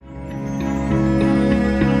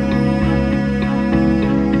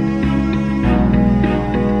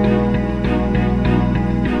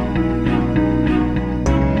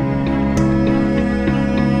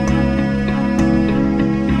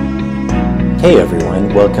Hey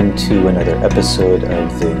everyone, welcome to another episode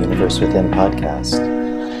of the Universe Within podcast.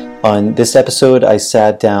 On this episode, I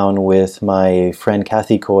sat down with my friend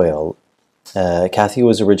Cathy Coyle. Cathy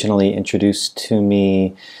was originally introduced to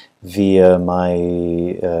me via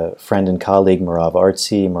my friend and colleague Merav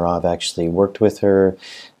Artsy. Merav actually worked with her.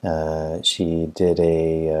 She did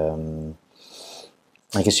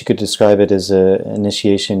I guess you could describe it as an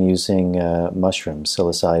initiation using mushrooms,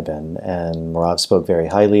 psilocybin, and Merav spoke very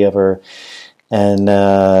highly of her. And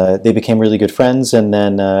they became really good friends, and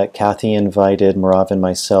then Cathy invited Merav and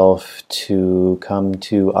myself to come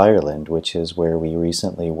to Ireland, which is where we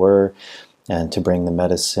recently were, and to bring the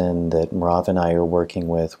medicine that Merav and I are working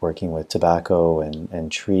with tobacco and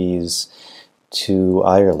trees, to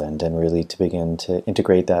Ireland, and really to begin to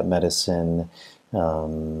integrate that medicine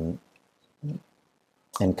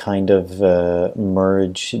and kind of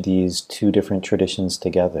merge these two different traditions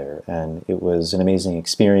together. And it was an amazing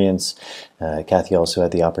experience. Cathy also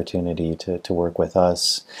had the opportunity to work with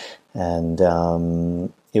us, and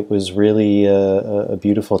it was really a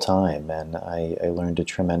beautiful time, and I learned a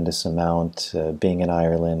tremendous amount being in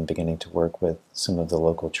Ireland, beginning to work with some of the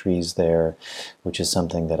local trees there, which is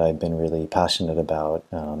something that I've been really passionate about,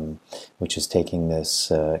 which is taking this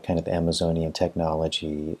kind of Amazonian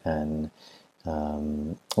technology and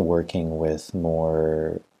working with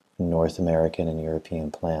more North American and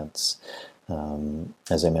European plants.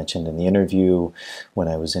 As I mentioned in the interview, when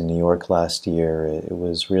I was in New York last year, it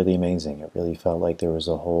was really amazing. It really felt like there was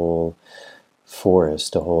a whole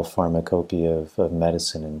forest, a whole pharmacopoeia of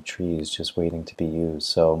medicine and trees just waiting to be used.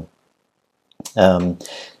 So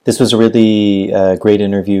this was a really great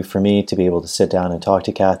interview for me to be able to sit down and talk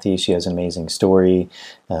to Cathy. She has an amazing story.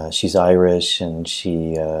 She's Irish, and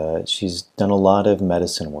she's done a lot of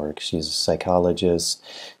medicine work. She's a psychologist.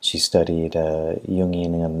 She studied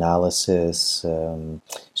Jungian analysis.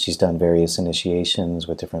 She's done various initiations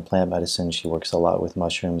with different plant medicines. She works a lot with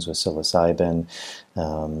mushrooms, with psilocybin.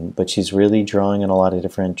 But she's really drawing on a lot of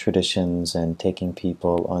different traditions and taking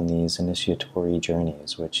people on these initiatory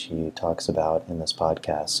journeys, which she talks about in this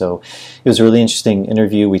podcast. So it was a really interesting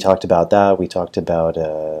interview. We talked about that. We talked about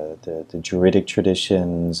the Druidic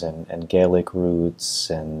traditions and Gaelic roots,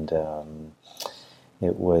 and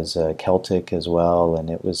it was Celtic as well, and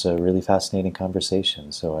it was a really fascinating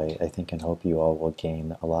conversation. So I think and hope you all will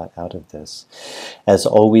gain a lot out of this. As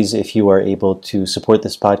always, if you are able to support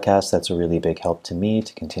this podcast, that's a really big help to me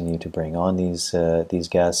to continue to bring on these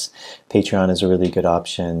guests. Patreon is a really good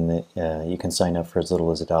option. You can sign up for as little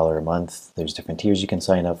as $1 a month. There's different tiers you can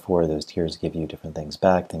sign up for. Those tiers give you different things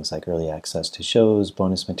back, things like early access to shows,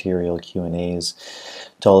 bonus material, Q&As.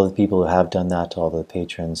 To all of the people who have done that, to all the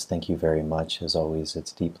patrons, thank you very much. As always,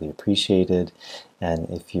 it's deeply appreciated. And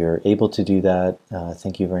if you're able to do that,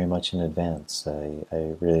 thank you very much in advance.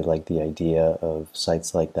 I really like the idea of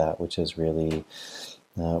sites like that, which is really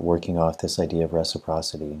working off this idea of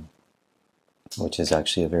reciprocity, which is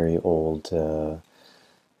actually a very old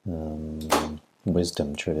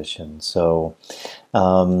wisdom tradition. So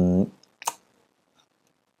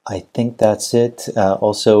I think that's it.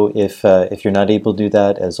 Also, if you're not able to do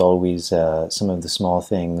that, as always, some of the small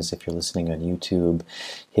things, if you're listening on YouTube,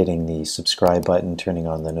 hitting the subscribe button, turning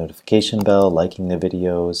on the notification bell, liking the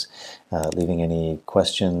videos, leaving any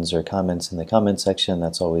questions or comments in the comment section,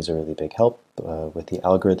 that's always a really big help with the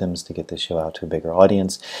algorithms to get the show out to a bigger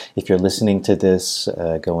audience. If you're listening to this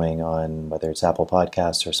going on, whether it's Apple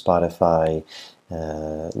Podcasts or Spotify,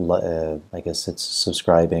 I guess it's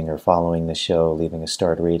subscribing or following the show, leaving a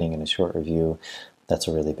starred rating and a short review. That's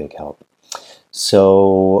a really big help.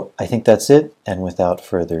 So I think that's it. And without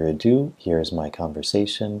further ado, here's my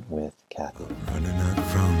conversation with Cathy. Running out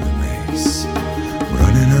from the maze,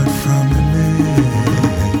 running out from the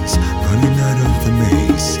maze, running out of the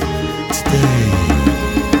maze today.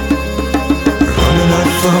 Running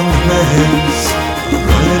out from the maze,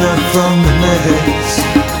 running out from the maze.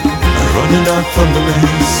 Running out from the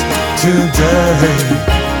maze today.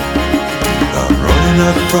 I'm running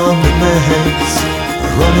out from the maze,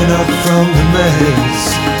 running out from the maze,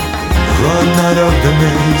 run out of the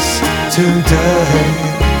maze today.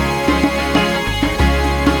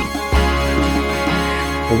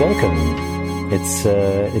 Well, welcome.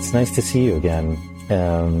 It's nice to see you again.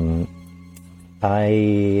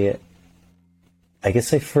 I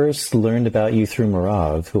guess I first learned about you through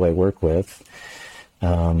Merav, who I work with.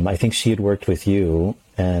 I think she had worked with you,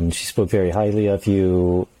 and she spoke very highly of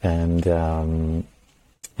you, and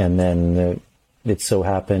then it so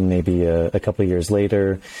happened maybe a couple of years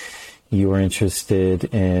later, you were interested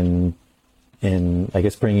in in, I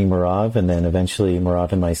guess, bringing Marav and then eventually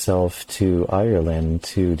Marav and myself to Ireland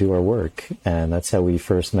to do our work. And that's how we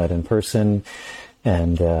first met in person.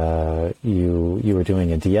 And you were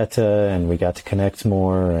doing a dieta, and we got to connect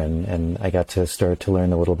more, and I got to start to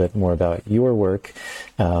learn a little bit more about your work.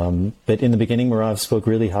 But in the beginning, Marav spoke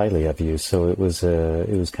really highly of you, so it was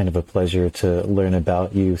kind of a pleasure to learn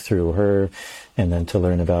about you through her, and then to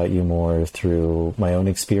learn about you more through my own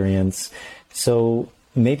experience. So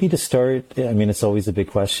maybe to start, I mean, it's always a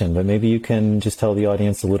big question, but maybe you can just tell the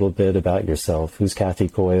audience a little bit about yourself. Who's Cathy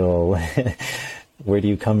Coyle? Where do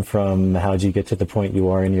you come from? How did you get to the point you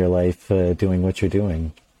are in your life doing what you're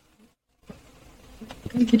doing?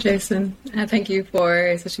 Thank you, Jason. Thank you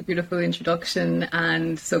for such a beautiful introduction,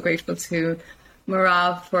 and so grateful to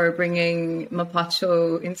Marav for bringing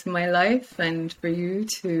Mapacho into my life, and for you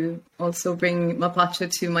to also bring Mapacho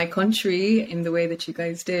to my country in the way that you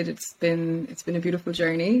guys did. It's been a beautiful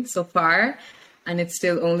journey so far, and it's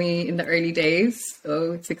still only in the early days,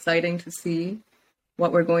 so it's exciting to see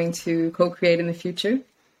what we're going to co-create in the future.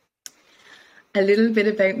 A little bit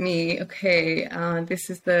about me. Okay, this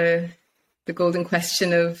is the golden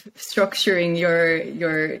question of structuring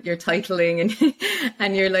your titling and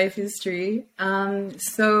and your life history.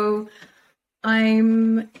 So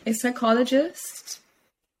I'm a psychologist,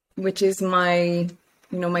 which is my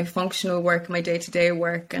functional work, my day-to-day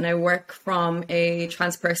work, and I work from a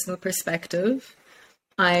transpersonal perspective.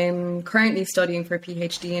 I'm currently studying for a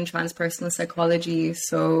PhD in transpersonal psychology,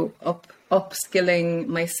 so upskilling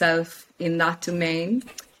myself in that domain,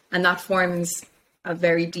 and that forms a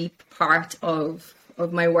very deep part of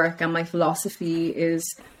my work, and my philosophy is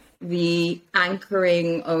the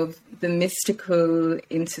anchoring of the mystical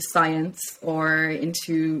into science, or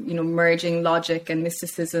into merging logic and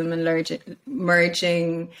mysticism, and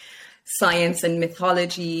merging science and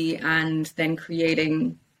mythology, and then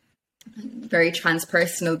creating very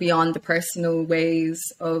transpersonal, beyond the personal ways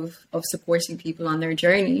of supporting people on their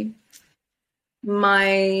journey.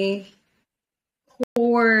 My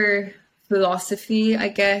core philosophy, I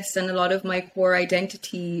guess, and a lot of my core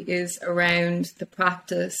identity is around the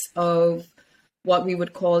practice of what we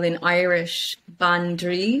would call in Irish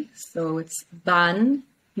bandri. So it's ban,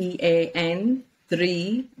 B-A-N,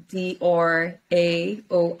 dri, D-R-A-O-I,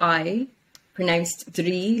 pronounced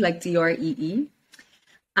dri, like D-R-E-E.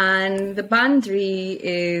 And the bandri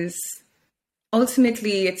is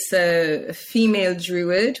ultimately, it's a female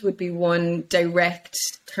druid, would be one direct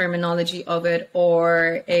terminology of it,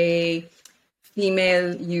 or a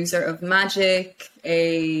female user of magic,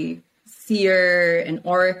 a seer, an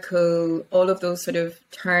oracle, all of those sort of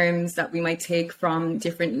terms that we might take from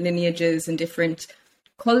different lineages and different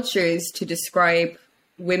cultures to describe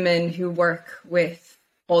women who work with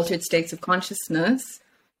altered states of consciousness,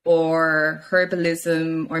 or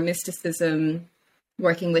herbalism or mysticism,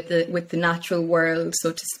 working with the natural world,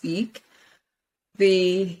 so to speak.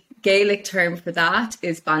 The Gaelic term for that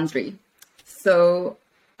is bandri. So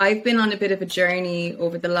I've been on a bit of a journey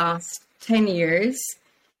over the last 10 years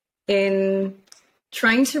in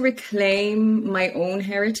trying to reclaim my own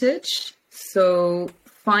heritage. So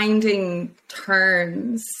finding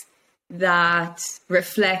terms that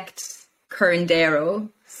reflect curandero.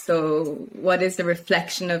 So what is the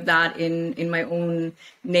reflection of that in my own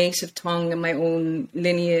native tongue and my own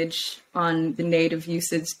lineage on the native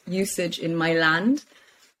usage in my land?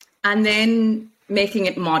 And then making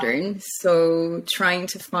it modern. So trying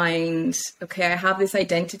to find, okay, I have this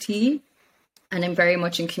identity and I'm very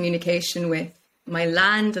much in communication with my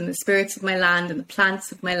land and the spirits of my land and the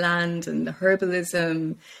plants of my land and the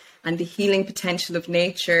herbalism and the healing potential of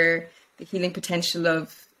nature, the healing potential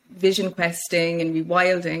of vision questing and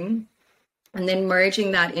rewilding, and then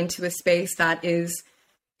merging that into a space that is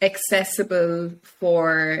accessible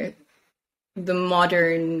for the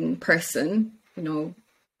modern person,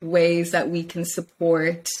 ways that we can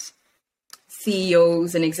support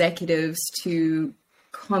CEOs and executives to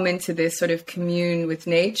come into this sort of commune with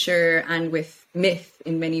nature and with myth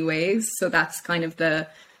in many ways. So that's kind of the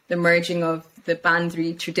merging of the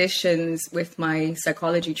Bandri traditions with my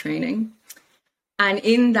psychology training. And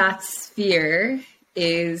in that sphere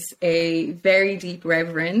is a very deep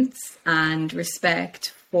reverence and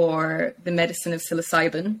respect for the medicine of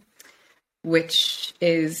psilocybin, which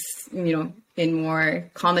is, in more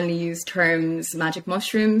commonly used terms, magic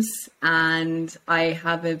mushrooms. And I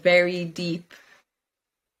have a very deep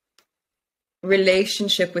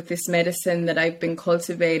relationship with this medicine that I've been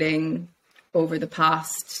cultivating over the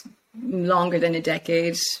past longer than a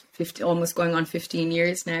decade, almost going on 15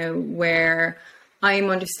 years now, where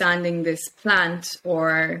I'm understanding this plant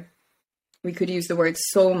or we could use the word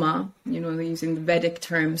soma, using the Vedic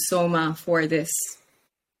term soma for this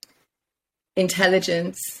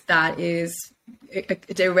intelligence that is a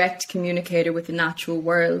direct communicator with the natural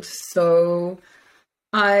world. So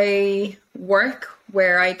I work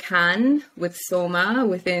where I can with soma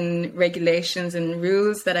within regulations and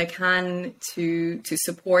rules that I can to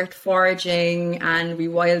support foraging and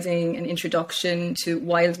rewilding and introduction to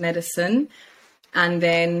wild medicine. And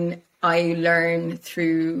then I learn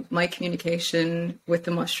through my communication with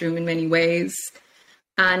the mushroom in many ways.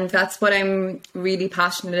 And that's what I'm really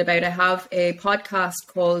passionate about. I have a podcast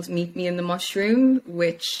called Meet Me in the Mushroom,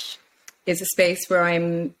 which is a space where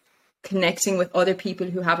I'm connecting with other people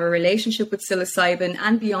who have a relationship with psilocybin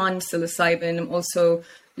and beyond psilocybin. I'm also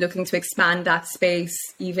looking to expand that space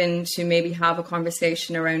even to maybe have a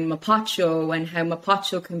conversation around mapacho and how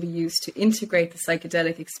mapacho can be used to integrate the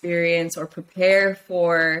psychedelic experience or prepare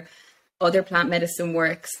for other plant medicine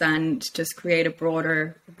works and just create a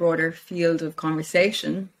broader field of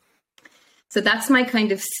conversation. So that's my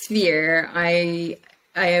kind of sphere. I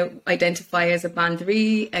identify as a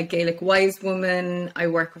Bandri, a Gaelic wise woman. I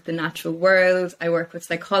work with the natural world. I work with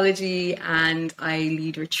psychology, and I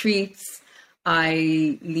lead retreats.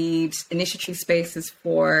 I lead initiatory spaces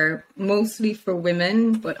mostly for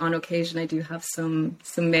women, but on occasion I do have some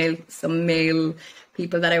male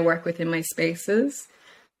people that I work with in my spaces.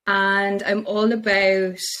 And I'm all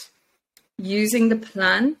about using the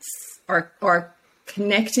plants or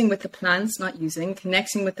connecting with the plants,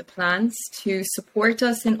 connecting with the plants to support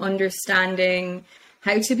us in understanding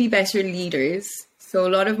how to be better leaders. So a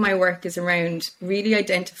lot of my work is around really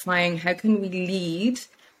identifying how can we lead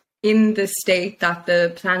in the state that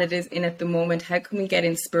the planet is in at the moment. How can we get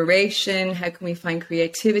inspiration? How can we find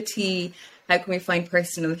creativity? How can we find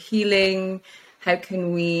personal healing? How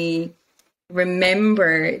can we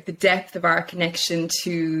remember the depth of our connection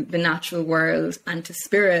to the natural world and to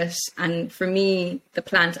spirit? And for me, the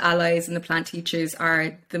plant allies and the plant teachers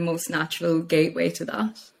are the most natural gateway to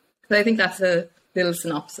that. So I think that's a little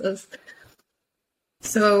synopsis.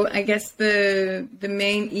 So I guess the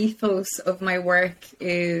main ethos of my work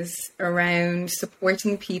is around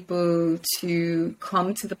supporting people to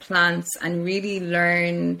come to the plants and really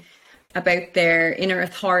learn about their inner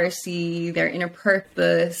authority, their inner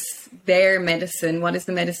purpose, their medicine. What is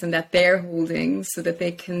the medicine that they're holding so that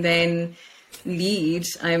they can then lead?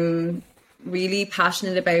 I'm really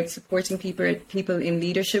passionate about supporting people in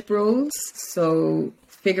leadership roles. So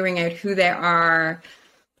figuring out who they are,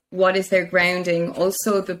 what is their grounding,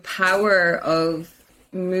 also the power of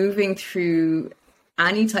moving through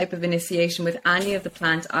any type of initiation with any of the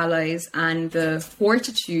plant allies and the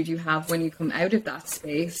fortitude you have when you come out of that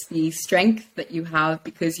space, the strength that you have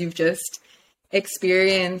because you've just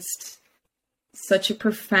experienced such a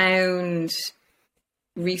profound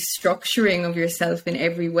restructuring of yourself in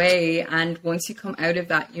every way. And once you come out of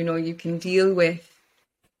that, you can deal with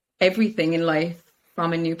everything in life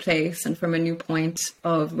from a new place and from a new point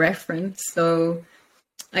of reference. So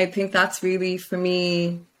I think that's really, for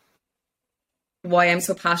me, why I'm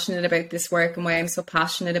so passionate about this work and why I'm so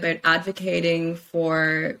passionate about advocating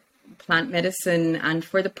for plant medicine and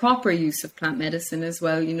for the proper use of plant medicine as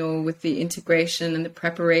well, with the integration and the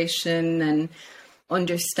preparation and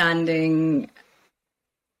understanding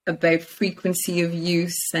about frequency of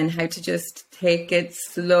use and how to just take it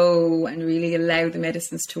slow and really allow the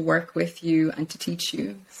medicines to work with you and to teach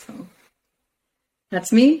you. So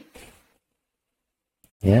that's me.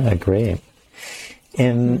 Yeah, great.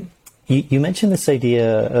 And you mentioned this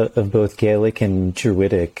idea of both Gaelic and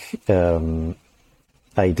Druidic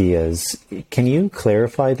ideas. Can you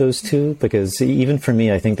clarify those two? Because even for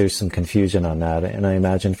me, I think there's some confusion on that, and I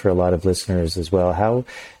imagine for a lot of listeners as well.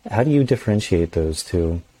 How do you differentiate those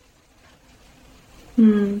two?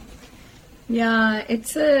 Yeah,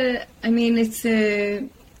 it's an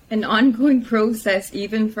ongoing process,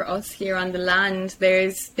 even for us here on the land.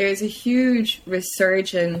 There's a huge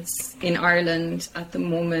resurgence in Ireland at the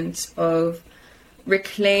moment of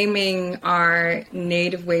reclaiming our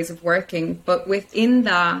native ways of working. But within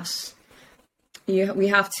that, we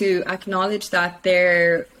have to acknowledge that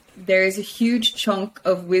there is a huge chunk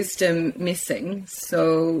of wisdom missing.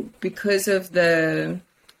 So because of the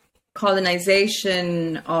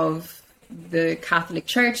colonization of the Catholic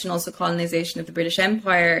Church and also colonization of the British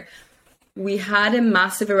Empire, we had a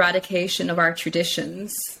massive eradication of our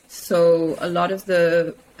traditions. So a lot of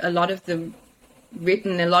the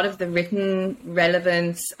written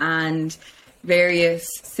relevance and various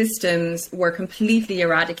systems were completely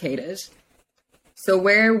eradicated. So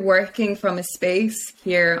we're working from a space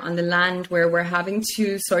here on the land where we're having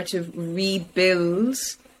to sort of rebuild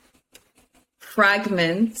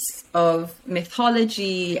fragments of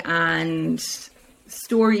mythology and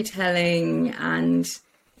storytelling and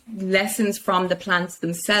lessons from the plants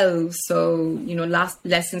themselves. So,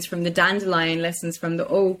 lessons from the dandelion, lessons from the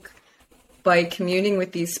oak, by communing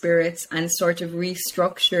with these spirits and sort of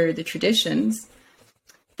restructure the traditions.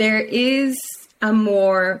 There is a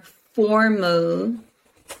more formal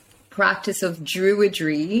practice of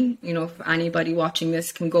Druidry. For anybody watching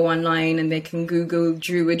this can go online and they can Google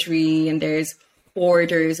Druidry, and there's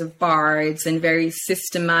orders of bards and very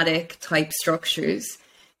systematic type structures.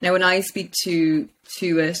 Now, when I speak to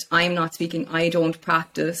it, I'm not speaking, I don't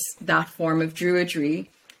practice that form of Druidry.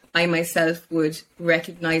 I myself would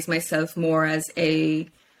recognize myself more as a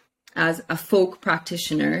folk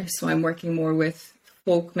practitioner. So I'm working more with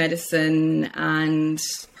folk medicine and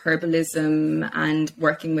herbalism and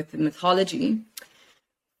working with the mythology.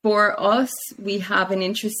 For us, we have an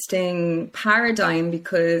interesting paradigm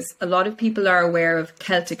because a lot of people are aware of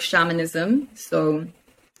Celtic shamanism. So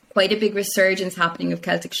quite a big resurgence happening of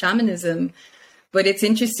Celtic shamanism. But it's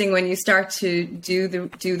interesting when you start to do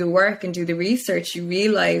the work and do the research, you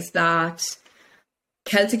realize that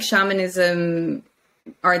Celtic shamanism,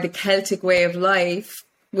 or the Celtic way of life,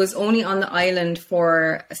 was only on the island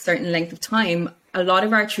for a certain length of time. A lot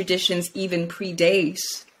of our traditions even predate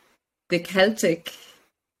the Celtic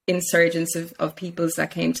insurgence of peoples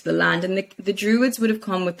that came to the land. And the Druids would have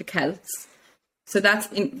come with the Celts. So that's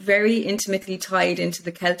very intimately tied into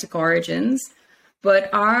the Celtic origins. But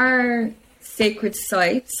our sacred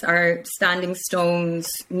sites, our standing stones,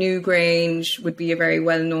 Newgrange would be a very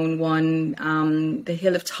well-known one, the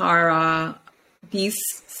Hill of Tara, these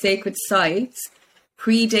sacred sites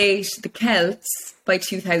predate the Celts by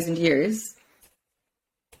 2,000 years.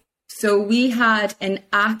 So we had an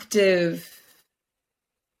active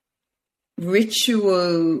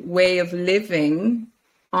ritual way of living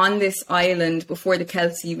on this island before the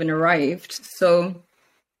Celts even arrived. So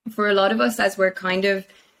for a lot of us, as we're kind of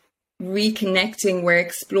reconnecting, we're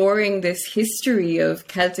exploring this history of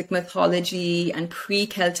Celtic mythology and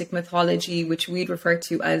pre-Celtic mythology, which we'd refer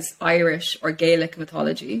to as Irish or Gaelic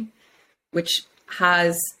mythology, which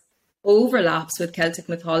has overlaps with Celtic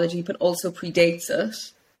mythology, but also predates it.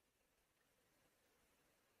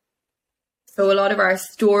 So a lot of our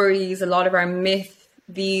stories, a lot of our myth,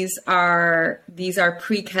 these are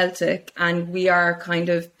pre-Celtic, and we are kind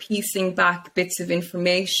of piecing back bits of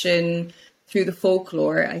information through the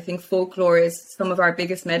folklore. I think folklore is some of our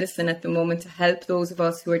biggest medicine at the moment to help those of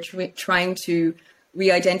us who are trying to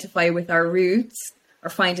re-identify with our roots, are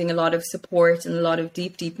finding a lot of support and a lot of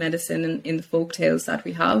deep, deep medicine in the folk tales that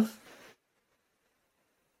we have.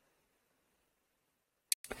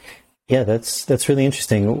 Yeah, that's really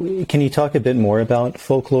interesting. Can you talk a bit more about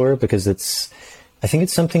folklore? Because I think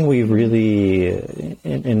it's something we really,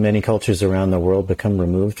 in many cultures around the world, become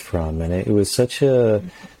removed from. And it was such a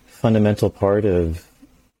fundamental part of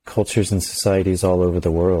cultures and societies all over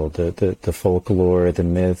the world, the folklore, the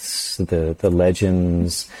myths, the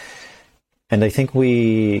legends. And I think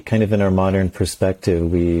we kind of, in our modern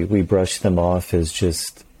perspective, we brush them off as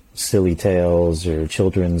just silly tales or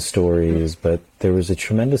children's stories, but there was a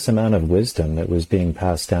tremendous amount of wisdom that was being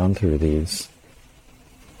passed down through these.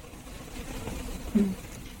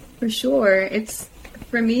 For sure.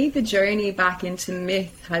 For me, the journey back into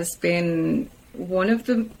myth has been one of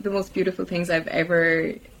the most beautiful things I've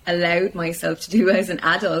ever allowed myself to do as an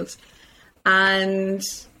adult. And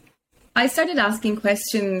I started asking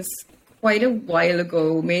questions quite a while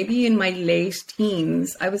ago, maybe in my late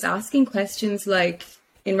teens. I was asking questions like,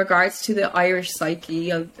 in regards to the Irish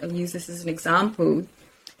psyche, I'll use this as an example.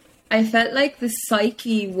 I felt like the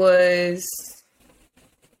psyche was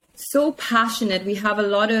so passionate. We have a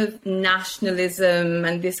lot of nationalism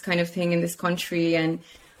and this kind of thing in this country. And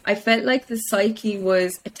I felt like the psyche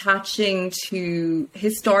was attaching to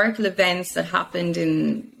historical events that happened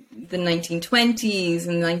in the 1920s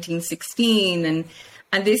and 1916.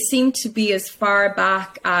 And this seemed to be as far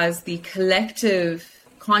back as the collective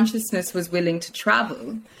consciousness was willing to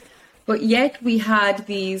travel. But yet we had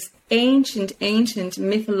these ancient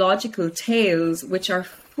mythological tales which are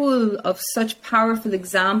full of such powerful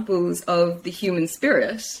examples of the human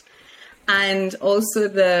spirit, and also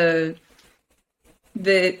the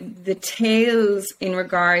tales in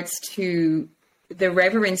regards to the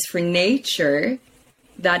reverence for nature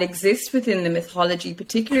that exists within the mythology,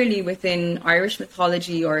 particularly within Irish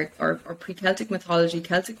mythology or pre-Celtic mythology,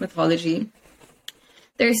 Celtic mythology.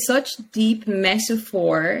 There's such deep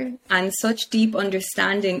metaphor and such deep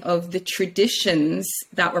understanding of the traditions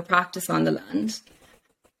that were practiced on the land.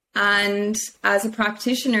 And as a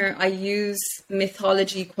practitioner, I use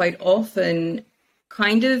mythology quite often,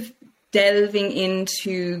 kind of delving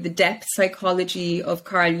into the depth psychology of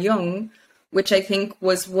Carl Jung, which I think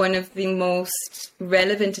was one of the most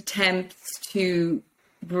relevant attempts to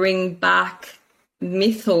bring back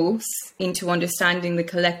mythos into understanding the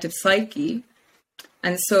collective psyche.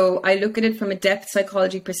 And so I look at it from a depth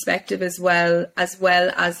psychology perspective as well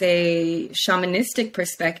as a shamanistic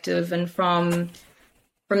perspective. And from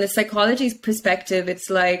the psychology perspective, it's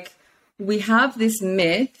like we have this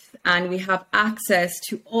myth and we have access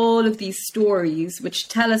to all of these stories which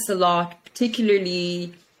tell us a lot,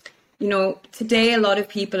 particularly, you know, today a lot of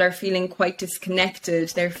people are feeling quite disconnected.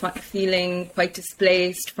 They're feeling quite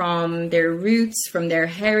displaced from their roots, from their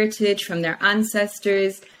heritage, from their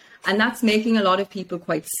ancestors. And that's making a lot of people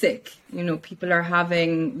quite sick. You know, people are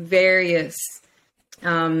having various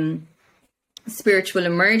spiritual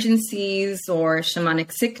emergencies or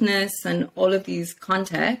shamanic sickness and all of these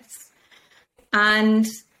contexts. And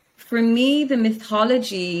for me, the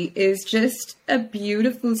mythology is just a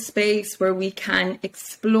beautiful space where we can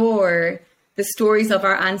explore the stories of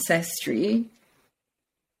our ancestry.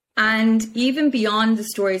 And even beyond the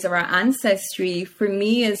stories of our ancestry, for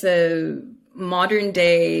me as a modern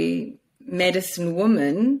day medicine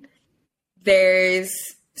woman, there's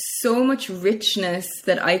so much richness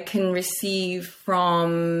that I can receive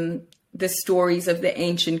from the stories of the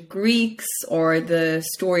ancient Greeks or the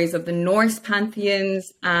stories of the Norse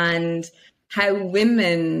pantheons and how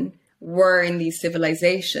women were in these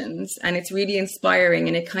civilizations. And it's really inspiring,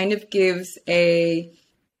 and it kind of gives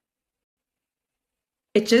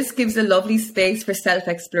it just gives a lovely space for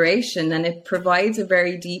self-exploration, and it provides a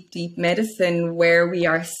very deep, deep medicine where we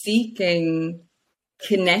are seeking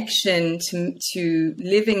connection to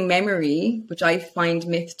living memory, which I find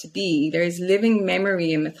myth to be. There is living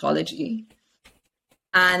memory in mythology,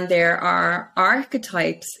 and there are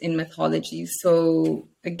archetypes in mythology. So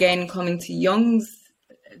again, coming to Jung's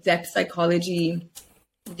depth psychology,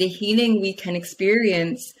 the healing we can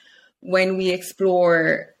experience when we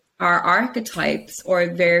explore our archetypes or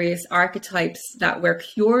various archetypes that we're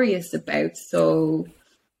curious about. So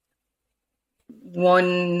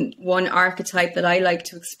one archetype that I like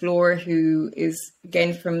to explore, who is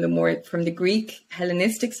again from the Greek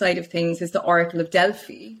Hellenistic side of things, is the Oracle of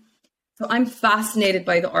Delphi. So I'm fascinated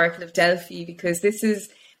by the Oracle of Delphi because this is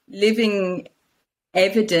living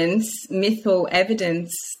evidence, mytho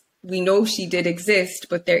evidence. We know she did exist,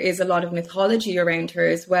 but there is a lot of mythology around her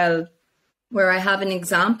as well, where I have an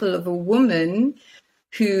example of a woman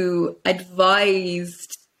who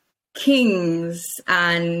advised kings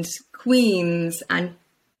and queens and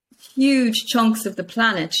huge chunks of the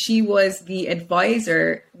planet. She was the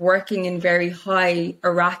advisor working in very high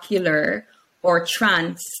oracular or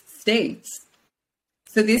trance states.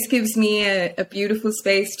 So this gives me a beautiful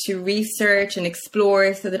space to research and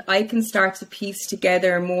explore so that I can start to piece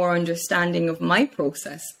together more understanding of my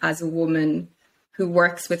process as a woman who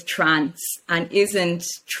works with trance and isn't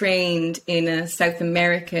trained in a South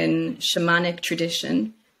American shamanic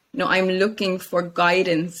tradition. You know, I'm looking for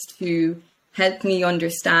guidance to help me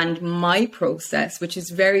understand my process, which is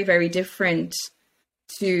very, very different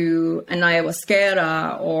to an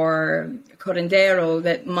ayahuasquera or curandero,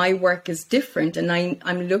 that my work is different. And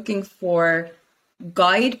I'm looking for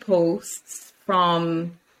guideposts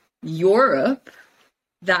from Europe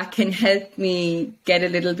that can help me get a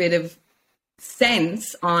little bit of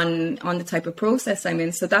sense on the type of process I'm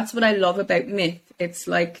in. So that's what I love about myth. It's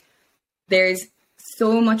like there's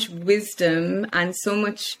so much wisdom and so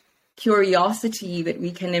much curiosity that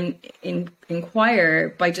we can inquire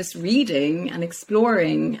by just reading and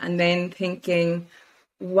exploring, and then thinking,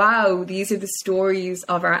 wow, these are the stories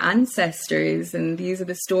of our ancestors, and these are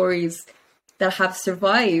the stories that have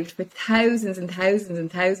survived for thousands and thousands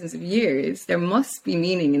and thousands of years. There must be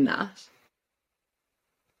meaning in that.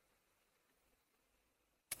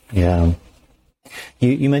 Yeah.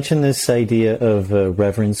 You mentioned this idea of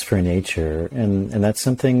reverence for nature, and that's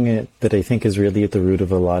something that I think is really at the root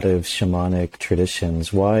of a lot of shamanic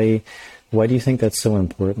traditions. Why do you think that's so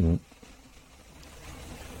important?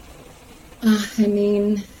 I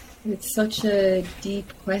mean, it's such a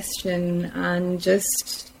deep question, and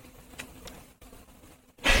just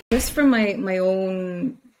from my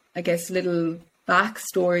own, I guess, little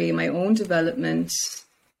backstory, my own development.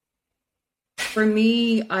 For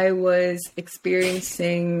me, I was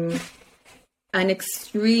experiencing an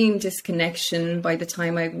extreme disconnection by the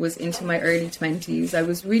time I was into my early 20s. I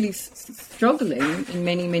was really struggling in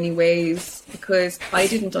many, many ways because I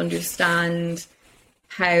didn't understand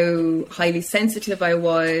how highly sensitive I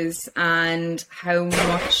was and how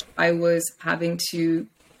much I was having to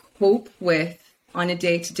cope with on a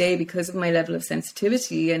day-to-day because of my level of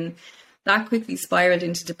sensitivity. And that quickly spiraled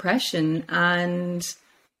into depression. And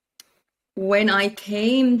when I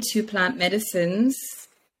came to plant medicines,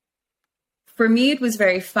 for me, it was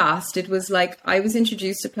very fast. It was like I was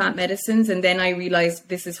introduced to plant medicines, and then I realized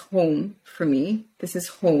this is home for me. This is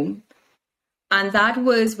home. And that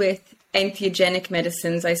was with entheogenic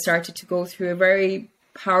medicines. I started to go through a very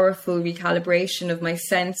powerful recalibration of my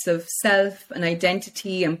sense of self and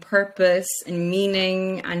identity and purpose and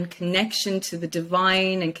meaning and connection to the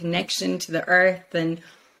divine and connection to the earth and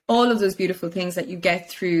all of those beautiful things that you get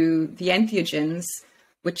through the entheogens,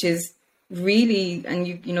 which is really, and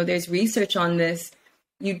you know, there's research on this,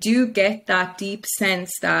 you do get that deep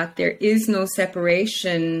sense that there is no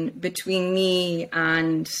separation between me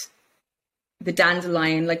and the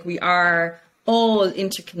dandelion. Like, we are all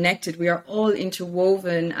interconnected. We are all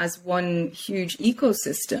interwoven as one huge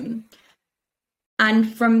ecosystem.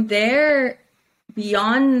 And from there,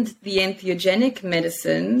 beyond the entheogenic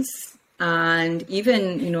medicines, and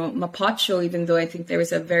even, you know, mapacho, even though I think there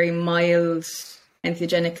is a very mild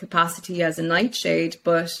entheogenic capacity as a nightshade,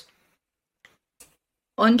 but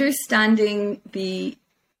understanding the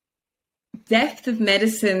depth of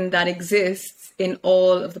medicine that exists in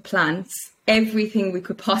all of the plants, everything we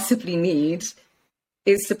could possibly need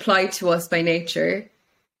is supplied to us by nature.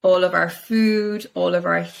 All of our food, all of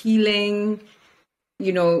our healing,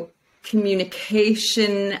 you know,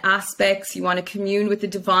 communication aspects. You want to commune with the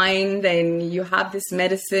divine, then you have this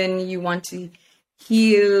medicine. You want to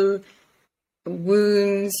heal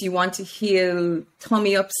wounds, you want to heal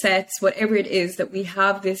tummy upsets, whatever it is, that we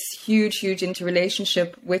have this huge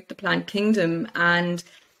interrelationship with the plant kingdom. And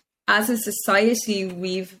as a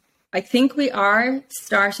society, I think we are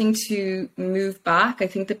starting to move back. I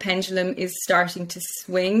think the pendulum is starting to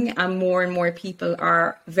swing, and more people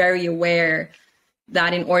are very aware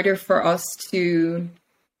that in order for us to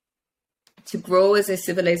grow as a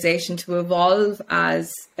civilization, to evolve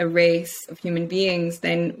as a race of human beings,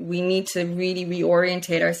 then we need to really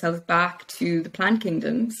reorientate ourselves back to the plant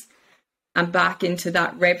kingdoms and back into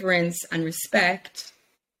that reverence and respect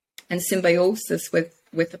and symbiosis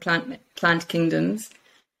with the plant kingdoms.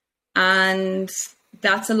 And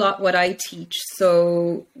that's a lot what I teach.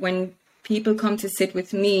 So when people come to sit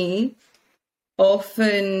with me,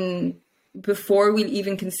 often before we'll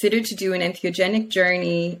even consider to do an entheogenic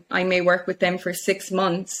journey, I may work with them for 6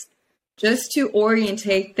 months just to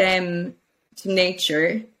orientate them to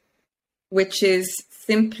nature, which is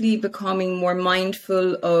simply becoming more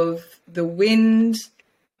mindful of the wind,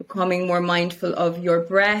 becoming more mindful of your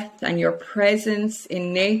breath and your presence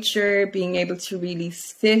in nature, being able to really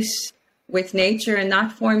sit with nature. And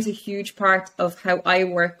that forms a huge part of how I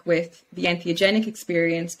work with the entheogenic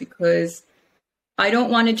experience, because I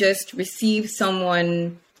don't want to just receive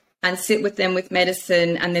someone and sit with them with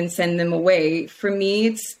medicine and then send them away. For me,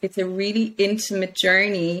 it's a really intimate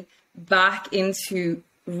journey back into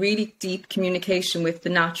really deep communication with the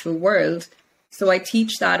natural world. So I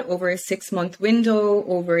teach that over a 6-month window,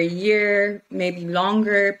 over a year, maybe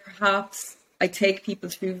longer, perhaps. I take people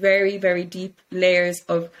through very, very deep layers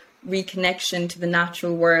of reconnection to the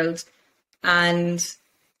natural world and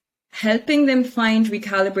helping them find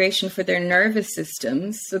recalibration for their nervous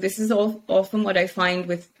systems. So this is often what I find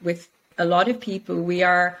with a lot of people. We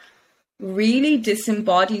are really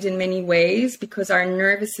disembodied in many ways because our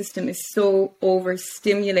nervous system is so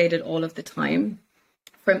overstimulated all of the time.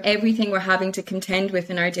 From everything we're having to contend with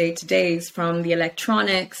in our day-to-days, from the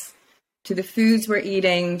electronics to the foods we're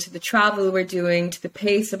eating, to the travel we're doing, to the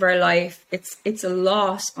pace of our life, it's a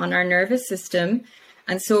lot on our nervous system.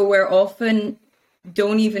 And so we're often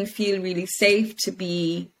don't even feel really safe to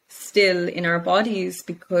be still in our bodies,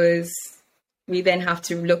 because we then have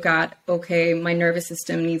to look at, okay, my nervous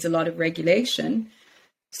system needs a lot of regulation.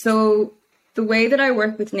 So the way that I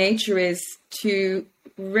work with nature is to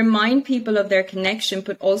remind people of their connection,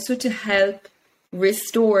 but also to help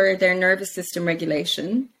restore their nervous system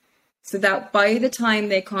regulation, so that by the time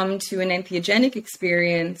they come to an entheogenic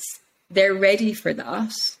experience, they're ready for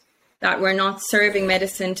that we're not serving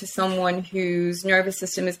medicine to someone whose nervous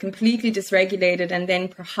system is completely dysregulated, and then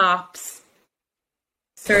perhaps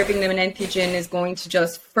serving them an entheogen is going to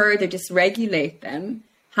just further dysregulate them.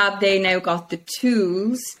 Have they now got the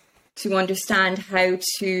tools to understand how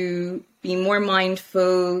to be more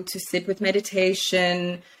mindful, to sit with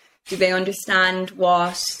meditation? Do they understand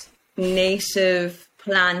what native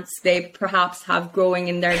plants they perhaps have growing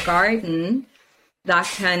in their garden that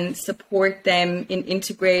can support them in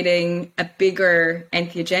integrating a bigger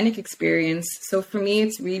entheogenic experience? So for me,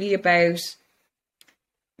 it's really about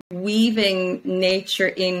weaving nature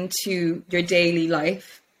into your daily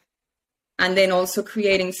life, and then also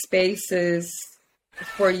creating spaces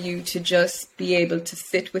for you to just be able to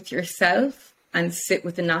sit with yourself and sit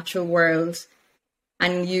with the natural world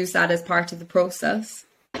and use that as part of the process.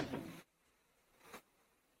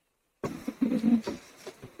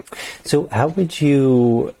 So how would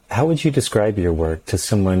you describe your work to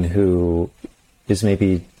someone who is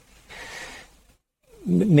maybe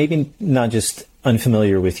not just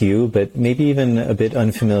unfamiliar with you, but maybe even a bit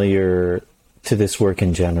unfamiliar to this work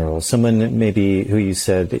in general? Someone maybe who you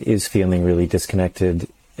said is feeling really disconnected.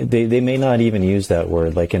 They may not even use that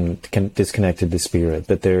word, like disconnected to spirit,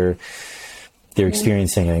 but they're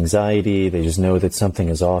experiencing anxiety. They just know that something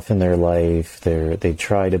is off in their life. They've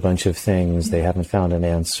tried a bunch of things. They haven't found an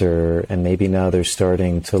answer. And maybe now they're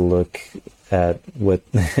starting to look at what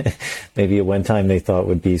maybe at one time they thought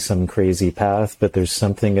would be some crazy path, but there's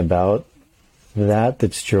something about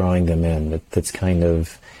that's drawing them in, that's kind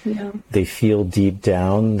of, they feel deep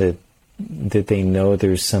down that they know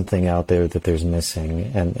there's something out there that there's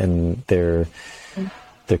missing, and they're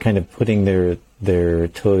kind of putting their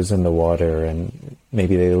toes in the water, and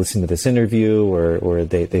maybe they listen to this interview or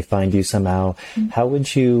they find you somehow. How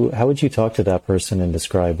would you talk to that person and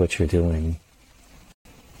describe what you're doing?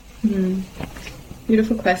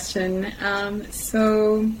 Beautiful question.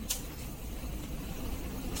 So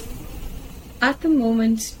at the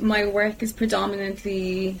moment, my work is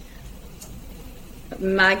predominantly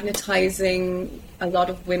magnetizing a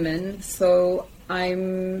lot of women. So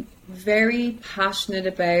I'm very passionate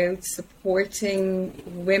about supporting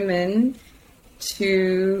women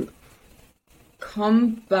to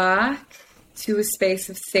come back to a space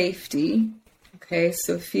of safety. Okay,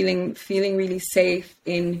 so feeling really safe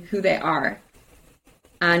in who they are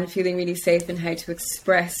and feeling really safe in how to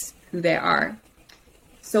express who they are.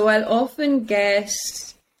 So I'll often get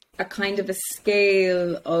a kind of a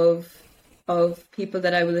scale of people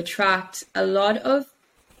that I will attract. A lot of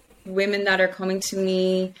women that are coming to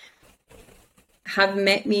me have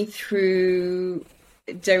met me through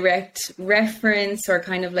direct reference, or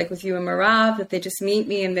kind of like with you and Marav, that they just meet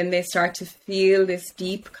me and then they start to feel this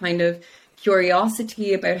deep kind of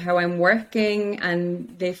curiosity about how I'm working, and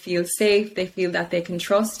they feel safe. They feel that they can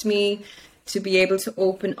trust me to be able to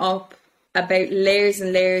open up about layers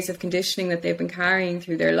and layers of conditioning that they've been carrying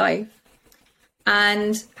through their life.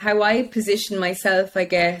 And how I position myself, I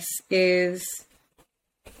guess, is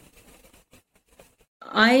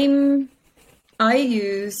I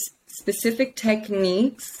use specific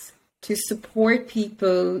techniques to support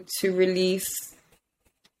people to release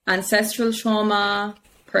ancestral trauma,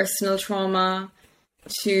 personal trauma,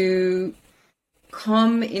 to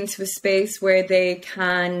come into a space where they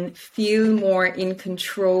can feel more in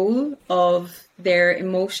control of their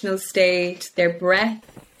emotional state, their breath.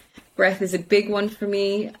 Breath is a big one for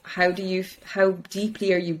me. How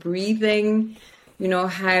deeply are you breathing? You know,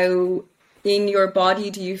 how in your body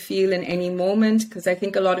do you feel in any moment? Because I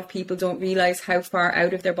think a lot of people don't realize how far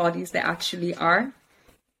out of their bodies they actually are.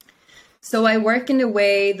 So I work in a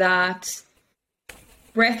way that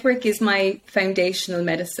breathwork is my foundational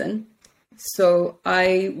medicine. So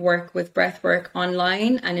I work with breathwork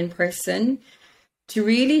online and in person to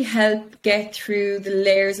really help get through the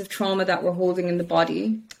layers of trauma that we're holding in the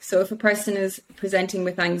body. So if a person is presenting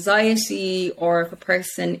with anxiety, or if a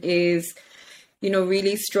person is,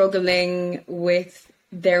 really struggling with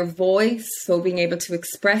their voice, so being able to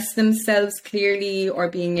express themselves clearly, or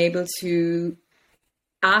being able to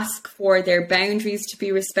ask for their boundaries to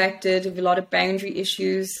be respected. I have a lot of boundary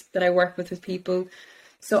issues that I work with people.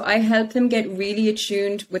 So I help them get really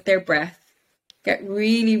attuned with their breath, get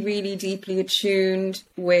really, really deeply attuned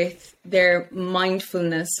with their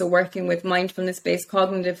mindfulness. So working with mindfulness-based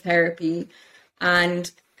cognitive therapy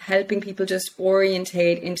and helping people just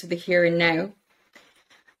orientate into the here and now.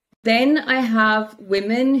 Then I have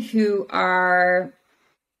women who are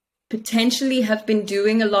potentially have been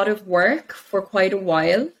doing a lot of work for quite a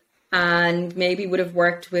while, and maybe would have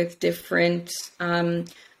worked with different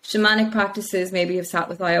shamanic practices, maybe have sat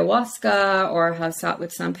with ayahuasca, or have sat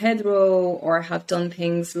with San Pedro, or have done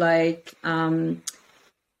things like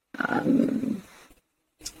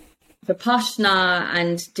Vipassana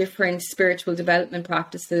and different spiritual development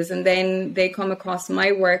practices. And then they come across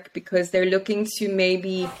my work because they're looking to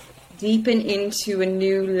maybe deepen into a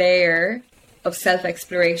new layer of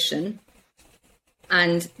self-exploration.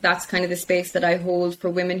 And that's kind of the space that I hold for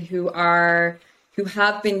women who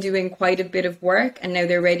have been doing quite a bit of work, and now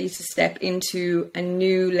they're ready to step into a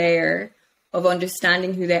new layer of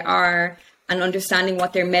understanding who they are and understanding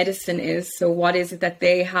what their medicine is. So what is it that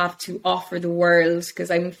they have to offer the world? Because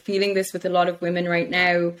I'm feeling this with a lot of women right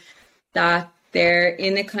now, that they're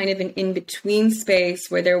in a kind of an in-between space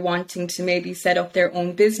where they're wanting to maybe set up their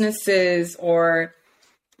own businesses, or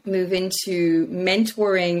move into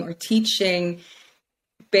mentoring or teaching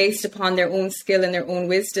based upon their own skill and their own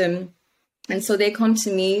wisdom. And so they come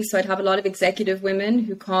to me. So I'd have a lot of executive women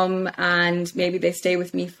who come and maybe they stay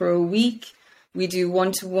with me for a week. We do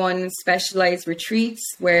one-to-one specialized retreats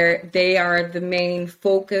where they are the main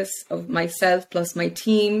focus of myself plus my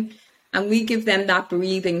team. And we give them that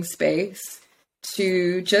breathing space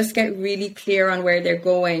to just get really clear on where they're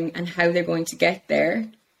going and how they're going to get there.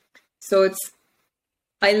 So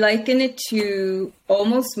I liken it to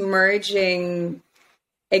almost merging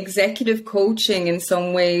executive coaching in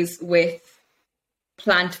some ways with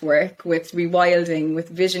plant work, with rewilding, with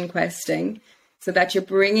vision questing, so that you're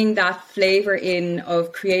bringing that flavor in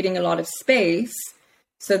of creating a lot of space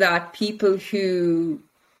so that people who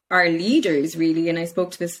are leaders really, and I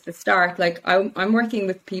spoke to this at the start, like I'm working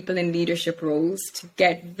with people in leadership roles to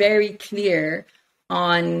get very clear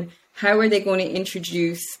on how are they going to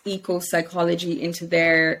introduce eco-psychology into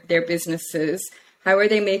their businesses? How are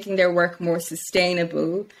they making their work more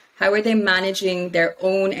sustainable? How are they managing their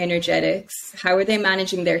own energetics? How are they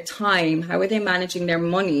managing their time? How are they managing their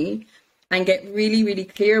money? And get really, really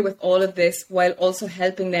clear with all of this while also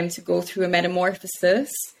helping them to go through a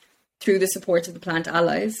metamorphosis through the support of the plant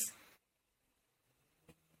allies.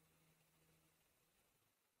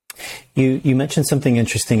 You mentioned something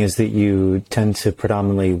interesting is that you tend to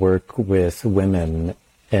predominantly work with women.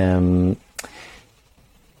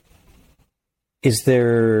 Is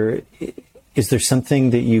there something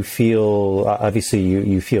that you feel, obviously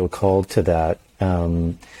you feel called to that,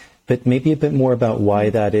 but maybe a bit more about why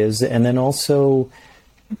that is, and then also,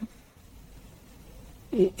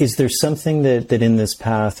 is there something that in this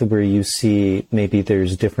path where you see maybe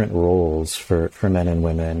there's different roles for men and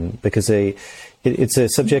women? Because it's a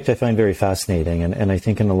subject I find very fascinating, and I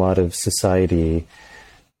think in a lot of society,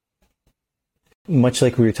 much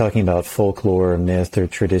like we were talking about folklore, myth, or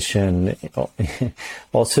tradition,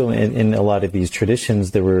 also in a lot of these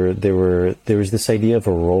traditions, there was this idea of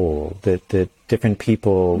a role that different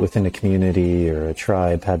people within a community or a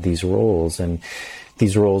tribe had these roles, and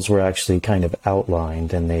these roles were actually kind of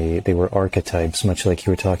outlined, and they were archetypes, much like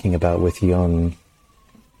you were talking about with Jung.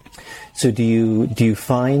 So do you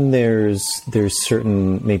find there's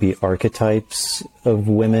certain maybe archetypes of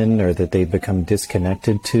women, or that they've become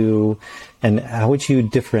disconnected to? And how would you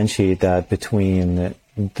differentiate that between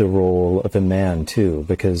the role of a man too?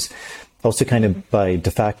 Because also kind of by de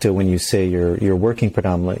facto, when you say you're working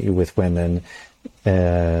predominantly with women,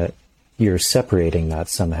 you're separating that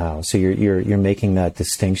somehow. So you're making that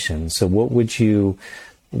distinction. So what would you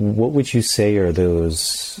say are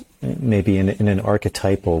those, maybe in an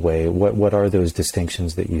archetypal way, what are those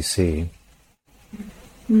distinctions that you see?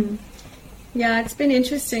 Yeah, it's been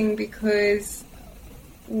interesting because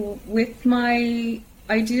with I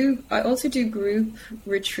also do group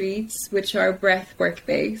retreats, which are breathwork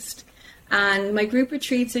based, and my group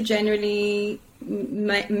retreats are generally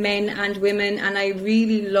men and women, and I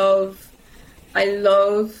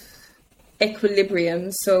love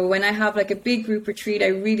equilibrium. So when I have like a big group retreat, I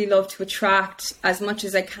really love to attract as much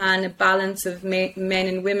as I can a balance of men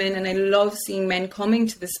and women, and I love seeing men coming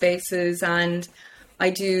to the spaces, and I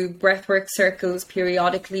do breathwork circles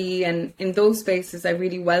periodically, and in those spaces I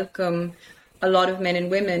really welcome a lot of men and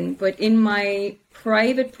women. But in my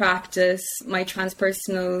private practice, my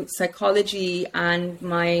transpersonal psychology and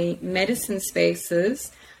my medicine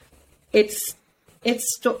spaces, it's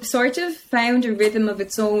sort of found a rhythm of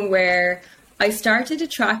its own where I started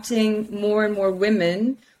attracting more and more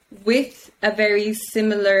women with a very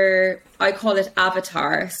similar, I call it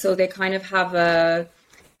avatar. So they kind of have a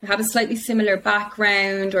slightly similar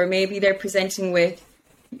background, or maybe they're presenting with,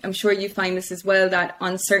 I'm sure you find this as well, that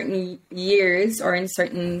on certain years or in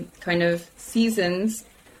certain kind of seasons,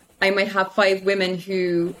 I might have 5 women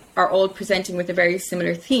who are all presenting with a very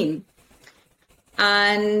similar theme.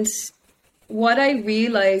 And what I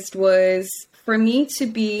realized was, for me to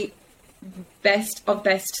be best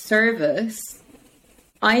service,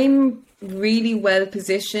 I'm really well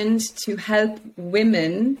positioned to help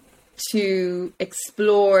women to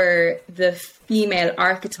explore the female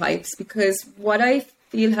archetypes, because what I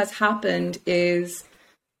feel has happened is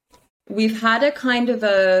we've had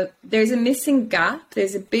there's a missing gap,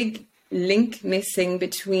 there's a big link missing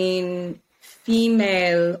between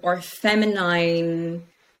female or feminine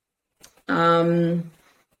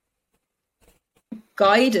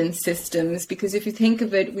guidance systems. Because if you think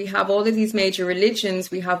of it, we have all of these major religions,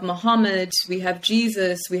 we have Muhammad, we have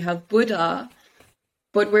Jesus, we have Buddha,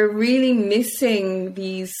 but we're really missing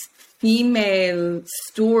these female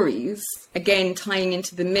stories, again, tying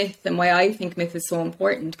into the myth and why I think myth is so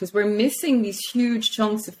important, because we're missing these huge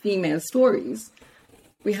chunks of female stories.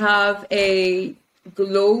 we have a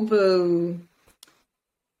global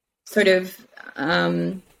sort of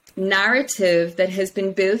narrative that has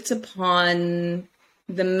been built upon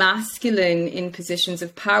the masculine in positions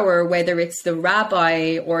of power, whether it's the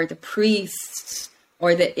rabbi or the priest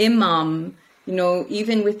or the imam, you know,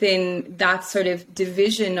 even within that sort of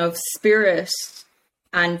division of spirit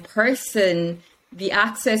and person, the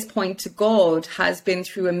access point to God has been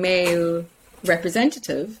through a male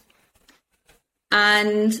representative.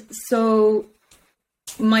 And so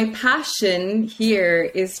my passion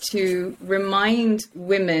here is to remind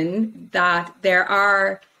women that there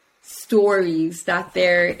are stories, that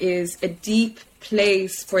there is a deep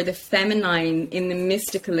place for the feminine in the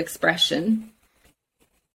mystical expression.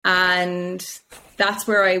 And that's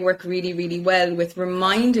where I work really, really well, with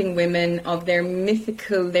reminding women of their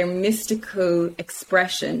mystical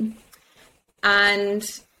expression. And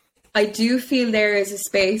I do feel there is a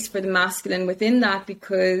space for the masculine within that,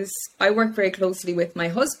 because I work very closely with my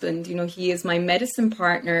husband. You know, he is my medicine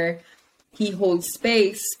partner. He holds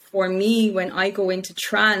space for me when I go into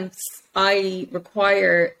trance. I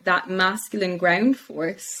require that masculine ground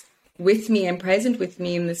force with me and present with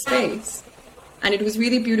me in the space. And it was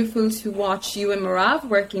really beautiful to watch you and Marav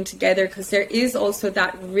working together, because there is also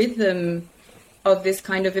that rhythm of this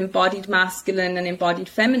kind of embodied masculine and embodied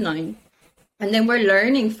feminine. And then we're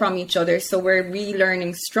learning from each other. So we're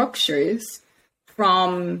relearning structures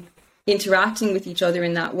from interacting with each other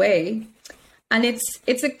in that way. And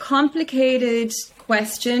it's a complicated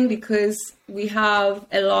question, because we have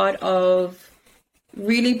a lot of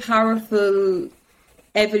really powerful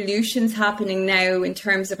evolutions happening now in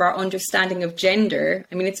terms of our understanding of gender.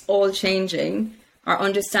 I mean, it's all changing. Our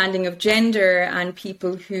understanding of gender and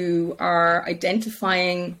people who are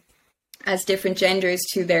identifying as different genders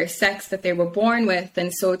to their sex that they were born with.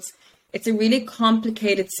 And so it's a really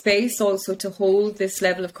complicated space also to hold this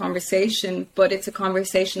level of conversation, but it's a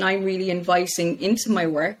conversation I'm really inviting into my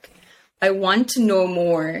work. I want to know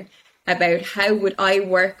more about how would I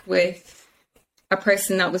work with a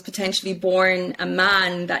person that was potentially born a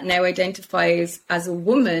man that now identifies as a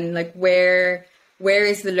woman. Like where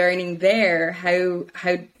is the learning there? How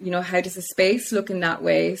does the space look in that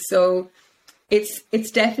way? So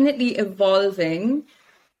it's definitely evolving,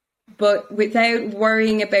 but without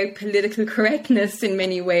worrying about political correctness in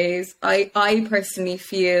many ways. I personally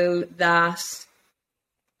feel that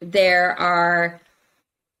there are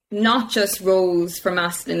not just roles for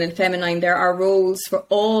masculine and feminine, there are roles for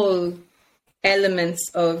all elements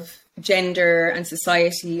of gender and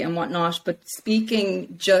society and whatnot. But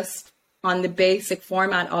speaking just on the basic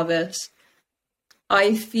format of it,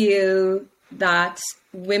 I feel that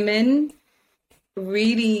women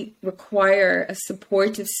really require a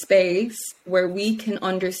supportive space where we can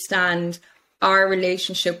understand our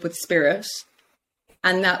relationship with spirit,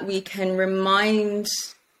 and that we can remind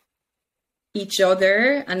each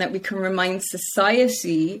other and that we can remind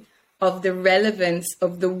society of the relevance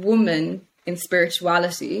of the woman in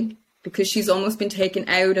spirituality, because she's almost been taken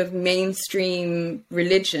out of mainstream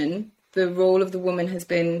religion. The role of the woman has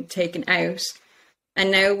been taken out. And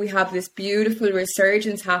now we have this beautiful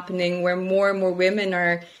resurgence happening where more and more women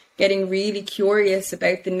are getting really curious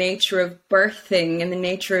about the nature of birthing and the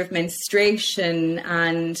nature of menstruation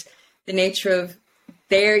and the nature of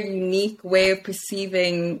their unique way of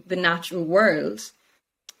perceiving the natural world.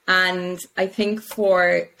 And I think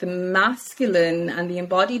for the masculine and the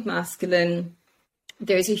embodied masculine,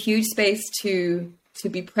 there's a huge space to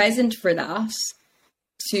be present for that,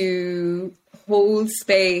 to hold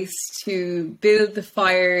space, to build the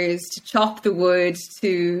fires, to chop the wood,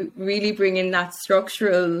 to really bring in that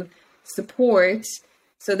structural support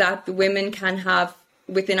so that the women can have,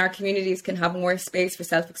 within our communities, can have more space for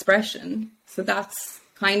self-expression. So that's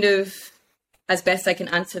kind of as best I can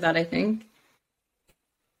answer that, I think.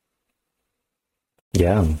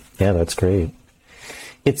 Yeah, that's great.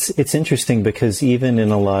 It's interesting because even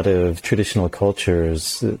in a lot of traditional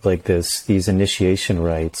cultures like this, these initiation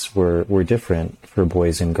rites were different for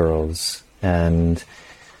boys and girls. And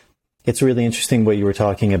it's really interesting what you were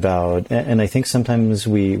talking about. And I think sometimes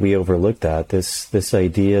we overlook that, this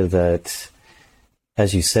idea that,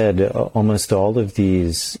 as you said, almost all of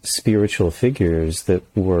these spiritual figures that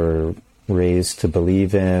were raised to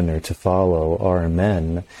believe in or to follow are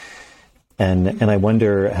men. And I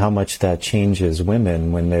wonder how much that changes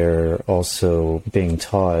women when they're also being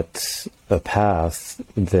taught a path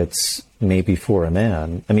that's maybe for a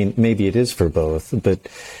man. I mean, maybe it is for both, but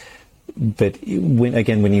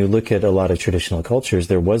when you look at a lot of traditional cultures,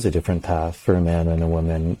 there was a different path for a man and a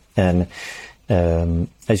woman. And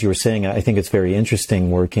as you were saying, I think it's very interesting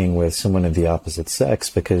working with someone of the opposite sex,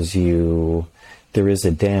 because you there is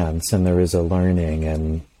a dance and there is a learning.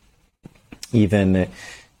 And even,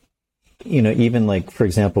 even like, for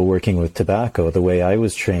example, working with tobacco, the way I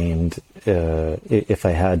was trained, if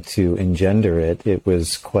I had to engender it, it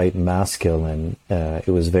was quite masculine. It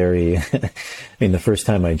was very, the first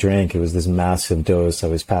time I drank, it was this massive dose. I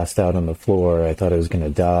was passed out on the floor. I thought I was going to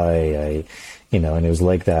die. And it was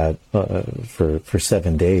like that for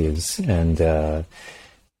 7 days.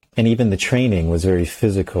 And even the training was very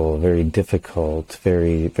physical, very difficult,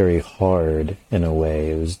 very, very hard in a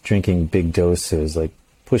way. It was drinking big doses, like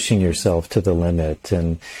pushing yourself to the limit.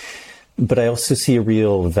 But I also see a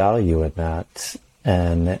real value in that.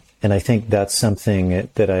 And I think that's something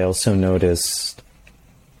that I also noticed.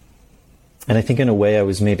 And I think in a way I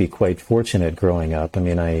was maybe quite fortunate growing up.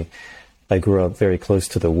 I grew up very close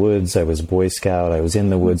to the woods. I was Boy Scout. I was in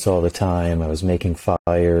the woods all the time. I was making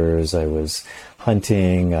fires. I was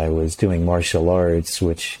hunting. I was doing martial arts,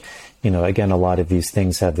 which, again, a lot of these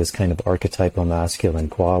things have this kind of archetypal masculine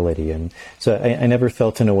quality. And so I never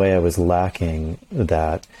felt in a way I was lacking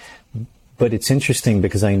that. But it's interesting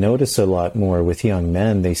because I notice a lot more with young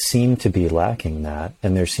men, they seem to be lacking that.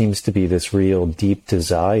 And there seems to be this real deep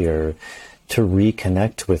desire to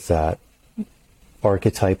reconnect with that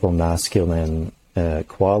archetypal masculine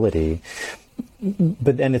quality.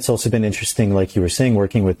 But then it's also been interesting, like you were saying,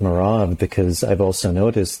 working with Marav, because I've also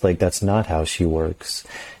noticed like that's not how she works.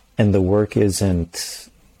 And the work isn't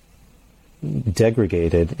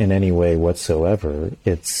degraded in any way whatsoever.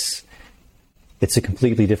 It's a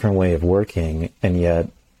completely different way of working, and yet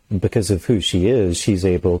because of who she is, she's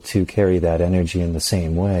able to carry that energy in the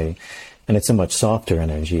same way. And it's a much softer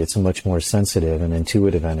energy. It's a much more sensitive and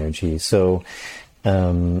intuitive energy. So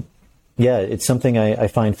it's something I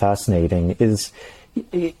find fascinating.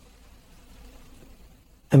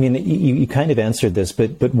 You kind of answered this,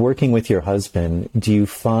 but working with your husband, do you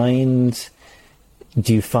find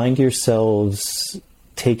yourselves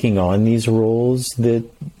taking on these roles that,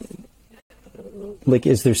 like,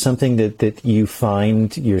 is there something that you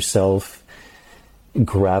find yourself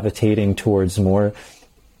gravitating towards more?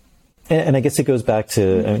 And I guess it goes back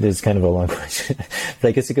to, this is kind of a long question, but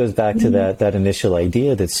I guess it goes back to that initial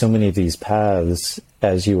idea that so many of these paths,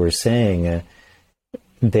 as you were saying,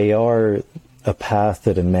 they are a path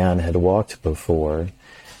that a man had walked before.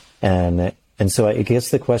 And so I guess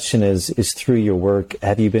the question is through your work,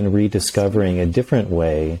 have you been rediscovering a different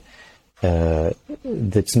way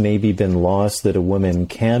that's maybe been lost, that a woman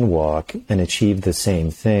can walk and achieve the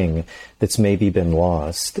same thing that's maybe been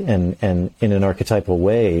lost, and in an archetypal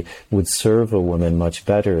way would serve a woman much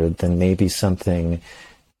better than maybe something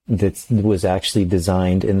that was actually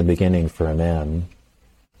designed in the beginning for a man?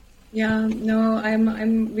 Yeah, no,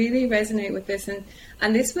 I'm really resonate with this,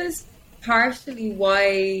 and this was partially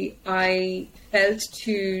why I felt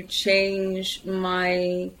to change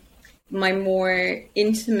my more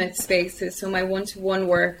intimate spaces, so my one-to-one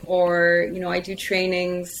work, or I do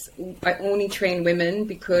trainings. I only train women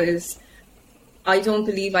because I don't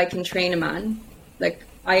believe I can train a man. Like,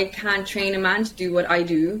 I can't train a man to do what I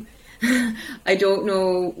do. I don't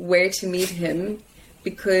know where to meet him,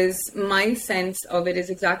 because my sense of it is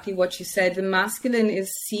exactly what you said. The masculine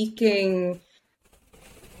is seeking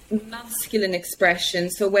masculine expression,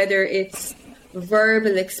 so whether it's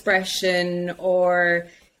verbal expression or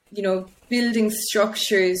building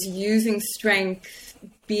structures, using strength,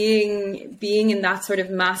 being in that sort of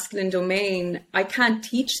masculine domain, I can't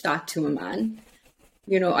teach that to a man.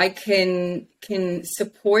 I can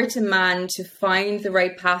support a man to find the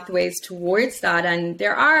right pathways towards that. And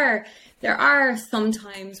there are some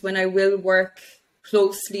times when I will work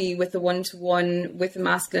closely with a one-to-one with a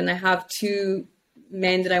masculine. I have 2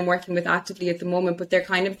 men that I'm working with actively at the moment, but they're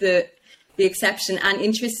kind of the exception. And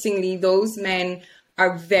interestingly, those men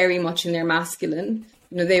are very much in their masculine.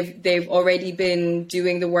 They've already been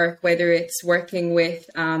doing the work, whether it's working with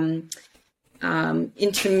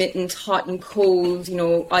intermittent hot and cold,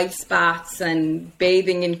 ice baths and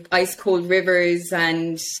bathing in ice cold rivers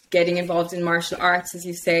and getting involved in martial arts, as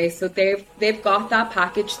you say. So they've got that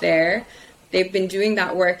package there. They've been doing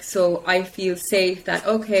that work. So I feel safe that,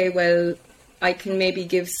 okay, well, I can maybe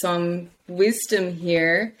give some wisdom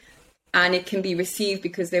here, and it can be received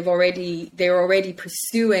because they're already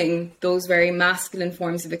pursuing those very masculine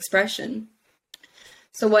forms of expression.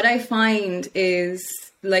 So what I find is,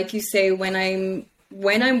 like you say, when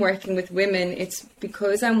I'm working with women, it's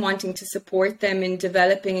because I'm wanting to support them in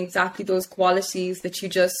developing exactly those qualities that you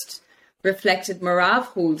just reflected Marav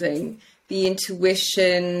holding, the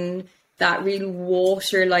intuition, that real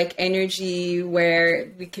water-like energy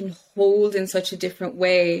where we can hold in such a different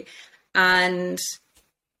way. And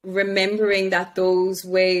remembering that those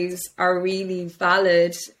ways are really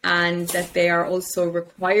valid and that they are also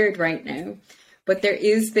required right now. But there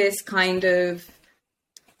is this kind of,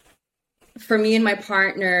 for me and my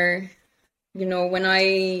partner, you know, when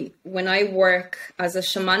I work as a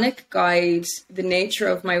shamanic guide, the nature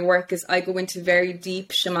of my work is I go into very deep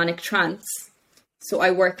shamanic trance. So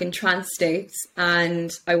I work in trance states,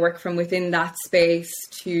 and I work from within that space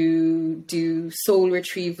to do soul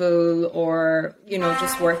retrieval, or, you know,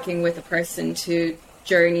 just working with a person to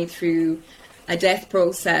journey through a death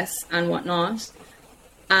process and whatnot.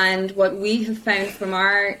 And what we have found from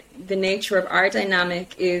the nature of our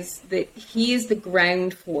dynamic is that he is the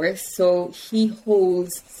ground force. So he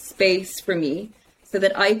holds space for me so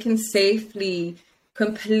that I can safely,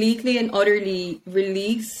 completely and utterly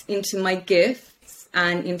release into my gifts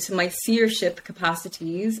and into my seership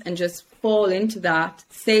capacities and just fall into that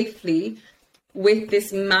safely with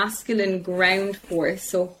this masculine ground force.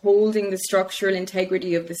 So holding the structural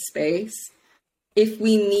integrity of the space. If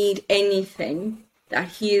we need anything, that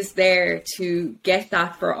he is there to get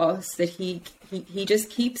that for us, that he just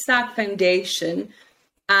keeps that foundation.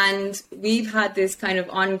 And we've had this kind of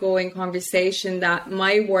ongoing conversation that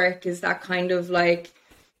my work is that kind of like,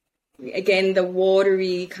 again, the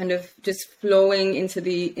watery kind of just flowing into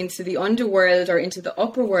the underworld or into the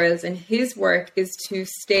upper worlds, and his work is to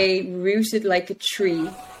stay rooted like a tree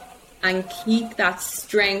and keep that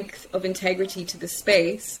strength of integrity to the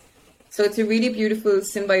space. So it's a really beautiful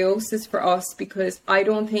symbiosis for us, because I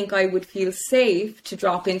don't think I would feel safe to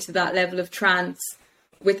drop into that level of trance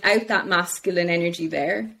without that masculine energy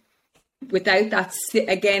there. Without that,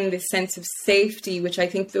 again, this sense of safety, which I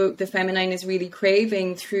think the feminine is really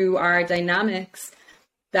craving through our dynamics,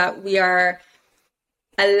 that we are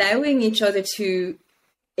allowing each other to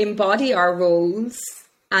embody our roles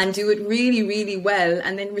and do it really, really well,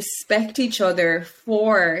 and then respect each other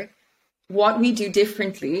for what we do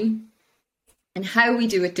differently and how we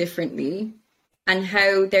do it differently, and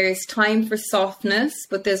how there is time for softness,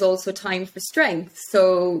 but there's also time for strength.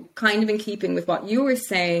 So kind of in keeping with what you were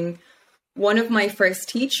saying, one of my first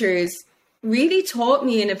teachers really taught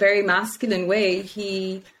me in a very masculine way.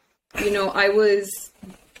 He, you know, I was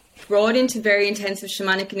brought into very intensive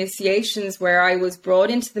shamanic initiations where I was brought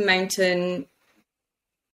into the mountain,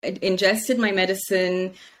 ingested my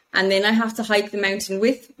medicine, and then I have to hike the mountain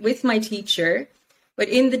with my teacher, but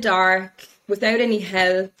in the dark, without any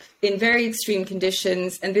help, in very extreme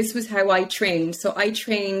conditions. And this was how I trained. So I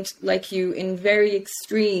trained like you in very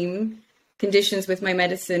extreme conditions with my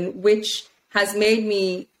medicine, which has made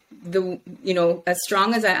me as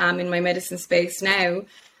strong as I am in my medicine space now.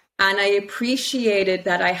 And I appreciated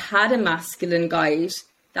that I had a masculine guide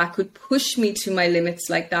that could push me to my limits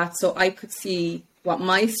like that, so I could see what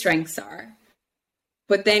my strengths are.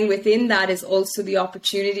 But then within that is also the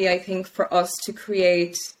opportunity, I think, for us to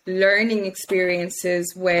create learning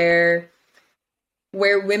experiences where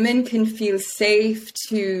women can feel safe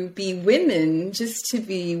to be women, just to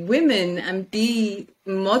be women and be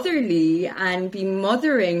motherly and be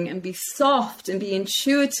mothering and be soft and be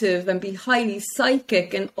intuitive and be highly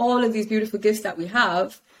psychic and all of these beautiful gifts that we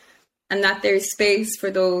have. And that there's space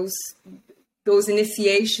for those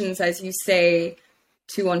initiations, as you say,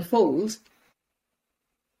 to unfold.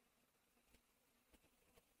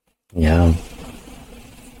 Yeah.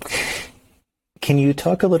 Can you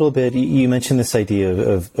talk a little bit, you mentioned this idea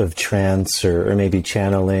of trance or maybe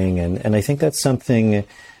channeling, and I think that's something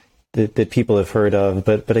that people have heard of,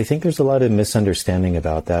 but I think there's a lot of misunderstanding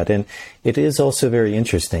about that. And it is also very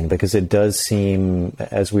interesting because it does seem,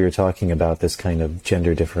 as we were talking about this kind of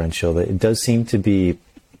gender differential, that it does seem to be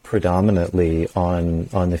predominantly on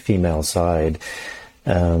the female side.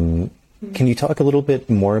 Can you talk a little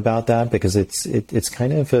bit more about that? Because it's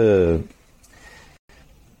kind of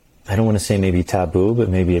I don't want to say maybe taboo, but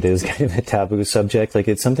maybe it is kind of a taboo subject. Like,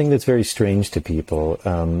 it's something that's very strange to people.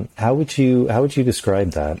 How would you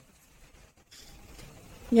describe that?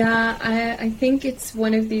 Yeah, I think it's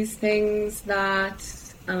one of these things that,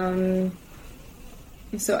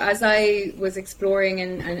 so as I was exploring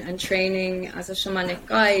and training as a shamanic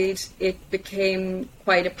guide, it became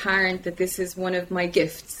quite apparent that this is one of my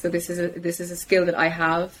gifts. So this is a skill that I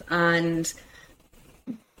have, and,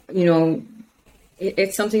 you know,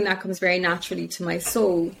 it's something that comes very naturally to my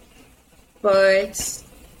soul. But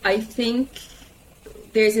I think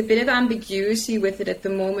there's a bit of ambiguity with it at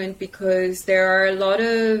the moment, because there are a lot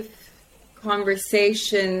of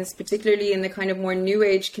conversations, particularly in the kind of more new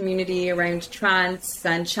age community, around trance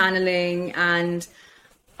and channeling. And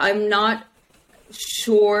I'm not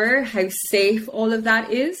sure how safe all of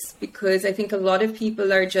that is, because I think a lot of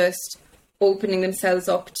people are just opening themselves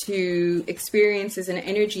up to experiences and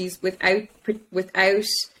energies without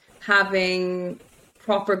having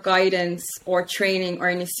proper guidance or training or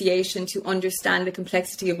initiation to understand the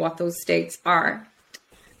complexity of what those states are.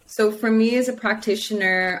 So for me as a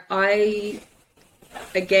practitioner,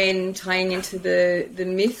 again, tying into the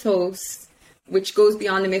mythos, which goes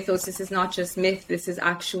beyond the mythos, this is not just myth, this is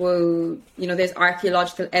actual, there's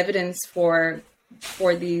archaeological evidence for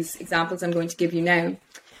these examples I'm going to give you now.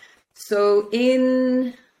 So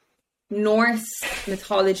in Norse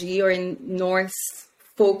mythology, or in Norse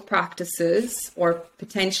folk practices, or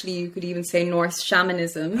potentially you could even say Norse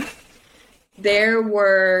shamanism, there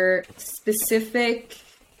were specific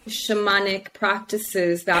shamanic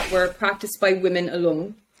practices that were practiced by women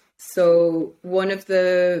alone. So one of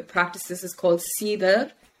the practices is called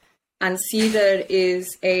Siddar, and Siddar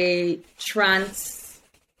is a trance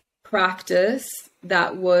practice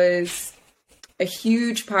that was a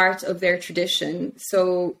huge part of their tradition.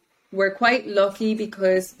 So we're quite lucky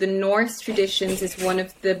because the Norse traditions is one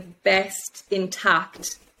of the best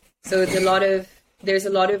intact. So there's a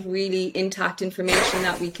lot of really intact information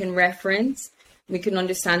that we can reference. We can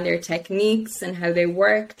understand their techniques and how they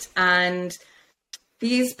worked. And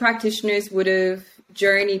these practitioners would have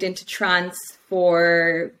journeyed into trance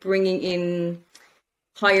for bringing in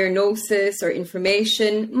higher gnosis or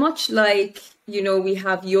information, much like, we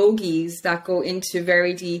have yogis that go into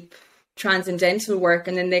very deep transcendental work,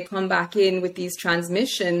 and then they come back in with these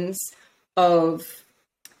transmissions of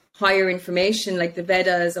higher information like the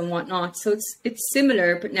Vedas and whatnot. So it's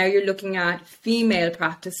similar, but now you're looking at female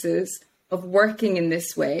practices of working in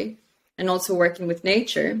this way and also working with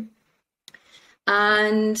nature.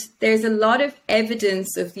 And there's a lot of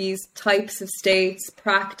evidence of these types of states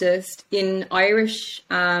practiced in Irish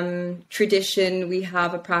tradition. We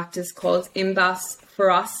have a practice called Imbas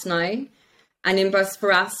Forasnai, and Imbas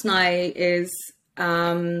Forasnai is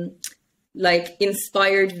like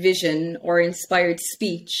inspired vision or inspired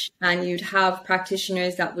speech. And you'd have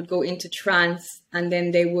practitioners that would go into trance, and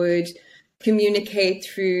then they would communicate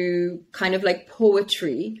through kind of like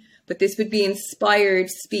poetry. But this would be inspired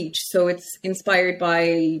speech, so it's inspired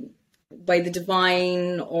by the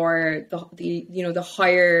divine or the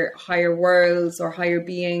higher worlds or higher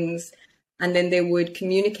beings, and then they would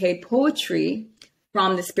communicate poetry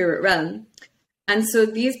from the spirit realm. And so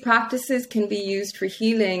these practices can be used for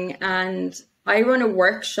healing. And I run a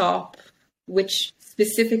workshop which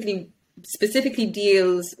specifically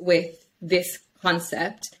deals with this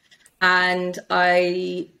concept, and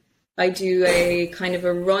I do a kind of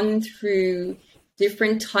a run through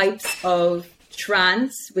different types of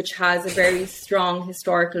trance, which has a very strong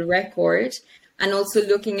historical record, and also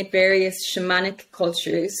looking at various shamanic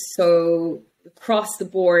cultures. So across the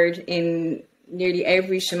board, in nearly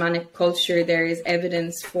every shamanic culture, there is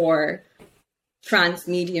evidence for trance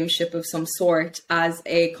mediumship of some sort as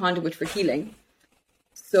a conduit for healing.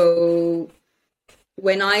 So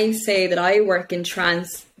when I say that I work in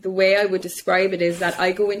trance, the way I would describe it is that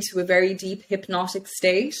I go into a very deep hypnotic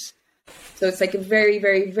state. So it's like a very,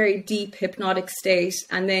 very, very deep hypnotic state.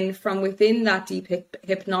 And then from within that deep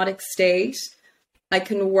hypnotic state, I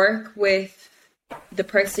can work with the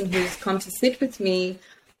person who's come to sit with me.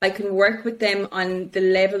 I can work with them on the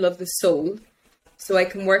level of the soul. So I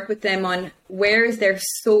can work with them on where is their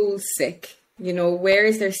soul sick? Where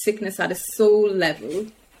is their sickness at a soul level?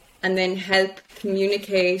 And then help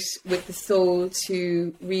communicate with the soul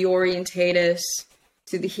to reorientate it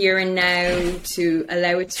to the here and now, to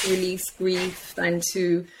allow it to release grief and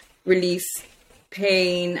to release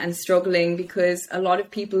pain and struggling, because a lot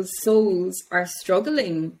of people's souls are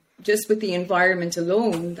struggling just with the environment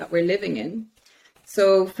alone that we're living in.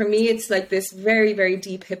 So for me, it's like this very, very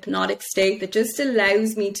deep hypnotic state that just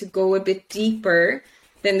allows me to go a bit deeper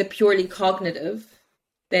than the purely cognitive,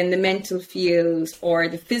 than the mental field or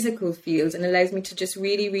the physical field, and allows me to just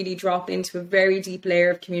really, really drop into a very deep layer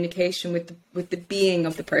of communication with the being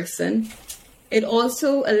of the person. It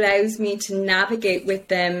also allows me to navigate with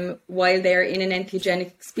them while they're in an entheogenic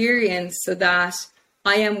experience, so that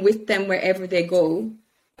I am with them wherever they go,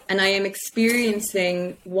 and I am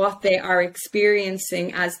experiencing what they are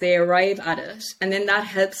experiencing as they arrive at it. And then that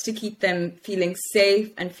helps to keep them feeling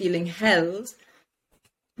safe and feeling held,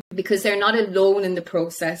 because they're not alone in the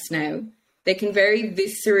process now. They can very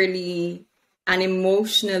viscerally and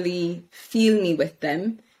emotionally feel me with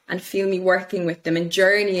them, and feel me working with them and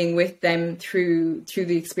journeying with them through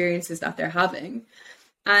the experiences that they're having.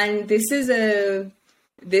 And this is a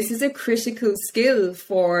critical skill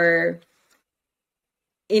for,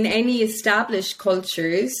 in any established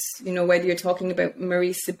cultures, whether you're talking about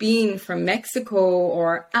Marie Sabine from Mexico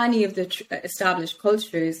or any of the established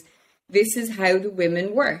cultures, this is how the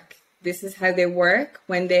women work. This is how they work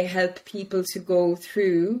when they help people to go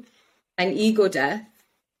through an ego death.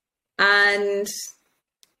 And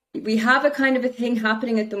we have a kind of a thing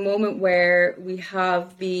happening at the moment where we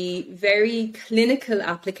have the very clinical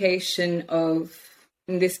application of,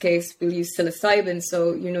 in this case, we'll use psilocybin.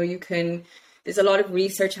 So, there's a lot of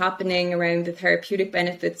research happening around the therapeutic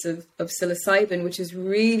benefits of psilocybin, which is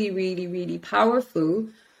really, really, really powerful.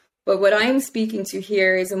 But what I'm speaking to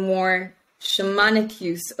here is a more shamanic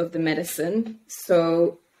use of the medicine.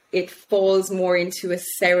 So it falls more into a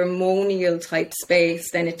ceremonial type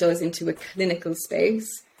space than it does into a clinical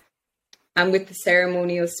space. And with the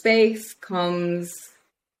ceremonial space comes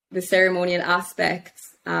the ceremonial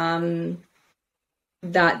aspects that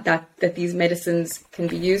these medicines can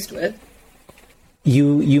be used with.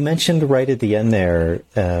 You mentioned right at the end there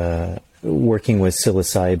working with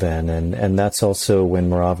psilocybin, and that's also when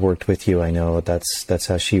Merav worked with you. I know that's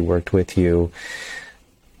how she worked with you.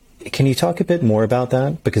 Can you talk a bit more about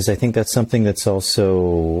that? Because I think that's something that's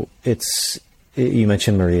also, you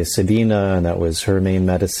mentioned Maria Sabina, and that was her main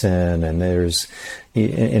medicine. And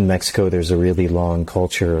in Mexico, there's a really long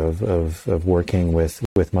culture of working with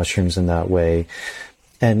mushrooms in that way.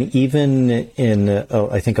 And even in,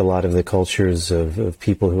 I think a lot of the cultures of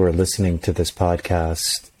people who are listening to this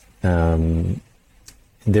podcast,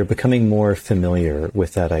 they're becoming more familiar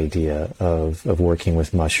with that idea of working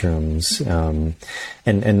with mushrooms, and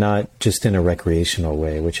not just in a recreational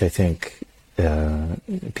way, which I think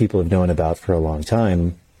people have known about for a long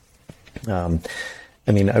time. I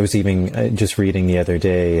was even just reading the other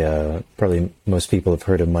day, probably most people have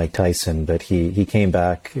heard of Mike Tyson, but he came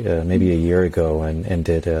back maybe a year ago and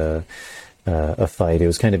did a fight. It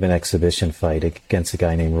was kind of an exhibition fight against a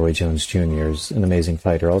guy named Roy Jones Jr., who's an amazing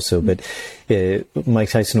fighter also. But Mike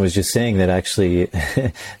Tyson was just saying that actually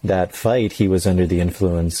that fight, he was under the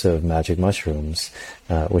influence of magic mushrooms,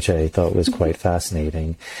 which I thought was quite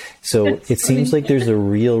fascinating. So it seems like there's a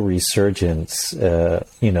real resurgence,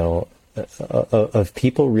 of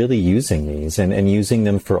people really using these and using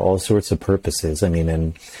them for all sorts of purposes.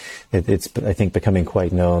 And it's, I think, becoming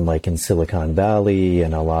quite known, like in Silicon Valley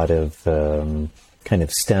and a lot of kind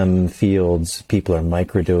of STEM fields. People are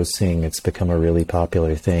microdosing. It's become a really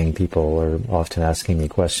popular thing. People are often asking me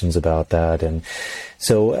questions about that. And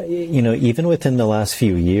so, even within the last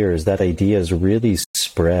few years, that idea has really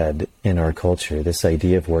spread in our culture, this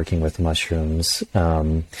idea of working with mushrooms.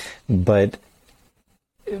 But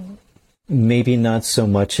maybe not so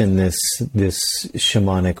much in this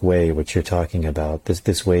shamanic way, which you're talking about,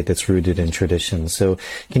 this way that's rooted in tradition. So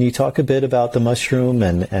can you talk a bit about the mushroom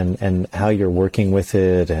and how you're working with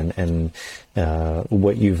it and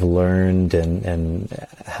what you've learned and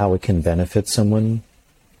how it can benefit someone?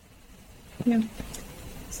 Yeah.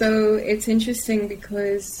 So it's interesting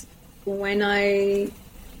because when I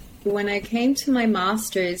came to my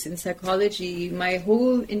master's in psychology, my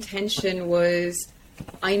whole intention was,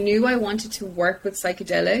 I knew I wanted to work with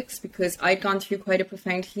psychedelics because I'd gone through quite a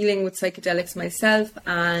profound healing with psychedelics myself.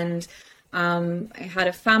 And I had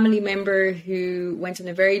a family member who went on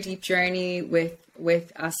a very deep journey with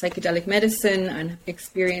psychedelic medicine and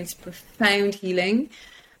experienced profound healing.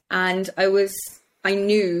 And I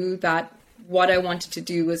knew that what I wanted to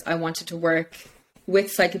do was I wanted to work with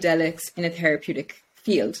psychedelics in a therapeutic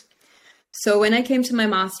field. So when I came to my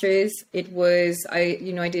master's, it was, I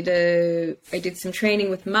did some training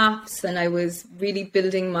with MAPS, and I was really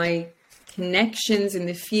building my connections in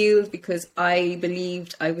the field because I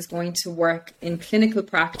believed I was going to work in clinical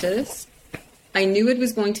practice. I knew it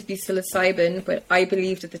was going to be psilocybin, but I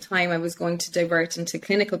believed at the time I was going to divert into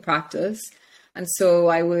clinical practice. And so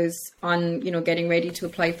I was on, getting ready to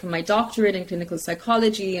apply for my doctorate in clinical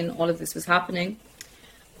psychology, and all of this was happening.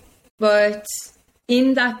 But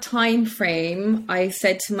in that time frame, I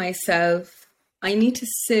said to myself, I need to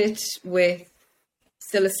sit with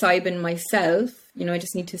psilocybin myself. I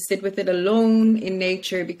just need to sit with it alone in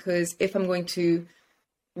nature, because if I'm going to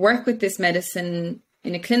work with this medicine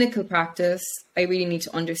in a clinical practice, I really need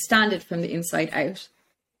to understand it from the inside out.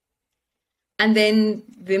 And then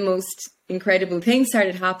the most incredible thing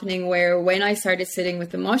started happening, where when I started sitting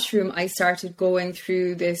with the mushroom, I started going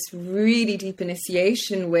through this really deep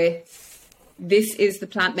initiation with, this is the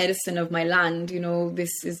plant medicine of my land.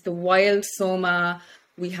 This is the wild soma.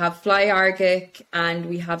 We have fly argic and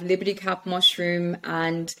we have liberty cap mushroom.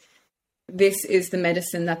 And this is the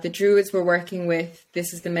medicine that the Druids were working with.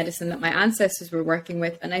 This is the medicine that my ancestors were working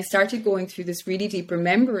with. And I started going through this really deep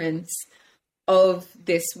remembrance of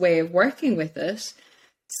this way of working with it.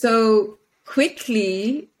 So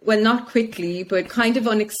quickly, well, not quickly, but kind of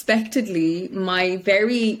unexpectedly, my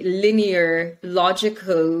very linear,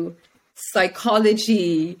 logical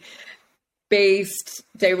psychology based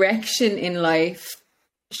direction in life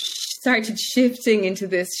started shifting into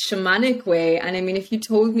this shamanic way. And I mean, if you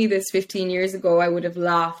told me this 15 years ago, I would have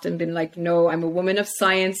laughed and been like, no, I'm a woman of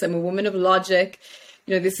science. I'm a woman of logic.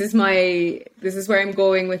 You know, this is where I'm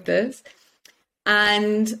going with this.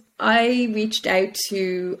 And I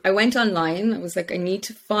went online. I was like, I need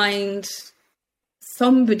to find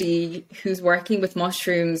somebody who's working with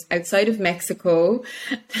mushrooms outside of Mexico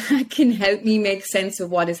that can help me make sense of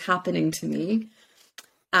what is happening to me.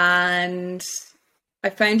 And I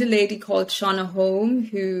found a lady called Shauna Home,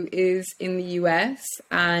 who is in the US,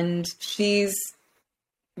 and she's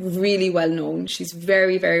really well known. She's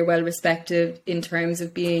very, very well respected in terms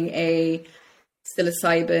of being a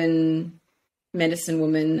psilocybin medicine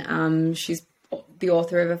woman. She's the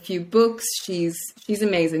author of a few books. She's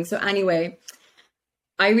amazing. So anyway,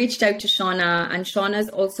 I reached out to Shauna, and Shauna's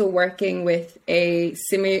also working with a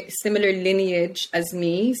similar lineage as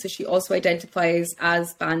me. So she also identifies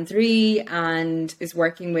as Bandri and is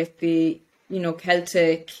working with the,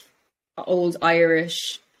 Celtic, old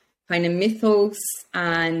Irish kind of mythos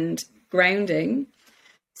and grounding.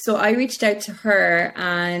 So I reached out to her,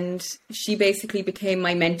 and she basically became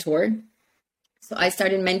my mentor. So I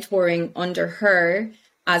started mentoring under her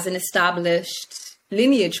as an established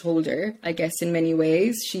lineage holder, I guess, in many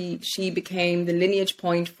ways. She became the lineage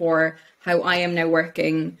point for how I am now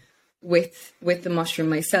working with the mushroom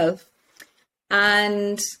myself.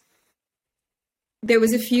 And there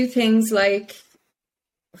was a few things like,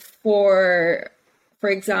 for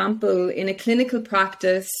example, in a clinical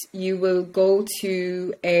practice, you will go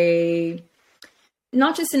to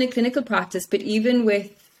not just in a clinical practice, but even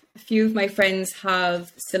with a few of my friends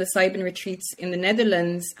have psilocybin retreats in the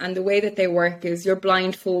Netherlands, and the way that they work is you're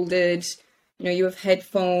blindfolded, you have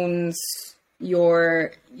headphones,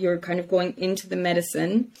 you're kind of going into the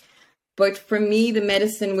medicine. But for me, the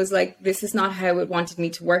medicine was like, this is not how it wanted me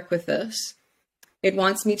to work with it. It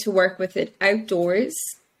wants me to work with it outdoors,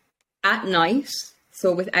 at night,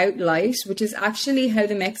 so without light, which is actually how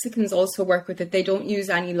the Mexicans also work with it. They don't use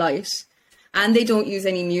any light, and they don't use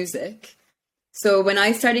any music. So when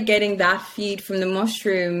I started getting that feed from the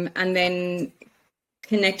mushroom, and then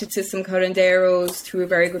connected to some curanderos through a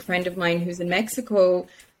very good friend of mine who's in Mexico,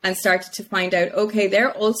 and started to find out, okay,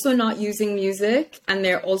 they're also not using music, and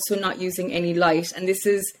they're also not using any light. And this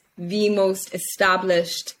is the most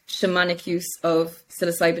established shamanic use of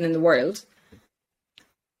psilocybin in the world.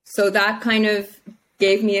 So that kind of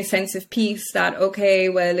gave me a sense of peace that, okay,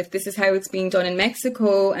 well, if this is how it's being done in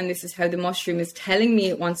Mexico, and this is how the mushroom is telling me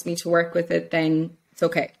it wants me to work with it, then it's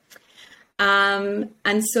okay.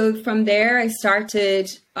 And so from there,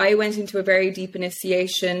 I went into a very deep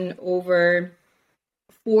initiation over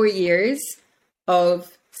 4 years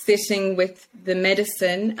of sitting with the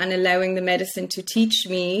medicine and allowing the medicine to teach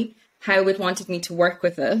me how it wanted me to work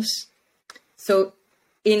with it. So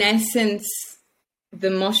in essence, the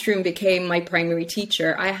mushroom became my primary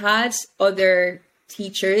teacher. I had other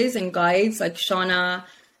teachers and guides like Shauna,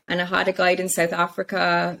 and I had a guide in South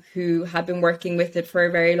Africa who had been working with it for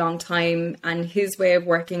a very long time. And his way of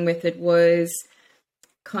working with it was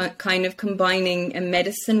kind of combining a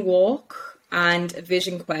medicine walk and a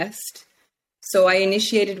vision quest. So I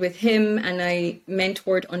initiated with him, and I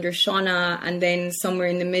mentored under Shauna. And then somewhere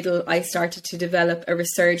in the middle, I started to develop a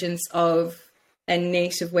resurgence of a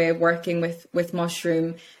native way of working with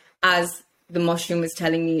mushroom, as the mushroom was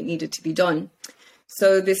telling me it needed to be done.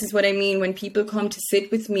 So this is what I mean when people come to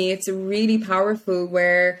sit with me. It's a really powerful,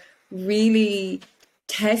 where really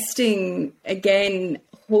testing, again,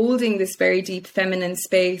 holding this very deep feminine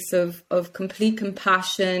space of complete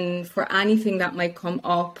compassion for anything that might come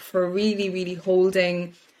up, for really, really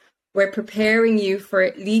holding. We're preparing you for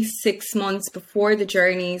at least 6 months before the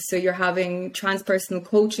journey. So you're having transpersonal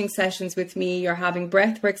coaching sessions with me. You're having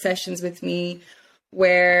breathwork sessions with me,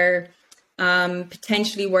 where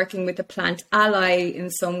potentially working with a plant ally in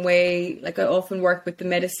some way. Like I often work with the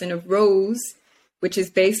medicine of rose, which is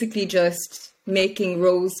basically just making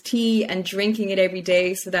rose tea and drinking it every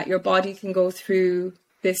day so that your body can go through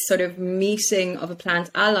this sort of meeting of a plant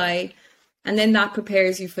ally. And then that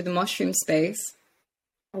prepares you for the mushroom space,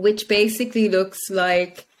 which basically looks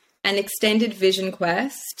like an extended vision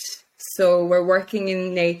quest. So we're working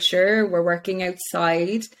in nature, we're working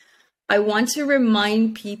outside. I want to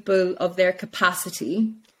remind people of their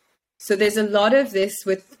capacity. So there's a lot of this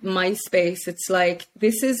with my space. It's like,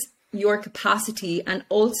 this is your capacity. And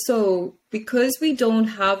also, because we don't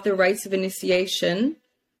have the rites of initiation.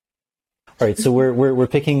 All right, so we're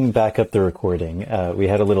picking back up the recording. We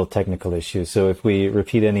had a little technical issue. So if we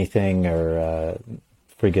repeat anything or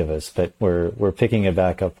forgive us, but we're picking it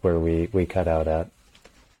back up where we cut out at.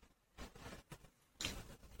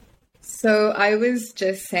 So I was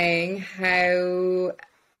just saying how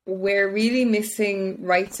we're really missing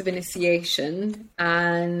rites of initiation,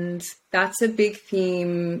 and that's a big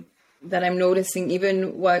theme that I'm noticing.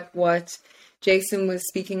 Even what Jason was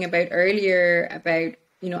speaking about earlier about,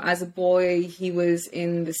 as a boy, he was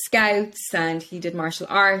in the Scouts and he did martial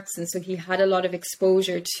arts. And so he had a lot of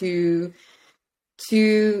exposure to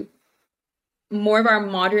more of our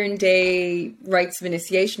modern day rites of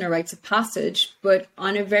initiation or rites of passage. But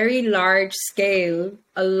on a very large scale,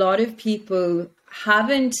 a lot of people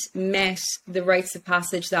haven't met the rites of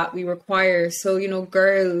passage that we require. So,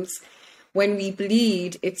 girls, when we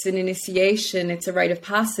bleed, it's an initiation, it's a rite of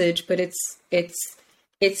passage, but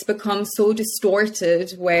it's become so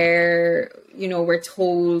distorted where, we're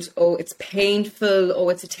told, oh, it's painful, oh,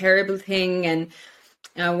 it's a terrible thing, and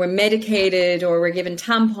we're medicated or we're given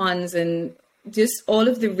tampons, and just all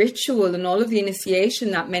of the ritual and all of the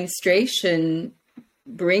initiation that menstruation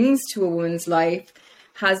brings to a woman's life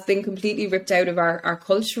has been completely ripped out of our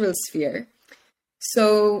cultural sphere.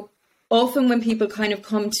 So often when people kind of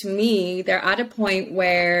come to me, they're at a point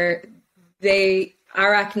where they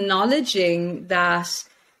are acknowledging that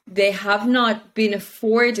they have not been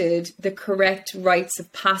afforded the correct rites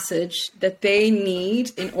of passage that they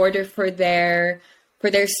need in order for their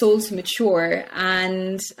soul to mature.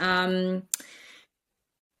 And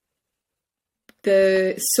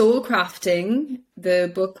the Soul Crafting,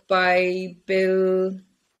 the book by Bill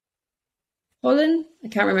Holland, I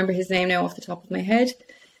can't remember his name now off the top of my head.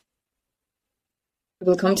 It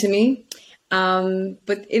will come to me.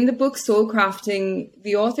 But in the book Soul Crafting,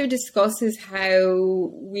 the author discusses how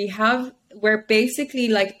we're basically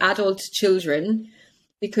like adult children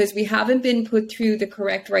because we haven't been put through the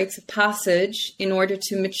correct rites of passage in order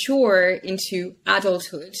to mature into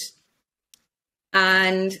adulthood.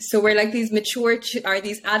 And so we're like these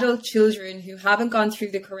these adult children who haven't gone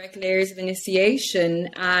through the correct layers of initiation.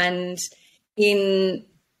 And in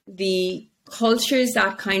the cultures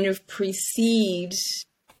that kind of precede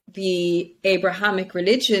the Abrahamic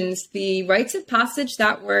religions, the rites of passage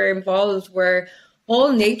that were involved were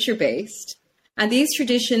all nature-based. And these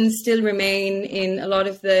traditions still remain in a lot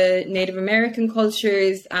of the Native American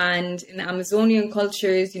cultures and in the Amazonian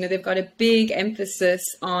cultures. They've got a big emphasis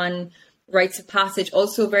on rites of passage,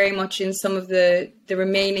 also very much in some of the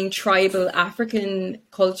remaining tribal African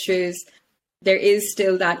cultures. There is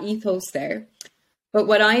still that ethos there. But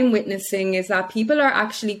what I'm witnessing is that people are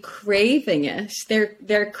actually craving it.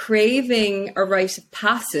 They're craving a rite of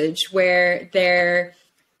passage where their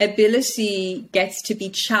ability gets to be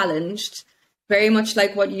challenged, very much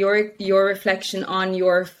like what your reflection on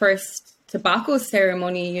your first tobacco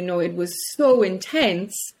ceremony. It was so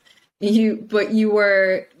intense. But you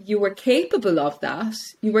were capable of that.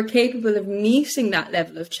 You were capable of meeting that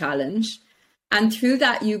level of challenge. And through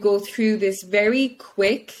that, you go through this very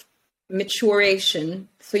quick maturation.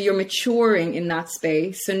 So you're maturing in that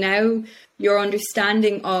space. So now your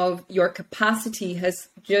understanding of your capacity has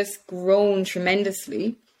just grown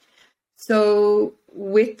tremendously. So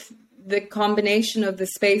with the combination of the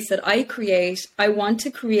space that I create, I want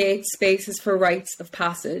to create spaces for rites of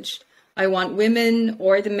passage. I want women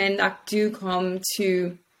or the men that do come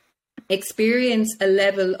to experience a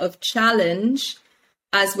level of challenge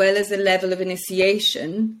as well as a level of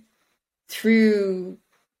initiation through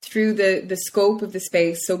the scope of the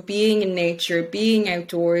space. So being in nature, being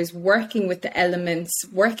outdoors, working with the elements,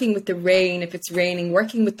 working with the rain if it's raining,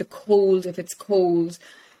 working with the cold if it's cold,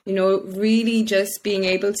 really just being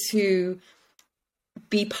able to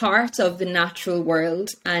be part of the natural world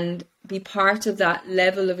and be part of that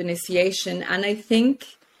level of initiation. And I think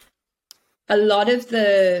a lot of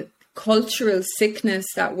the cultural sickness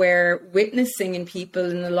that we're witnessing in people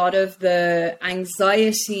and a lot of the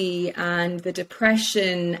anxiety and the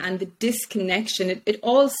depression and the disconnection, it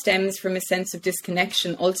all stems from a sense of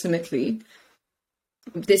disconnection ultimately.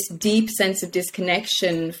 This deep sense of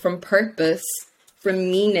disconnection from purpose, from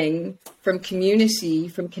meaning, from community,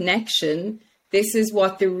 from connection. This is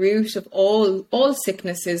what the root of all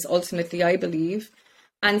sickness is ultimately, I believe.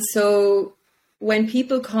 And so when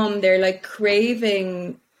people come, they're like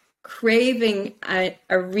craving a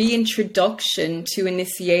reintroduction to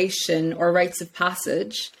initiation or rites of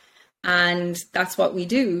passage. And that's what we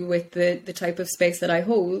do with the type of space that I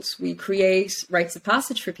hold. We create rites of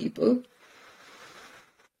passage for people.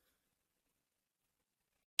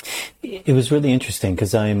 It was really interesting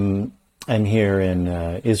because I'm here in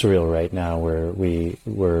Israel right now, where we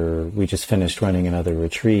just finished running another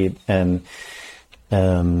retreat, and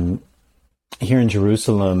here here in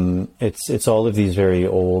Jerusalem, it's all of these very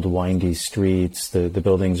old, windy streets. The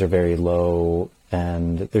buildings are very low,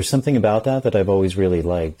 and there's something about that I've always really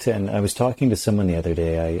liked. And I was talking to someone the other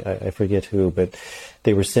day, I forget who, but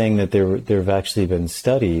they were saying that there have actually been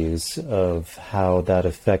studies of how that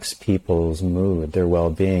affects people's mood, their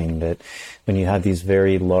well-being, that when you have these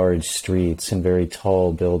very large streets and very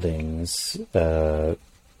tall buildings,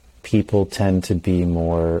 people tend to be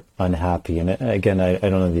more unhappy. And again, I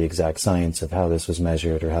don't know the exact science of how this was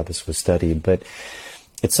measured or how this was studied, but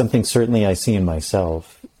it's something certainly I see in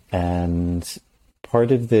myself. And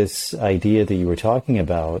part of this idea that you were talking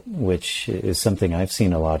about, which is something I've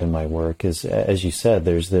seen a lot in my work, is, as you said,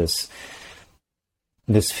 there's this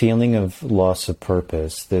feeling of loss of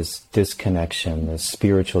purpose, this disconnection, this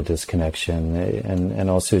spiritual disconnection, and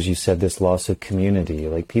also, as you said, this loss of community.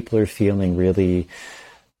 Like, people are feeling really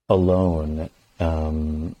alone.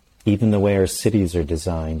 Even the way our cities are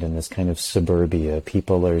designed in this kind of suburbia,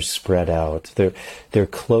 people are spread out. They're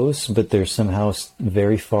close, but they're somehow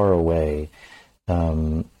very far away.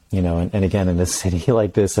 And again, in a city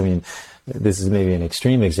like this, I mean, this is maybe an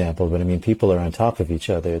extreme example, but I mean, people are on top of each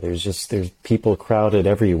other. There's people crowded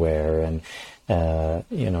everywhere, and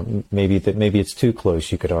maybe it's too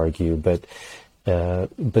close, you could argue, but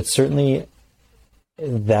certainly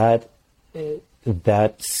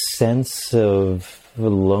that sense of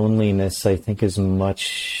loneliness, I think, is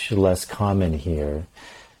much less common here.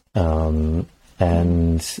 And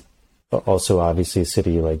also, obviously, a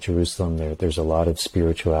city like Jerusalem, there's a lot of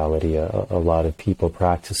spirituality, a lot of people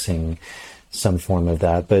practicing some form of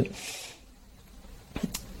that. But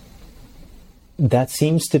that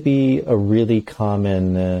seems to be a really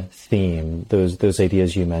common theme, those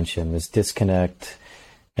ideas you mentioned, this disconnect,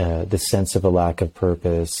 the sense of a lack of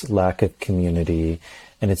purpose, lack of community,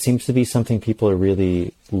 and it seems to be something people are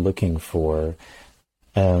really looking for.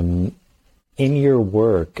 In your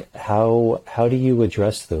work, how do you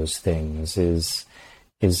address those things? Is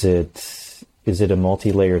it a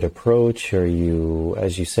multi-layered approach? Are you,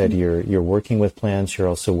 as you said, you're working with plants, you're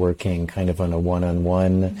also working kind of on a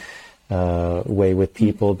one-on-one way with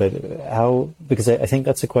people, but how? Because I think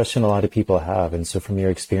that's a question a lot of people have, and so from your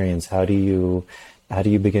experience, how do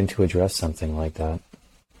you begin to address something like that?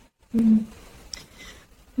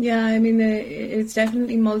 Yeah, I mean, it's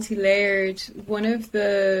definitely multi-layered. One of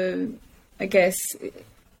the, I guess,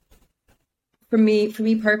 for me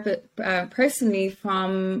personally,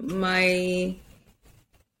 from my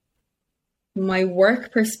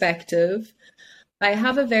work perspective, I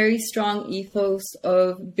have a very strong ethos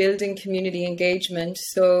of building community engagement.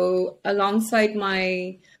 So alongside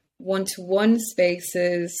my one-to-one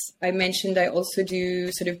spaces, I mentioned I also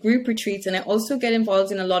do sort of group retreats, and I also get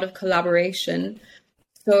involved in a lot of collaboration.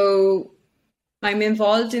 So I'm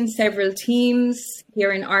involved in several teams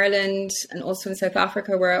here in Ireland and also in South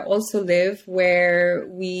Africa, where I also live, where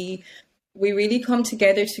we really come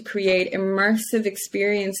together to create immersive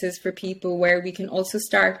experiences for people, where we can also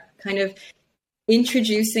start kind of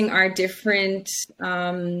introducing our different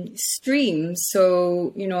streams.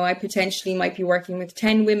 So, I potentially might be working with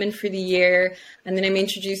 10 women for the year, and then I'm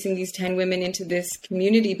introducing these 10 women into this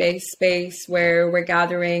community-based space where we're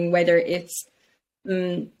gathering, whether it's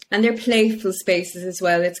and they're playful spaces as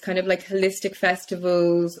well. It's kind of like holistic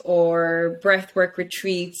festivals or breathwork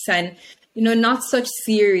retreats, and not such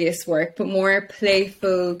serious work, but more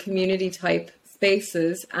playful community type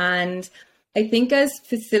spaces. And I think as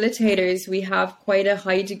facilitators, we have quite a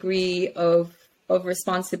high degree of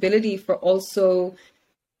responsibility for also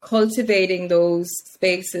cultivating those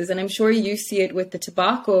spaces. And I'm sure you see it with the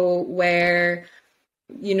tobacco, where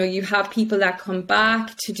you have people that come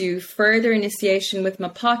back to do further initiation with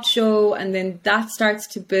Mapacho, and then that starts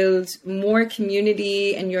to build more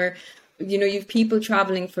community. And you've people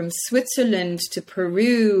traveling from Switzerland to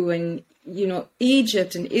Peru and,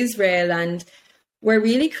 Egypt and Israel. And we're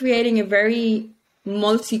really creating a very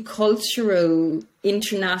multicultural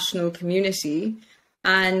international community.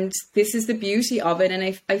 And this is the beauty of it. And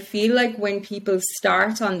I feel like when people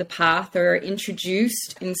start on the path or are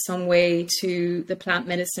introduced in some way to the plant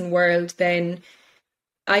medicine world, then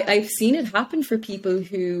I've seen it happen for people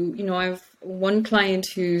who, I've one client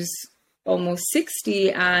who's almost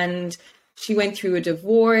 60, and she went through a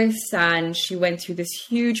divorce, and she went through this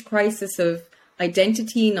huge crisis of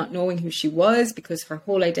identity, not knowing who she was, because her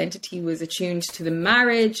whole identity was attuned to the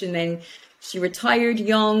marriage. And then she retired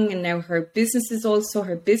young, and now her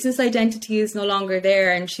business identity is no longer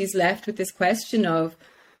there. And she's left with this question of,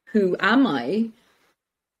 who am I?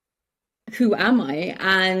 Who am I?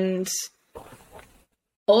 And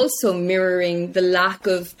also mirroring the lack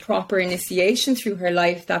of proper initiation through her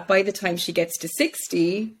life, that by the time she gets to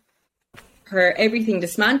 60, her everything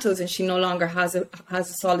dismantles and she no longer has a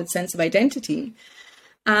solid sense of identity.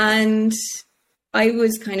 And I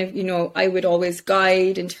was kind of, I would always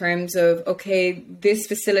guide in terms of, okay, this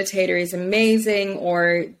facilitator is amazing,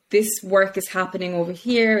 or this work is happening over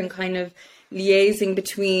here, and kind of liaising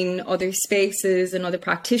between other spaces and other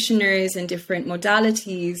practitioners and different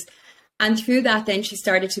modalities. And through that, then she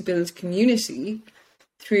started to build community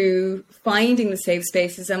through finding the safe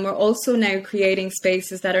spaces. And we're also now creating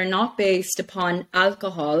spaces that are not based upon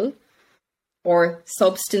alcohol or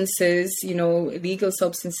substances, illegal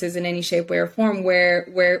substances in any shape, way or form, where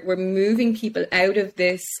we're moving people out of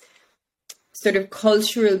this sort of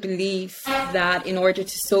cultural belief that in order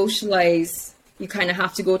to socialize, you kind of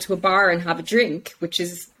have to go to a bar and have a drink, which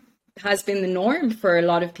has been the norm for a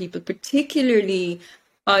lot of people, particularly,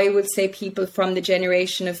 I would say, people from the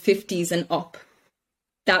generation of 50s and up.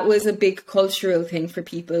 That was a big cultural thing for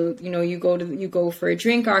people. You go for a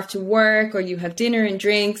drink after work, or you have dinner and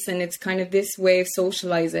drinks, and it's kind of this way of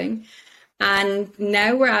socializing. And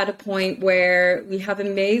now we're at a point where we have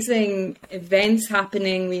amazing events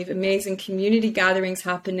happening. We have amazing community gatherings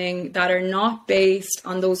happening that are not based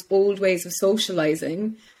on those old ways of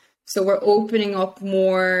socializing. So we're opening up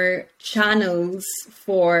more channels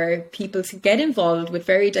for people to get involved with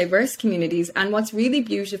very diverse communities. And what's really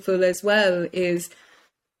beautiful as well is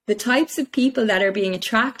the types of people that are being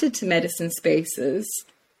attracted to medicine spaces.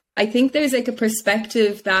 I think there's like a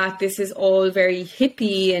perspective that this is all very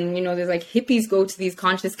hippie, and, there's like hippies go to these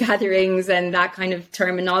conscious gatherings and that kind of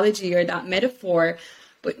terminology or that metaphor.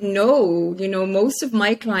 But no, most of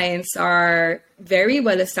my clients are very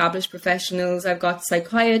well established professionals. I've got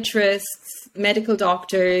psychiatrists, medical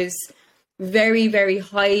doctors, very, very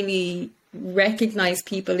highly recognized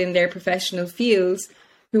people in their professional fields,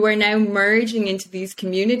 who are now merging into these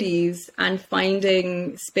communities and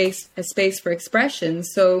finding a space for expression.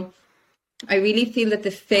 So I really feel that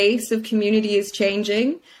the face of community is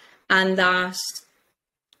changing, and that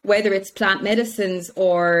whether it's plant medicines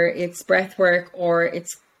or it's breath work or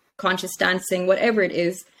it's conscious dancing, whatever it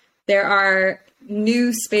is, there are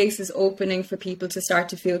new spaces opening for people to start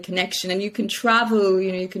to feel connection. And you can travel,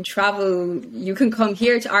 you can come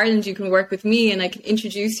here to Ireland, you can work with me, and I can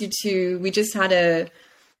introduce you to, we just had a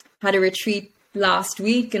retreat last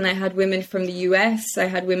week, and I had women from the US, I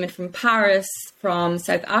had women from Paris, from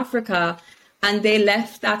South Africa, and they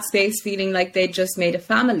left that space feeling like they'd just made a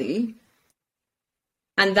family.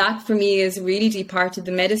 And that for me is a really deep part of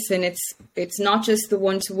the medicine. It's not just the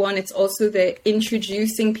one-to-one, it's also the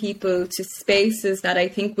introducing people to spaces that I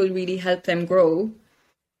think will really help them grow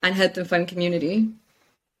and help them find community.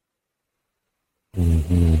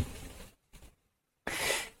 Mm-hmm.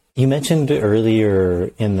 You mentioned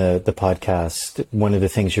earlier in the podcast, one of the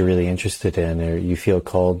things you're really interested in, or you feel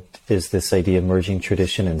called, is this idea of merging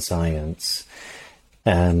tradition and science.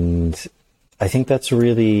 And I think that's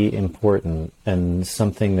really important and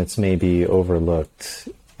something that's maybe overlooked.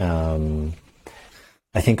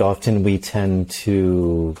 I think often we tend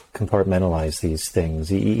to compartmentalize these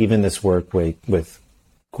things. Even this work with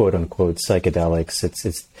quote unquote psychedelics,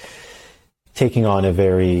 it's taking on a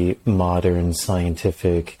very modern,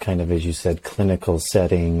 scientific, kind of, as you said, clinical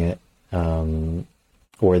setting,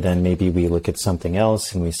 or then maybe we look at something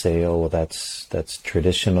else and we say, oh, well, that's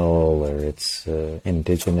traditional, or it's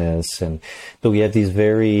indigenous, but we have these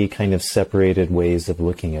very kind of separated ways of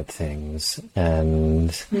looking at things.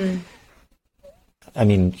 And I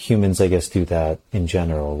mean, humans, I guess, do that in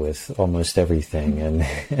general with almost everything, and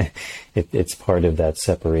it's part of that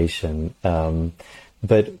separation.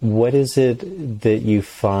 But what is it that you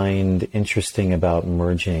find interesting about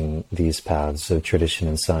merging these paths of tradition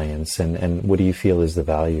and science, and what do you feel is the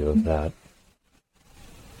value of that?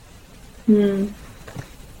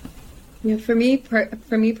 Yeah, for me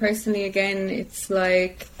personally, again, it's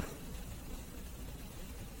like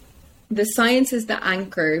the science is the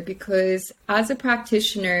anchor, because as a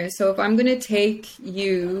practitioner, so if I'm going to take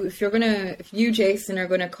you, if you, Jason, are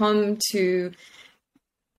going to come to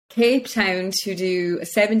Cape Town to do a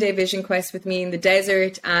 7-day vision quest with me in the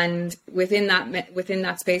desert, and within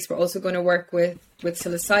that space we're also going to work with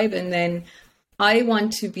psilocybin, then I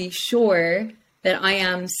want to be sure that I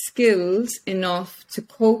am skilled enough to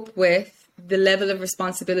cope with the level of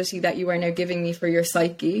responsibility that you are now giving me for your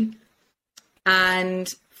psyche. And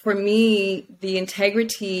for me, the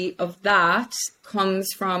integrity of that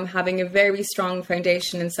comes from having a very strong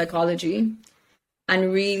foundation in psychology,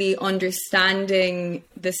 and really understanding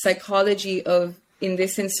the psychology of, in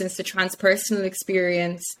this instance, the transpersonal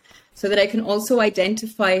experience, so that I can also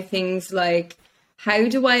identify things like, how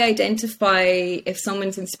do I identify if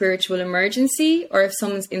someone's in spiritual emergency or if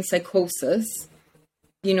someone's in psychosis?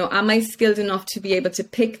 am I skilled enough to be able to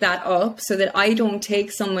pick that up so that I don't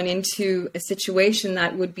take someone into a situation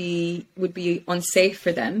that would be unsafe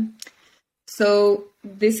for them? So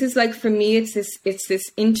this is like, for me, it's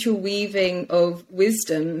this interweaving of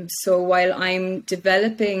wisdom. So while I'm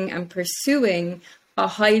developing and pursuing a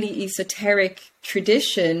highly esoteric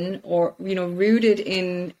tradition, or, rooted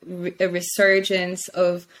in a resurgence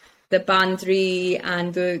of the Bandri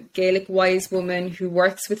and the Gaelic wise woman who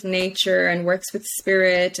works with nature and works with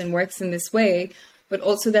spirit and works in this way, but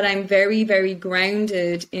also that I'm very, very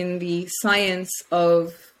grounded in the science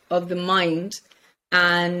of the mind,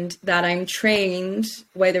 and that I'm trained,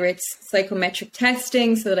 whether it's psychometric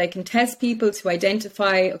testing so that I can test people to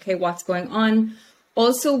identify, okay, what's going on.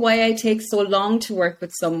 Also, why I take so long to work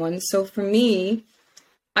with someone. So for me,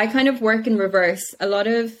 I kind of work in reverse. A lot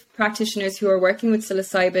of practitioners who are working with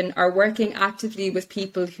psilocybin are working actively with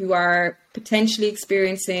people who are potentially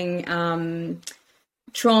experiencing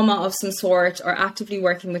trauma of some sort, or actively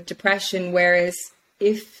working with depression. Whereas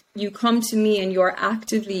if you come to me and you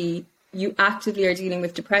actively are dealing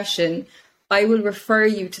with depression, I will refer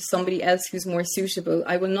you to somebody else who's more suitable.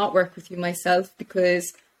 I will not work with you myself,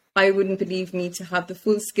 because I wouldn't believe me to have the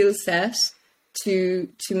full skill set to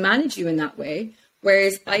manage you in that way.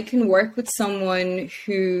 Whereas I can work with someone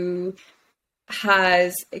who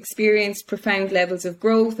has experienced profound levels of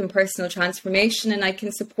growth and personal transformation, and I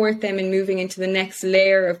can support them in moving into the next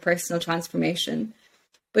layer of personal transformation.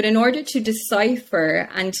 But in order to decipher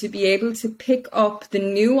and to be able to pick up the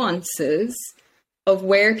nuances of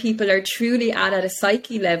where people are truly at a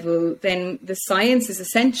psyche level, then the science is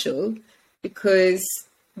essential, because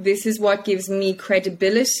this is what gives me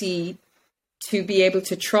credibility to be able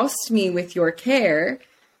to trust me with your care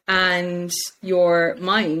and your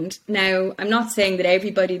mind. Now, I'm not saying that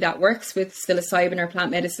everybody that works with psilocybin or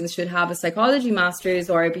plant medicines should have a psychology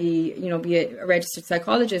master's or be a registered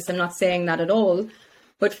psychologist. I'm not saying that at all.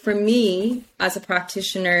 But for me, as a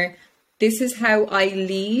practitioner, this is how I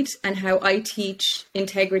lead and how I teach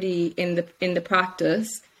integrity in the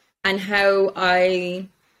practice, and how I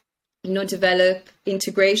develop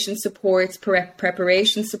integration supports,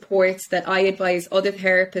 preparation supports that I advise other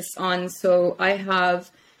therapists on. So I have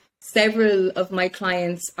several of my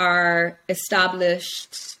clients are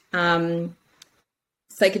established psychedelic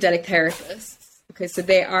therapists. Okay, so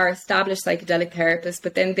they are established psychedelic therapists,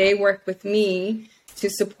 but then they work with me to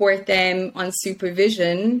support them on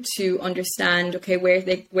supervision to understand, okay, where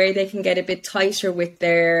they can get a bit tighter with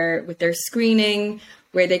their screening,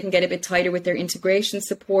 where they can get a bit tighter with their integration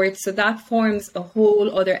support. So that forms a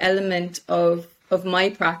whole other element of my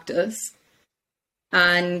practice.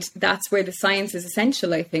 And that's where the science is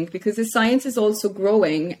essential, I think, because the science is also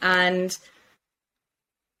growing, and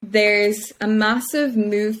there's a massive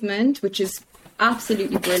movement, which is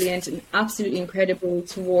absolutely brilliant and absolutely incredible,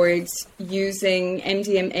 towards using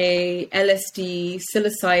MDMA, LSD,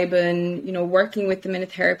 psilocybin, working with them in a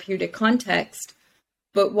therapeutic context.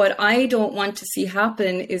 But what I don't want to see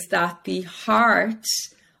happen is that the heart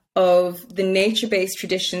of the nature-based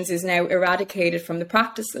traditions is now eradicated from the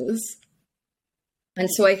practices. And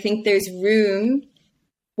so I think there's room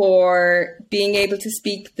for being able to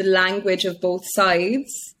speak the language of both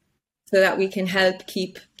sides so that we can help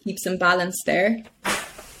keep some balance there.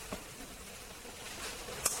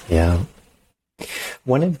 Yeah.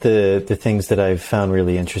 One of the things that I've found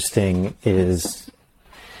really interesting is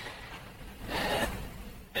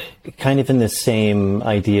kind of in the same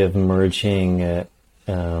idea of merging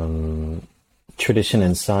tradition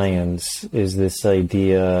and science, is this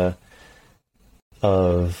idea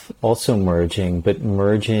of also merging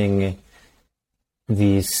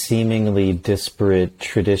these seemingly disparate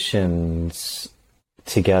traditions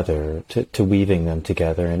together, to weaving them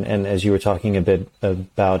together. And as you were talking a bit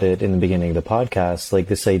about it in the beginning of the podcast, like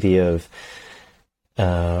this idea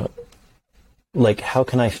of like, how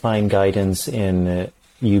can I find guidance in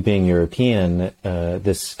you being European,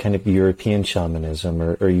 this kind of European shamanism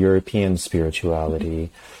or European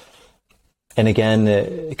spirituality. And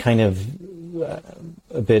again, kind of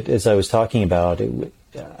a bit as I was talking about,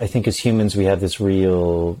 I think as humans we have this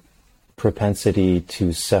real propensity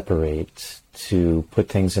to separate, to put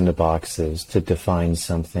things into boxes, to define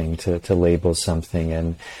something, to label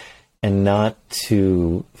something, and not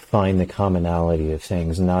to find the commonality of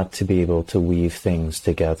things, not to be able to weave things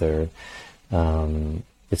together.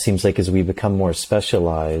 It seems like as we become more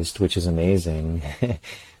specialized, which is amazing,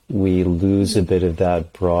 we lose a bit of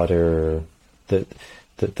that broader,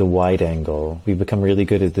 the wide angle. We become really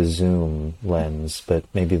good at the zoom lens, but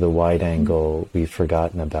maybe the wide angle we've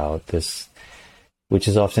forgotten about, this, which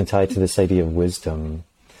is often tied to this idea of wisdom.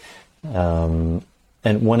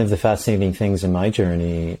 and one of the fascinating things in my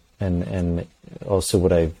journey, and also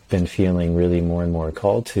what I've been feeling really more and more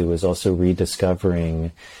called to, is also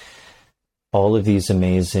rediscovering all of these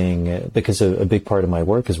amazing, because a big part of my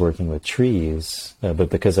work is working with trees, but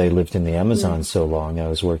because I lived in the Amazon so long, I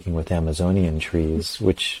was working with Amazonian trees,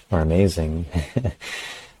 which are amazing.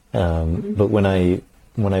 But when I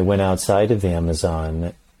went outside of the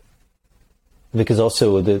Amazon, because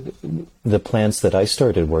also the plants that I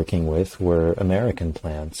started working with were American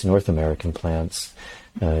plants, North American plants,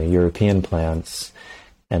 European plants,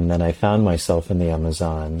 and then I found myself in the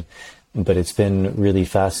Amazon. But it's been really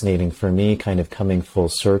fascinating for me, kind of coming full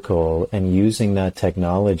circle and using that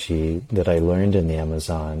technology that I learned in the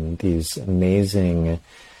Amazon, these amazing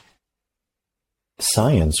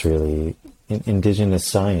science, really, indigenous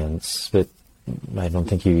science, but I don't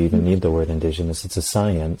think you even need the word indigenous. It's a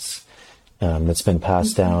science that's been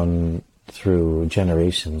passed down through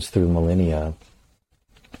generations, through millennia,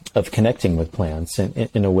 of connecting with plants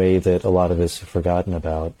in a way that a lot of us have forgotten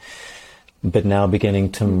about. But now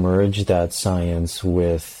beginning to merge that science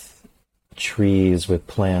with trees, with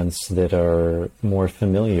plants that are more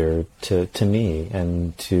familiar to me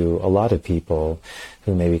and to a lot of people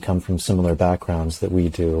who maybe come from similar backgrounds that we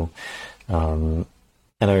do. And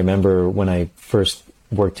I remember when I first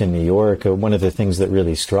worked in New York, one of the things that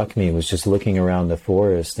really struck me was just looking around the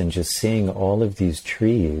forest and just seeing all of these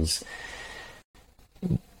trees.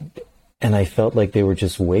 And I felt like they were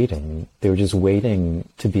just waiting. They were just waiting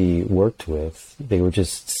to be worked with. They were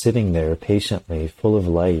just sitting there patiently, full of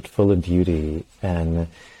light, full of beauty, and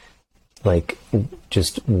like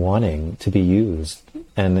just wanting to be used.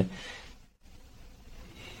 And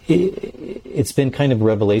it's been kind of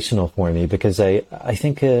revelational for me, because I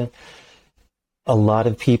think a lot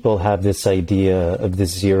of people have this idea of the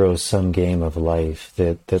zero-sum game of life,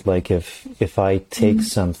 that like if I take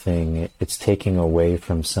something, it's taking away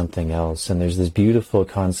from something else. And there's this beautiful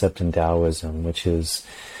concept in Taoism, which is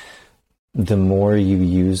the more you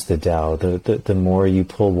use the Tao, the more you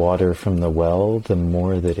pull water from the well, the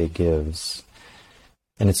more that it gives.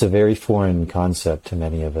 And it's a very foreign concept to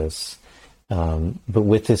many of us. But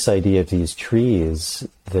with this idea of these trees,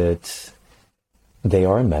 that they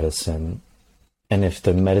are medicine, and if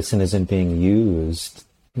the medicine isn't being used,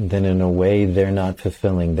 then in a way they're not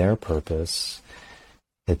fulfilling their purpose.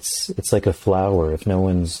 It's like a flower. If no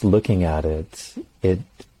one's looking at it, it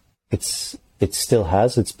still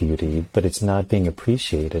has its beauty, but it's not being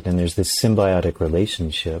appreciated. And there's this symbiotic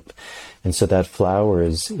relationship, and so that flower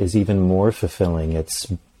is even more fulfilling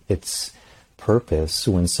its purpose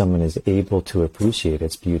when someone is able to appreciate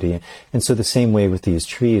its beauty. And so the same way with these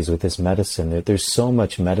trees, with this medicine, there's so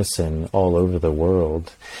much medicine all over the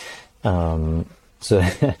world. So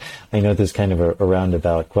I know this is kind of a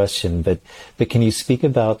roundabout question, but can you speak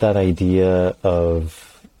about that idea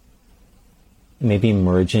of maybe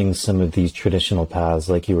merging some of these traditional paths,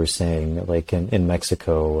 like you were saying, like in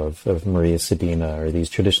Mexico of Maria Sabina, or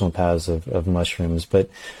these traditional paths of mushrooms,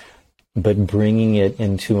 but bringing it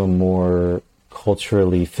into a more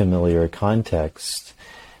culturally familiar context.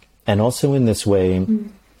 And also in this way,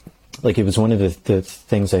 like it was one of the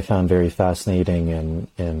things I found very fascinating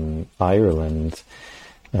in Ireland,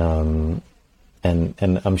 and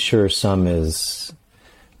I'm sure some is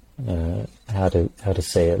how to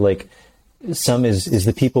say it, like some is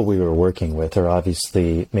the people we were working with are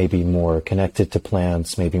obviously maybe more connected to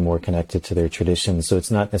plants, maybe more connected to their traditions, so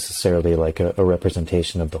it's not necessarily like a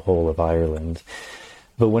representation of the whole of Ireland.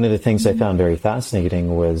 But one of the things I found very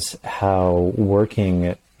fascinating was how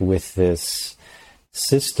working with this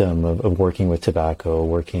system of working with tobacco,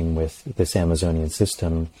 working with this Amazonian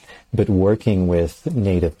system, but working with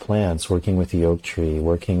native plants, working with the oak tree,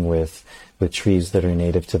 working with trees that are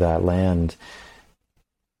native to that land,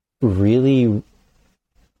 really,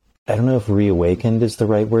 I don't know if reawakened is the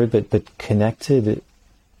right word, but connected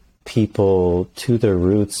people to their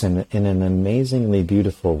roots in an amazingly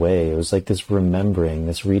beautiful way. It was like this remembering,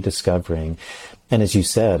 this rediscovering. And as you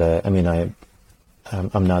said,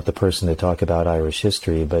 I'm not the person to talk about Irish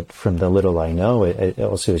history, but from the little I know, it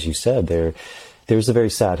also, as you said, there's a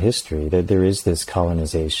very sad history. There is this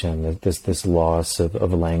colonization, this loss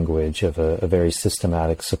of language, of a very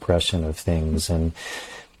systematic suppression of things, and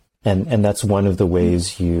that's one of the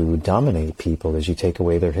ways you dominate people, is you take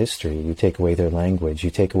away their history, you take away their language,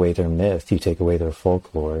 you take away their myth, you take away their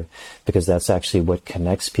folklore, because that's actually what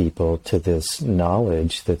connects people to this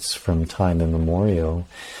knowledge that's from time immemorial.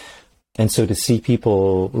 And so to see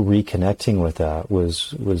people reconnecting with that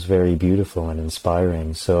was very beautiful and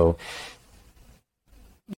inspiring. So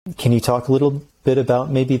can you talk a little bit about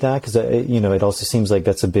maybe that? Because, it also seems like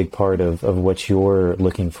that's a big part of what you're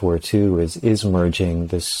looking for too, is merging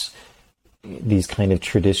these kind of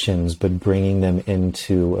traditions, but bringing them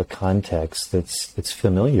into a context that's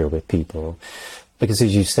familiar with people. Because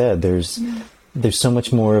as you said, there's so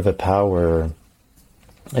much more of a power.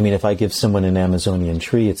 I mean, if I give someone an Amazonian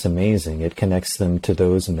tree, it's amazing. It connects them to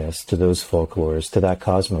those myths, to those folklores, to that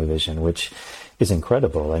cosmovision, which is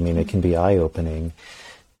incredible. I mean, it can be eye-opening.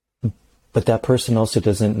 But that person also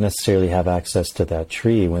doesn't necessarily have access to that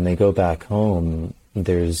tree. When they go back home,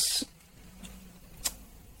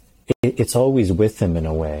 it's always with them in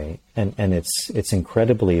a way, and it's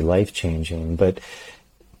incredibly life-changing, but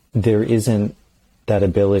there isn't that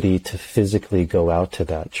ability to physically go out to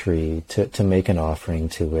that tree, to make an offering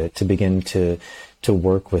to it, to begin to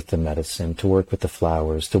work with the medicine, to work with the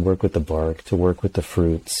flowers, to work with the bark, to work with the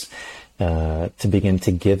fruits, to begin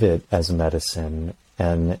to give it as medicine,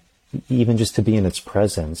 and even just to be in its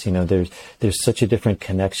presence. There's such a different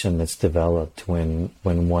connection that's developed when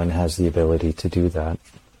one has the ability to do that.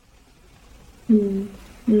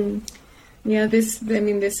 Yeah, this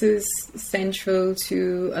is central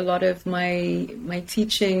to a lot of my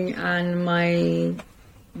teaching, and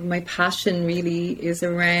my passion really is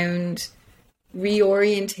around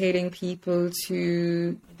reorientating people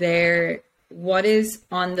to what is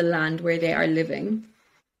on the land where they are living.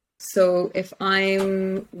 So if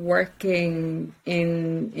I'm working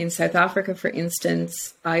in South Africa, for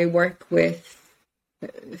instance, I work with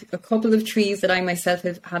a couple of trees that I myself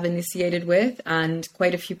have initiated with, and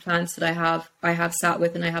quite a few plants that I have sat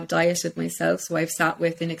with and I have dieted myself. So I've sat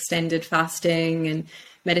with in extended fasting and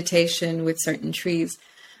meditation with certain trees.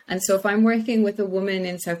 And so if I'm working with a woman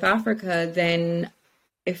in South Africa, then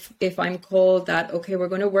if I'm called that, okay, we're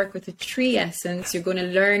going to work with a tree essence, you're going to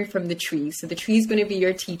learn from the tree. So the tree is going to be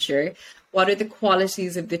your teacher. What are the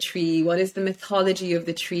qualities of the tree? What is the mythology of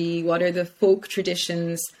the tree? What are the folk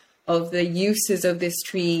traditions of the uses of this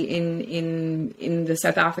tree in the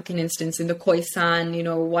South African instance, in the Khoisan?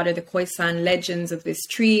 What are the Khoisan legends of this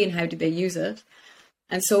tree and how did they use it?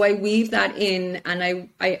 And so I weave that in, and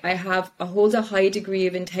I hold a high degree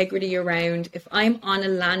of integrity around, if I'm on a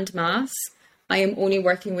landmass, I am only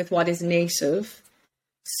working with what is native.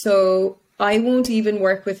 So I won't even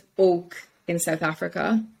work with oak in South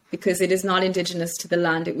Africa because it is not indigenous to the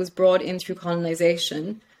land. It was brought in through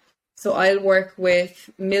colonization. So I'll work with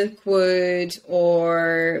milkwood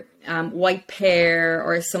or white pear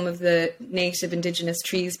or some of the native indigenous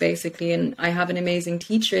trees, basically. And I have an amazing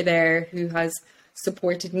teacher there who has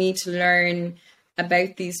supported me to learn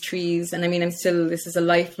about these trees. And I mean, this is a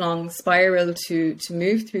lifelong spiral to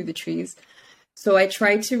move through the trees. So I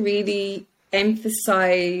try to really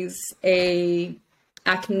emphasize a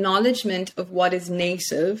acknowledgement of what is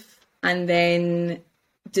native, and then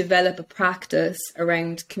develop a practice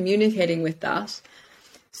around communicating with that.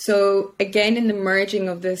 So again, in the merging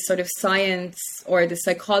of the sort of science or the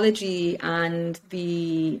psychology and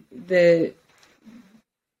the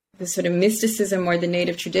sort of mysticism or the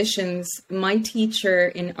native traditions, my teacher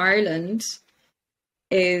in Ireland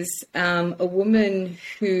is a woman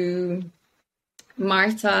who,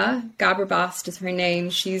 Marta Gaberbast is her name.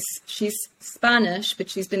 She's Spanish, but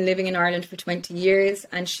she's been living in Ireland for 20 years,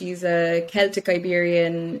 and she's a Celtic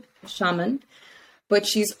Iberian shaman. But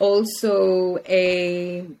she's also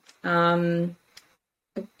a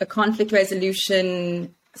conflict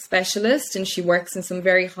resolution specialist, and she works in some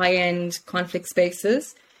very high-end conflict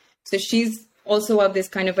spaces. So she's also of this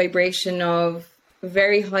kind of vibration of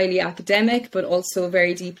very highly academic, but also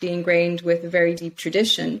very deeply ingrained with a very deep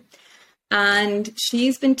tradition. And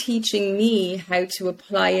she's been teaching me how to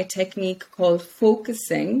apply a technique called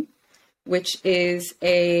focusing, which is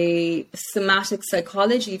a somatic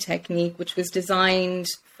psychology technique, which was designed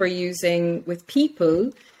for using with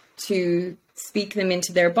people to speak them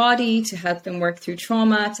into their body, to help them work through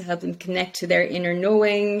trauma, to help them connect to their inner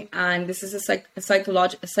knowing. And this is a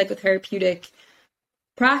psychotherapeutic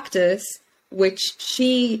practice, which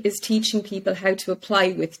she is teaching people how to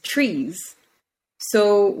apply with trees.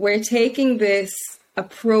 So we're taking this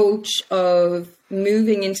approach of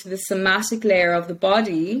moving into the somatic layer of the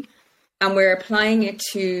body, and we're applying it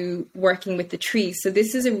to working with the tree. So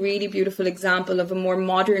this is a really beautiful example of a more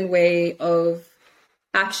modern way of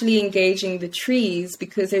actually engaging the trees,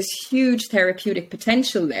 because there's huge therapeutic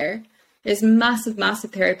potential there. There's massive,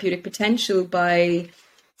 massive therapeutic potential by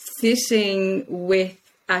sitting with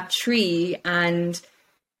a tree and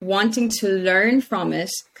wanting to learn from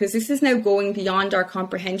it, because this is now going beyond our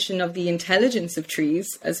comprehension of the intelligence of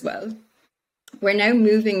trees as well. We're now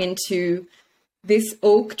moving into this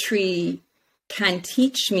oak tree can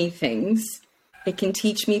teach me things It can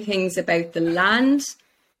teach me things about the land.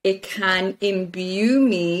 It can imbue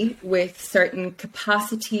me with certain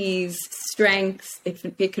capacities, strengths.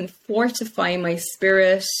 It can fortify my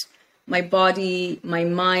spirit, my body, my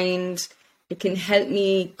mind. It can help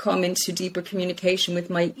me come into deeper communication with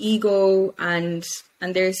my ego, and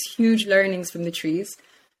there's huge learnings from the trees.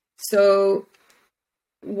 So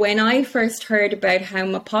when I first heard about how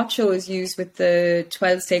mapacho is used with the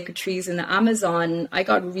 12 sacred trees in the Amazon, I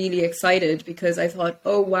got really excited because I thought,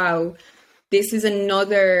 oh, wow, this is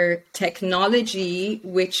another technology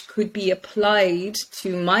which could be applied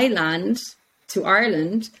to my land, to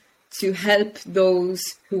Ireland, to help those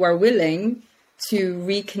who are willing to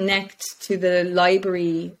reconnect to the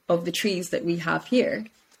library of the trees that we have here.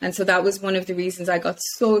 And so that was one of the reasons I got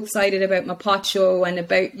so excited about mapacho and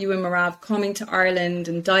about you and Marav coming to Ireland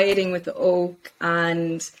and dieting with the oak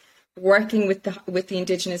and working with the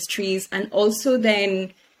indigenous trees, and also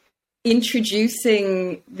then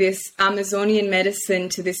introducing this Amazonian medicine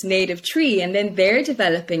to this native tree, and then they're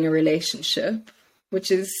developing a relationship, which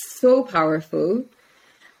is so powerful.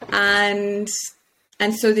 And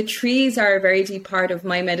so the trees are a very deep part of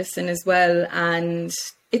my medicine as well. And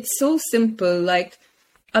it's so simple. Like,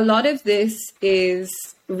 a lot of this is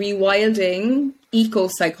rewilding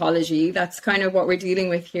eco-psychology. That's kind of what we're dealing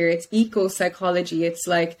with here. It's eco-psychology. It's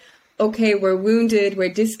like, okay, we're wounded, we're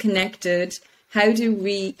disconnected. How do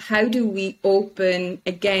we open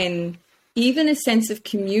again, even a sense of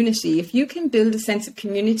community? If you can build a sense of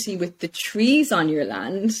community with the trees on your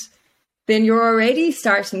land, then you're already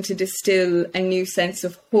starting to distill a new sense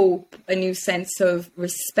of hope, a new sense of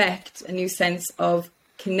respect, a new sense of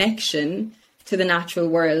connection to the natural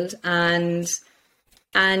world. And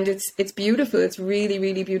it's beautiful. It's really,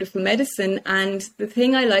 really beautiful medicine. And the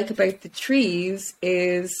thing I like about the trees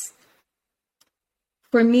is,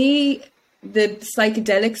 for me, the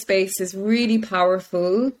psychedelic space is really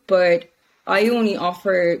powerful, but I only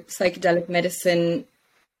offer psychedelic medicine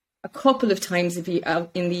a couple of times in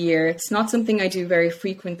the year. It's not something I do very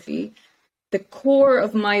frequently. The core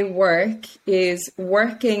of my work is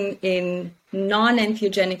working in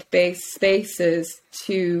non-entheogenic based spaces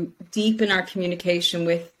to deepen our communication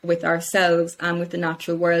with ourselves and with the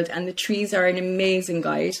natural world. And the trees are an amazing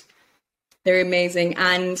guide. They're amazing.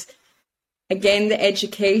 And again, the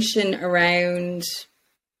education around,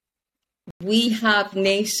 we have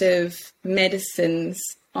native medicines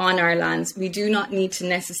on our lands. We do not need to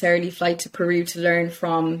necessarily fly to Peru to learn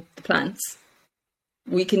from the plants.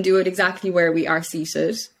 We can do it exactly where we are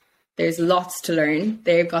seated. There's lots to learn.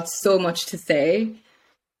 They've got so much to say.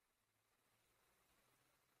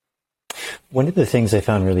 One of the things I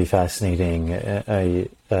found really fascinating, I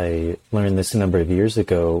learned this a number of years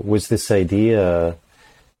ago, was this idea,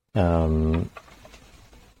 and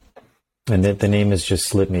the name has just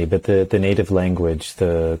slipped me, but the native language,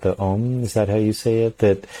 the Om, is that how you say it?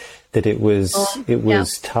 That it was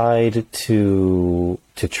tied to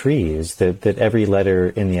trees, that every letter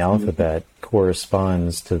in the alphabet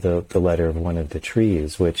corresponds to the letter of one of the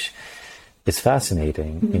trees, which is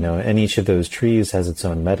fascinating, you know, and each of those trees has its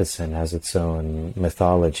own medicine, has its own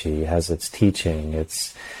mythology, has its teaching.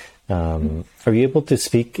 It's, are you able to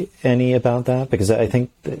speak any about that? Because I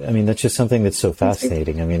think, I mean, that's just something that's so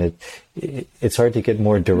fascinating. I mean, it's hard to get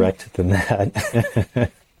more direct than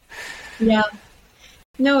that. Yeah.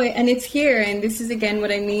 No, and it's here, and this is again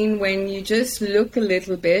what I mean. When you just look a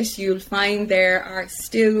little bit, you'll find there are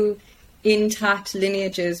still intact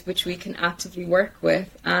lineages which we can actively work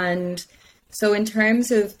with. And so in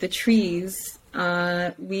terms of the trees,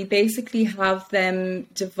 we basically have them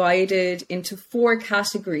divided into 4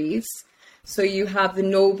 categories. So you have the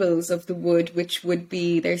nobles of the wood, which would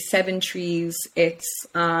be, there's 7 trees. It's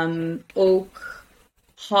oak,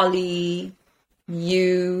 holly,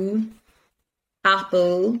 yew,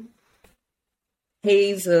 apple,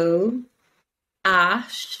 hazel,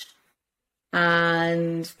 ash,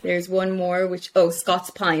 and there's one more, which, Scots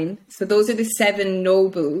pine. So those are the 7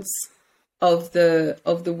 nobles of the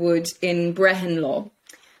wood in Brehon law.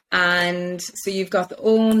 And so you've got the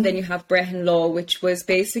Ogham, then you have Brehon law, which was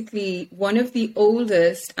basically one of the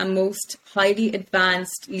oldest and most highly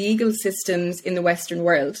advanced legal systems in the Western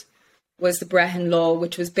world, was the Brehon law,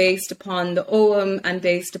 which was based upon the Ogham and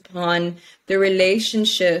based upon the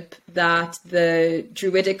relationship that the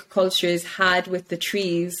Druidic cultures had with the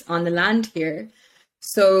trees on the land here.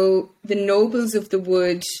 So the nobles of the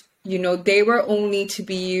wood, you know, they were only to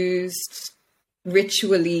be used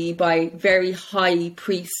ritually by very high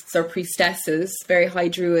priests or priestesses. Very high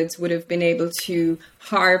Druids would have been able to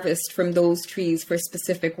harvest from those trees for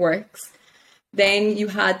specific works. Then you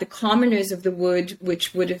had the commoners of the wood,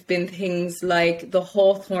 which would have been things like the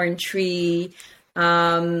hawthorn tree,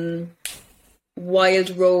 wild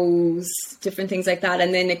rose, different things like that.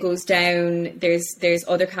 And then it goes down, there's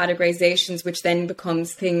other categorizations, which then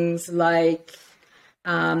becomes things like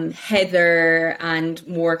heather and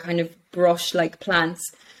more kind of brush-like plants.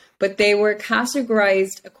 But they were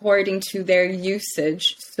categorized according to their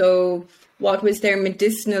usage. So what was their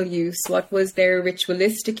medicinal use? What was their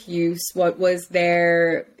ritualistic use? What was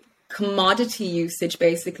their commodity usage,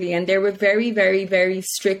 basically? And there were very, very, very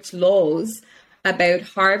strict laws about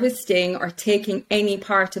harvesting or taking any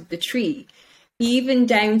part of the tree, even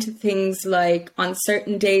down to things like on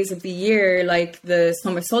certain days of the year, like the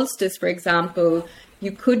summer solstice, for example,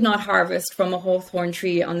 you could not harvest from a hawthorn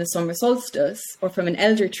tree on the summer solstice or from an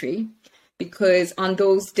elder tree, because on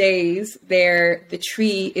those days the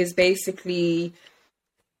tree is basically,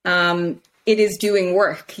 it is doing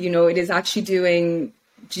work, it is actually doing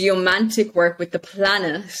geomantic work with the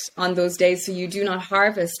planet on those days. So you do not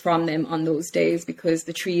harvest from them on those days because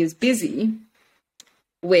the tree is busy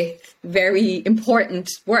with very important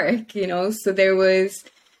work, So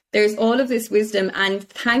there's all of this wisdom, and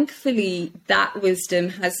thankfully that wisdom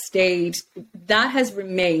has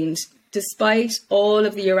remained despite all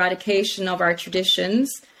of the eradication of our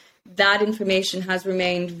traditions. That information has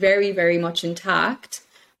remained very, very much intact,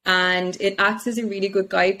 and it acts as a really good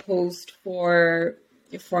guidepost for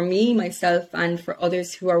me, myself, and for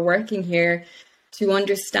others who are working here to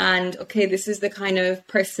understand, okay, this is the kind of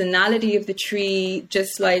personality of the tree.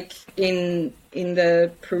 Just like in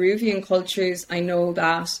the Peruvian cultures, I know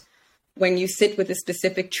that when you sit with a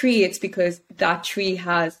specific tree, it's because that tree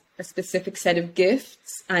has a specific set of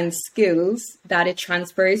gifts and skills that it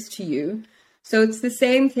transfers to you. So it's the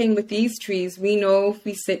same thing with these trees. We know if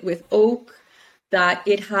we sit with oak, that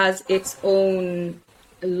it has its own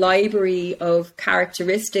library of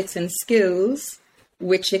characteristics and skills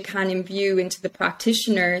which it can imbue into the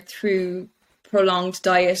practitioner through prolonged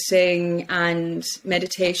dieting and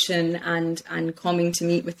meditation and coming to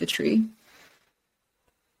meet with the tree.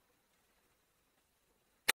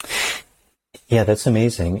 Yeah, that's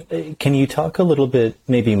amazing. Can you talk a little bit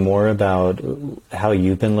maybe more about how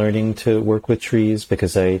you've been learning to work with trees?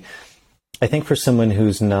 Because I think for someone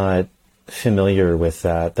who's not familiar with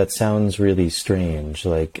that sounds really strange.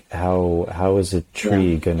 Like how is a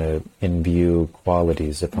tree going to imbue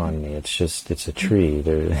qualities upon me? It's a tree.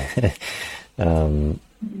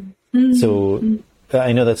 So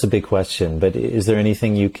I know that's a big question, but is there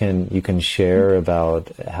anything you can share about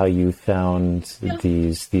how you found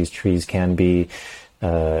these trees can be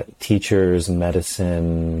teachers,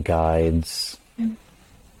 medicine, guides?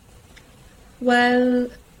 Well,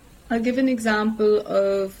 I'll give an example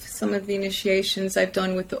of some of the initiations I've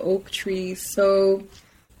done with the oak trees. So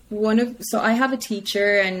I have a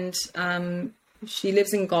teacher, and she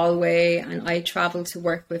lives in Galway, and I travel to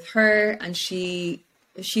work with her, and she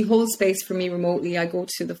holds space for me remotely. I go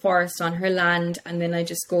to the forest on her land, and then I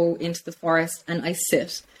just go into the forest and I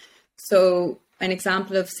sit. So an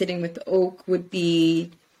example of sitting with the oak would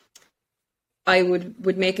be, I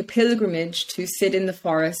would make a pilgrimage to sit in the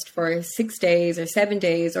forest for 6 days or 7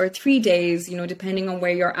 days or 3 days, depending on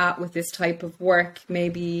where you're at with this type of work.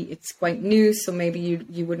 Maybe it's quite new, so maybe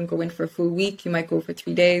you wouldn't go in for a full week. You might go for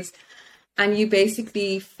 3 days. And you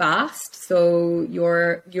basically fast. So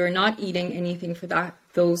you're not eating anything for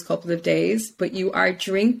those couple of days, but you are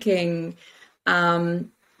drinking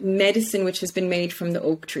medicine which has been made from the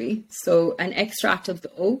oak tree. So an extract of the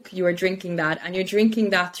oak, you are drinking that, and you're drinking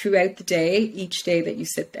that throughout the day, each day that you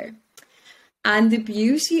sit there. And the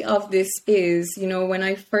beauty of this is, when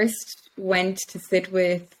I first went to sit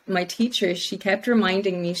with my teacher, she kept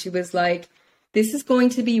reminding me, she was like, this is going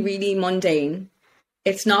to be really mundane.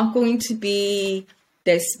 It's not going to be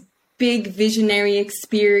this big visionary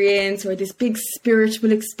experience or this big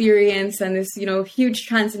spiritual experience and this, huge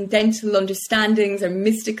transcendental understandings or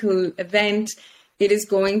mystical event. It is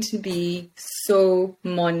going to be so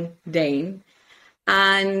mundane.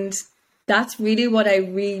 And that's really what I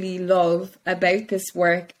really love about this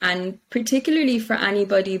work. And particularly for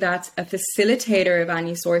anybody that's a facilitator of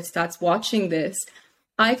any sorts that's watching this,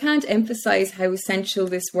 I can't emphasize how essential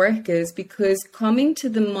this work is, because coming to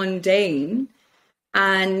the mundane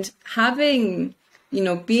and having,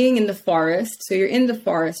 being in the forest, so you're in the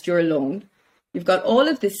forest, you're alone. You've got all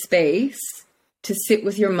of this space to sit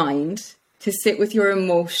with your mind, to sit with your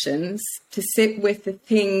emotions, to sit with the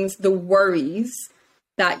things, the worries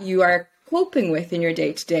that you are coping with in your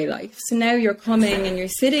day-to-day life. So now you're coming and you're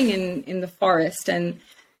sitting in the forest, and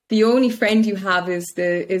the only friend you have is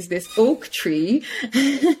this oak tree,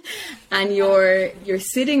 and you're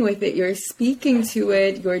sitting with it, you're speaking to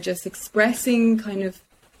it, you're just expressing kind of,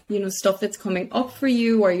 stuff that's coming up for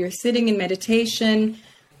you, or you're sitting in meditation,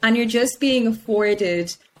 and you're just being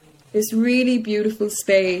afforded this really beautiful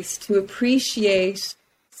space to appreciate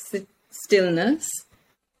stillness,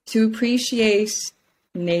 to appreciate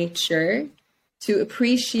nature, to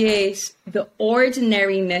appreciate the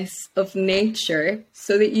ordinariness of nature,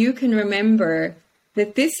 so that you can remember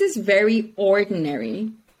that this is very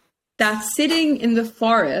ordinary, that sitting in the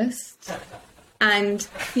forest and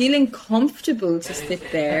feeling comfortable to sit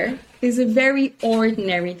there is a very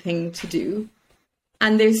ordinary thing to do.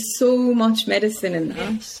 And there's so much medicine in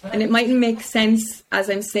that. And it mightn't make sense as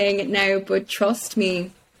I'm saying it now, but trust me,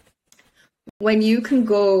 when you can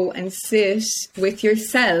go and sit with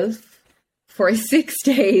yourself for 6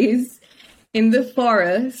 days in the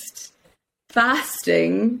forest,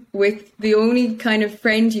 fasting, with the only kind of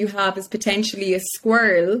friend you have is potentially a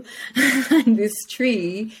squirrel and this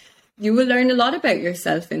tree, you will learn a lot about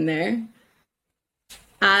yourself in there.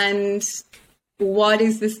 And what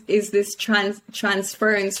is this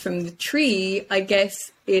transference from the tree? I guess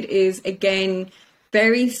it is, again,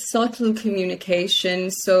 very subtle communication.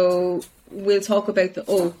 So we'll talk about the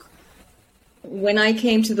oak. When I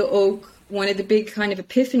came to the oak, one of the big kind of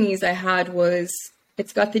epiphanies I had was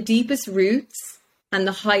it's got the deepest roots and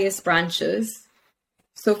the highest branches.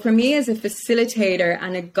 So for me as a facilitator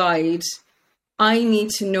and a guide, I need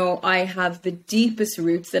to know I have the deepest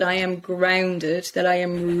roots, that I am grounded, that I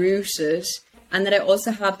am rooted, and that I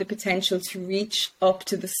also have the potential to reach up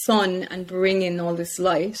to the sun and bring in all this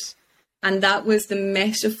light. And that was the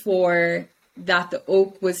metaphor that the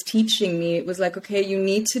oak was teaching me. It was like, okay, you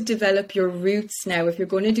need to develop your roots now. If you're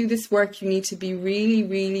going to do this work, you need to be really,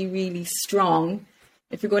 really, really strong.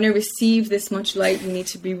 If you're going to receive this much light, you need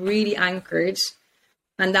to be really anchored.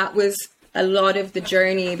 And that was a lot of the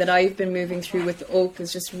journey that I've been moving through with the oak,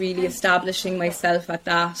 is just really establishing myself at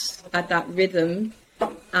that rhythm.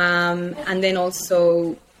 And then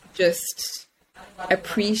also just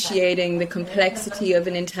appreciating the complexity of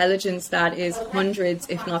an intelligence that is hundreds,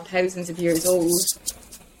 if not thousands of years old.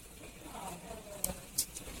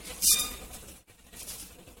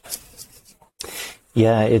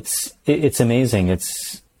 Yeah, it's amazing.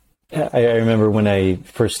 I remember when I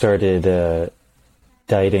first started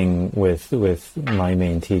guiding with my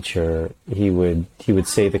main teacher, he would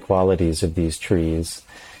say the qualities of these trees,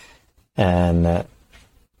 and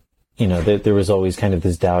there was always kind of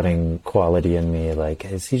this doubting quality in me, like,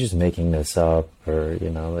 is he just making this up, or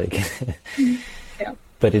like. Yeah.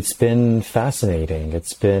 But it's been fascinating.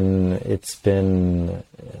 It's been.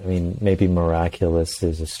 I mean, maybe miraculous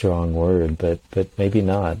is a strong word, but maybe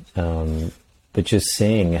not. But just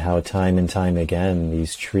seeing how time and time again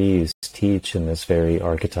these trees teach in this very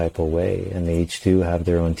archetypal way, and they each do have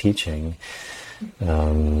their own teaching,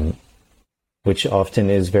 which often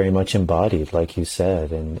is very much embodied, like you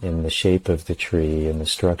said, in the shape of the tree, and the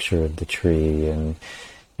structure of the tree, and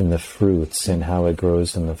in the fruits, and how it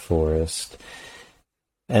grows in the forest.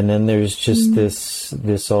 And then there's just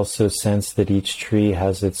this also sense that each tree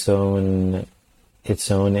has its own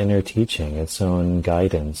inner teaching, its own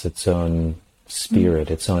guidance, its own spirit,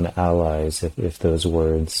 its own allies, if those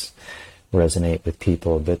words resonate with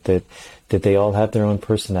people, but that they all have their own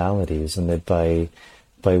personalities, and that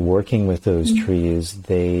by working with those trees,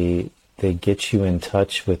 they get you in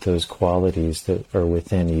touch with those qualities that are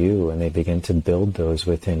within you, and they begin to build those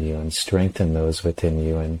within you and strengthen those within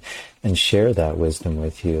you, and share that wisdom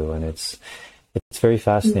with you. And it's very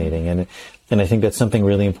fascinating. And I think that's something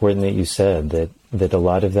really important that you said, that a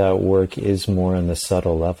lot of that work is more on the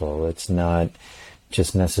subtle level. It's not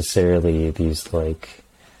just necessarily these like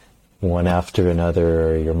one after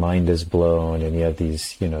another, or your mind is blown and you have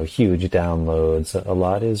these, huge downloads. A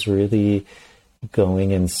lot is really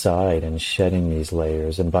going inside and shedding these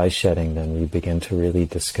layers. And by shedding them, you begin to really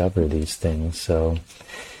discover these things. So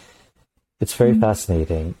it's very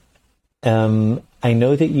fascinating. I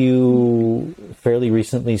know that you fairly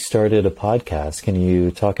recently started a podcast. Can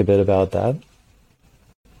you talk a bit about that?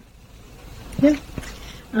 Yeah.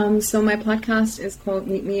 So my podcast is called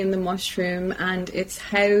Meet Me in the Mushroom, and it's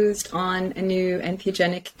housed on a new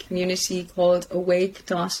entheogenic community called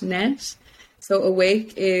awake.net. So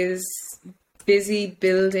Awake is busy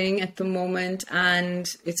building at the moment, and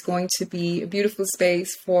it's going to be a beautiful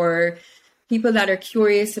space for people that are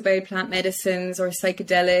curious about plant medicines or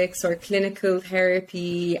psychedelics or clinical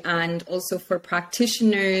therapy, and also for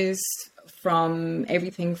practitioners, from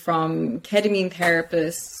everything from ketamine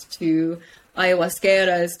therapists to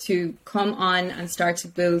ayahuasqueras, to come on and start to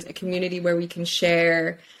build a community where we can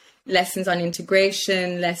share lessons on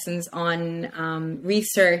integration, lessons on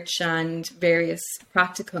research, and various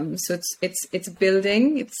practicums. So it's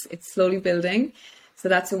building. It's slowly building. So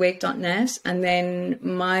that's awake.net. And then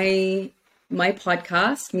my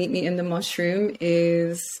podcast, Meet Me in the Mushroom,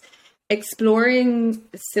 is exploring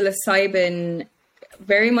psilocybin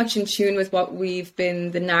very much in tune with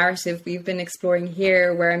the narrative we've been exploring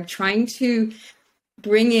here, where I'm trying to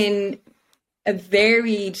bring in a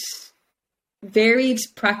varied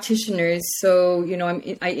practitioners. So,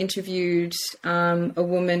 I interviewed a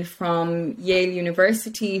woman from Yale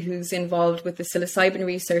University who's involved with the psilocybin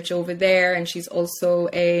research over there, and she's also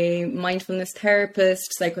a mindfulness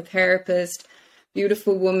therapist, psychotherapist,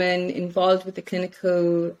 beautiful woman involved with the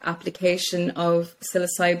clinical application of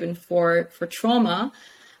psilocybin for trauma.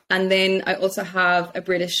 And then I also have a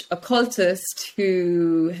British occultist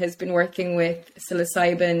who has been working with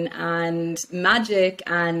psilocybin and magic,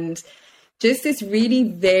 and just this really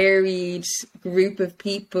varied group of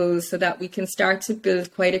people, so that we can start to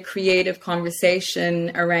build quite a creative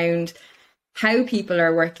conversation around how people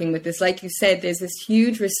are working with this. Like you said, there's this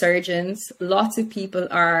huge resurgence. Lots of people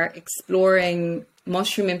are exploring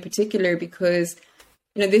mushroom in particular because,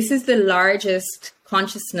 this is the largest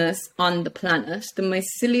consciousness on the planet. The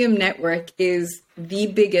mycelium network is the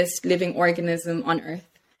biggest living organism on Earth.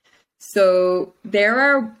 So there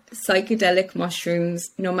are psychedelic mushrooms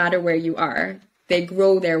no matter where you are. They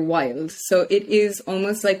grow there wild. So it is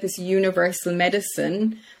almost like this universal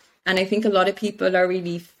medicine. And I think a lot of people are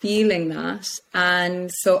really feeling that.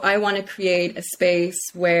 And so I want to create a space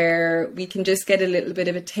where we can just get a little bit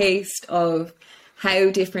of a taste of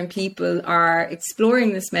how different people are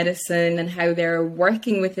exploring this medicine and how they're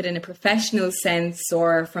working with it in a professional sense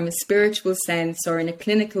or from a spiritual sense or in a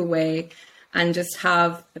clinical way, and just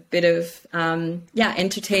have a bit of,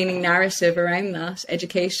 entertaining narrative around that,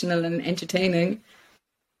 educational and entertaining.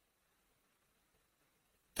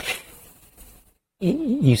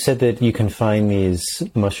 You said that you can find these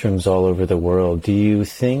mushrooms all over the world. Do you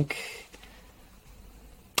think,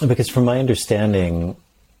 because from my understanding,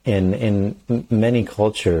 in many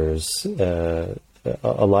cultures, a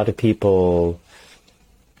lot of people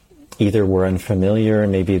either were unfamiliar,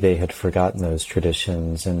 maybe they had forgotten those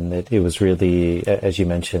traditions, and that it was really, as you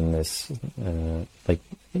mentioned, this, like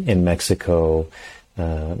in Mexico,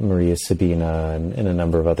 Maria Sabina and a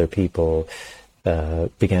number of other people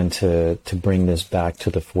began to bring this back to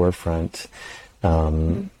the forefront.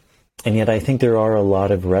 And yet I think there are a lot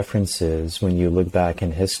of references when you look back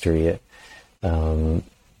in history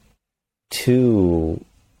to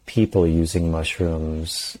people using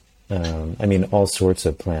mushrooms. All sorts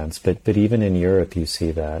of plants, but even in Europe you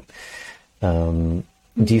see that. Do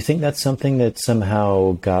you think that's something that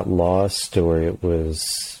somehow got lost, or it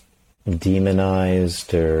was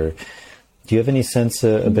demonized, or do you have any sense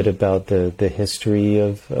a bit about the history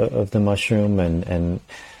of the mushroom? And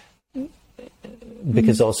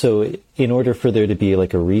because also, in order for there to be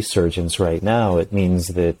like a resurgence right now, it means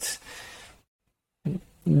that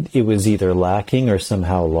it was either lacking or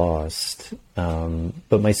somehow lost.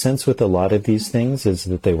 But my sense with a lot of these things is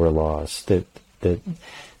that they were lost, that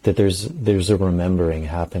there's a remembering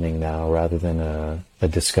happening now rather than a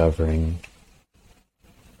discovering.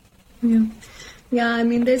 Yeah,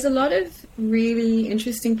 there's a lot of really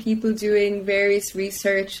interesting people doing various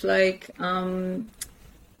research, like Darren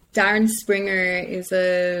Springer is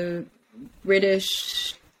a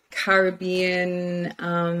British Caribbean,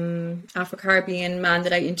 Afro-Caribbean man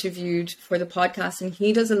that I interviewed for the podcast, and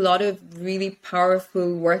he does a lot of really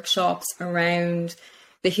powerful workshops around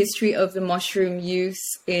the history of the mushroom use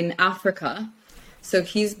in Africa. So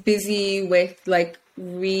he's busy with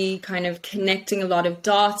kind of connecting a lot of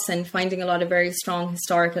dots and finding a lot of very strong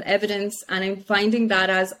historical evidence. And I'm finding that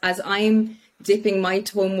as I'm dipping my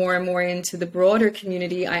toe more and more into the broader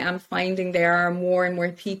community, I am finding there are more and more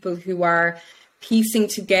people who are piecing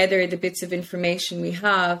together the bits of information we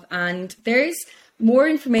have. And there's more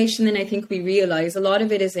information than I think we realize. A lot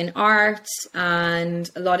of it is in art, and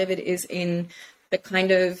a lot of it is in the kind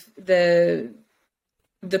of the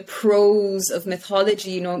prose of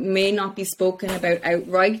mythology. It may not be spoken about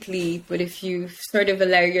outrightly, but if you sort of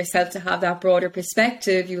allow yourself to have that broader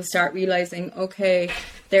perspective, you'll start realizing, okay,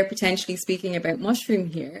 they're potentially speaking about mushroom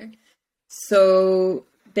here. So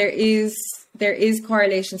there is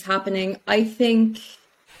correlations happening. I think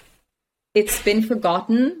it's been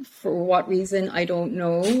forgotten. For what reason, I don't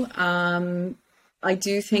know. I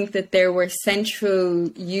do think that there were central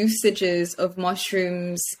usages of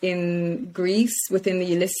mushrooms in Greece within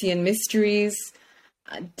the Elysian Mysteries.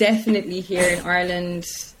 Definitely here in Ireland,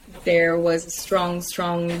 there was a strong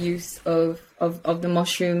use of the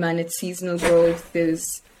mushroom and its seasonal growth. There's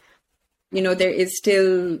there is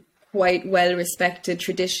still quite well-respected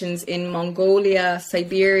traditions in Mongolia,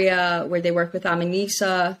 Siberia, where they work with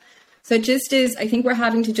Amanita. So it just is, I think we're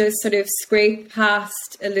having to just sort of scrape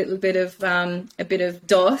past a bit of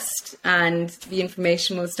dust, and the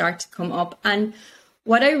information will start to come up. And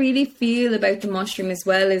what I really feel about the mushroom as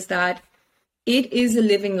well is that it is a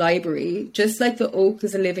living library, just like the oak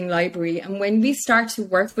is a living library. And when we start to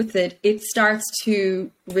work with it, it starts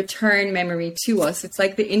to return memory to us. It's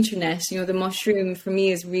like the internet. The mushroom for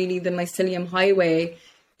me is really the mycelium highway,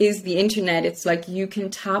 is the internet. It's like you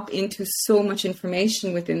can tap into so much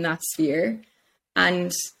information within that sphere.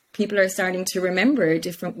 And people are starting to remember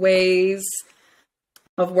different ways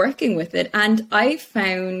of working with it. And I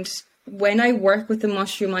found when I work with the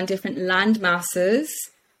mushroom on different land masses,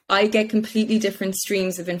 I get completely different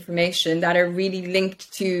streams of information that are really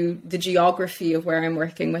linked to the geography of where I'm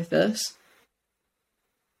working with it.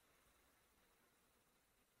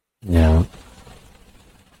 Yeah.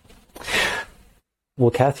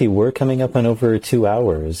 Well, Cathy, we're coming up on over 2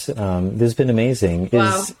 hours. This has been amazing.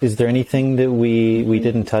 Wow. Is there anything that we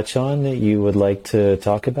didn't touch on that you would like to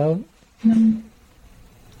talk about?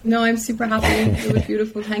 No, I'm super happy. It was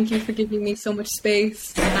beautiful. Thank you for giving me so much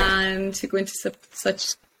space and to go into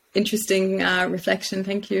such interesting reflection.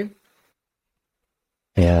 Thank you.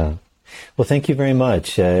 Yeah. Well, thank you very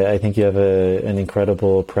much. I think you have an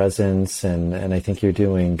incredible presence, and I think you're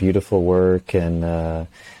doing beautiful work, and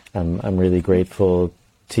I'm really grateful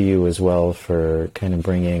to you as well for kind of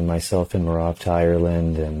bringing myself and Marav to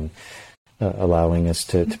Ireland, and allowing us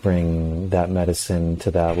to bring that medicine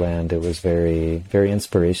to that land. It was very, very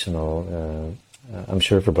inspirational, I'm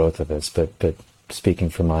sure for both of us, but speaking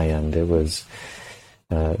from my end, it was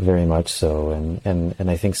very much so. And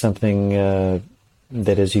I think something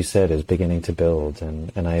that, as you said, is beginning to build,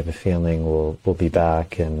 and I have a feeling we'll be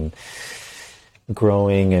back and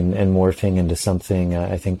growing and morphing into something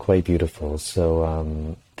I think quite beautiful.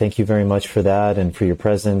 So thank you very much for that, and for your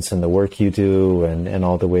presence and the work you do, and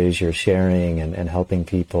all the ways you're sharing and helping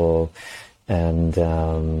people, and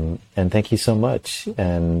thank you so much.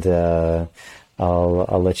 And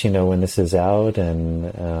I'll let you know when this is out,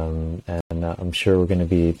 and I'm sure we're going to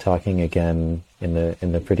be talking again in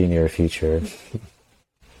the pretty near future.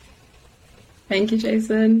 Thank you,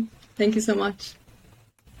 Jason. Thank you so much.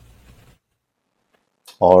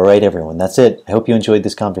 All right, everyone, that's it. I hope you enjoyed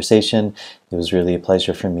this conversation. It was really a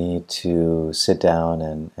pleasure for me to sit down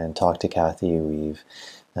and talk to Cathy. We've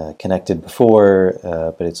connected before,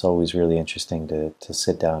 but it's always really interesting to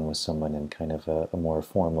sit down with someone in kind of a more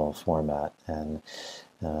formal format, and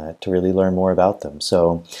to really learn more about them.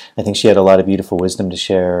 So I think she had a lot of beautiful wisdom to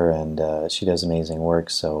share, and she does amazing work.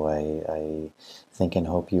 So I think and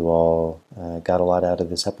hope you all got a lot out of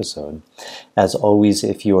this episode. As always,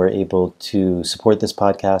 if you are able to support this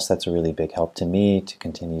podcast, that's a really big help to me to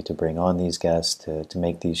continue to bring on these guests, to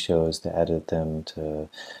make these shows, to edit them, to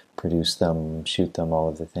produce them, shoot them, all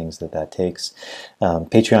of the things that takes.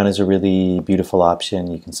 Patreon is a really beautiful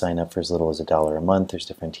option. You can sign up for as little as $1 a month. There's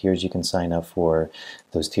different tiers you can sign up for.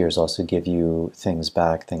 Those tiers also give you things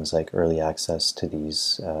back, things like early access to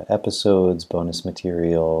these episodes, bonus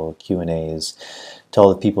material, Q&As. To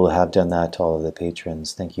all the people who have done that, to all of the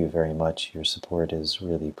patrons, thank you very much. Your support is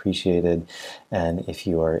really appreciated. And if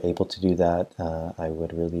you are able to do that, I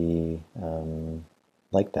would really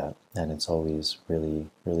like that, and it's always really,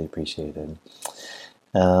 really appreciated.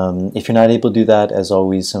 If you're not able to do that, as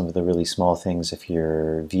always, some of the really small things, if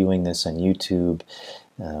you're viewing this on YouTube,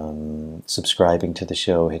 subscribing to the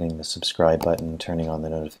show, hitting the subscribe button, turning on the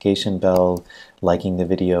notification bell, liking the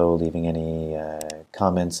video, leaving any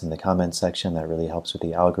comments in the comment section. That really helps with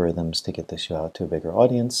the algorithms to get the show out to a bigger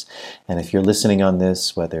audience. And if you're listening on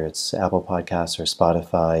this, whether it's Apple Podcasts or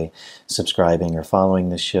Spotify, subscribing or following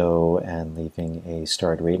the show and leaving a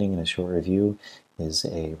starred rating and a short review is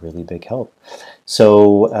a really big help.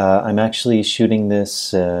 So I'm actually shooting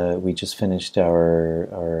this. We just finished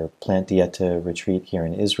our plant dieta retreat here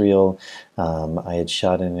in Israel. I had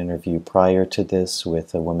shot an interview prior to this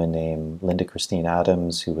with a woman named Linda Christine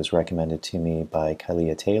Adams, who was recommended to me by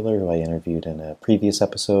Kalia Taylor, who I interviewed in a previous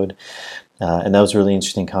episode. And that was a really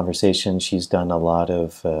interesting conversation. She's done a lot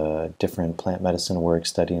of different plant medicine work,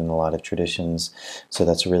 studying a lot of traditions. So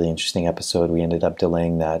that's a really interesting episode. We ended up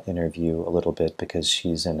delaying that interview a little bit because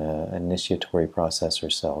she's in an initiatory process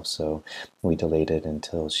herself. So we delayed it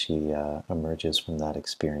until she emerges from that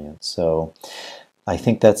experience. So I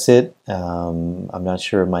think that's it. I'm not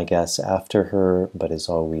sure of my guests after her, but as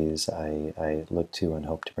always, I look to and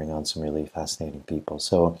hope to bring on some really fascinating people.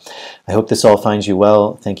 So I hope this all finds you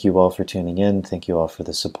well. Thank you all for tuning in. Thank you all for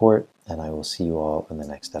the support, and I will see you all in the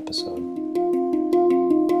next episode.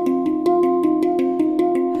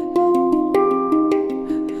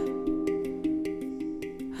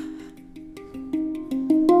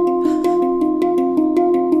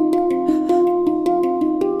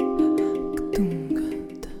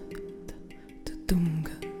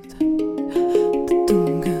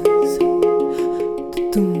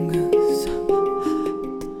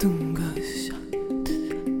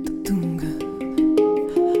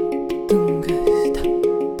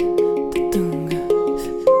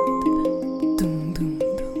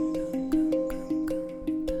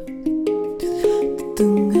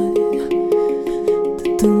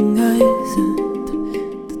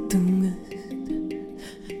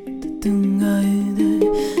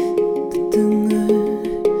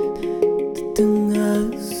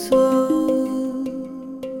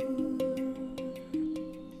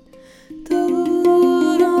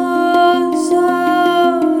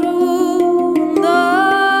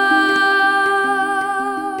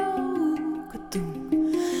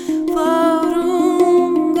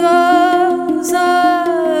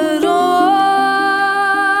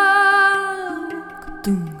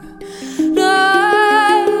 Doom.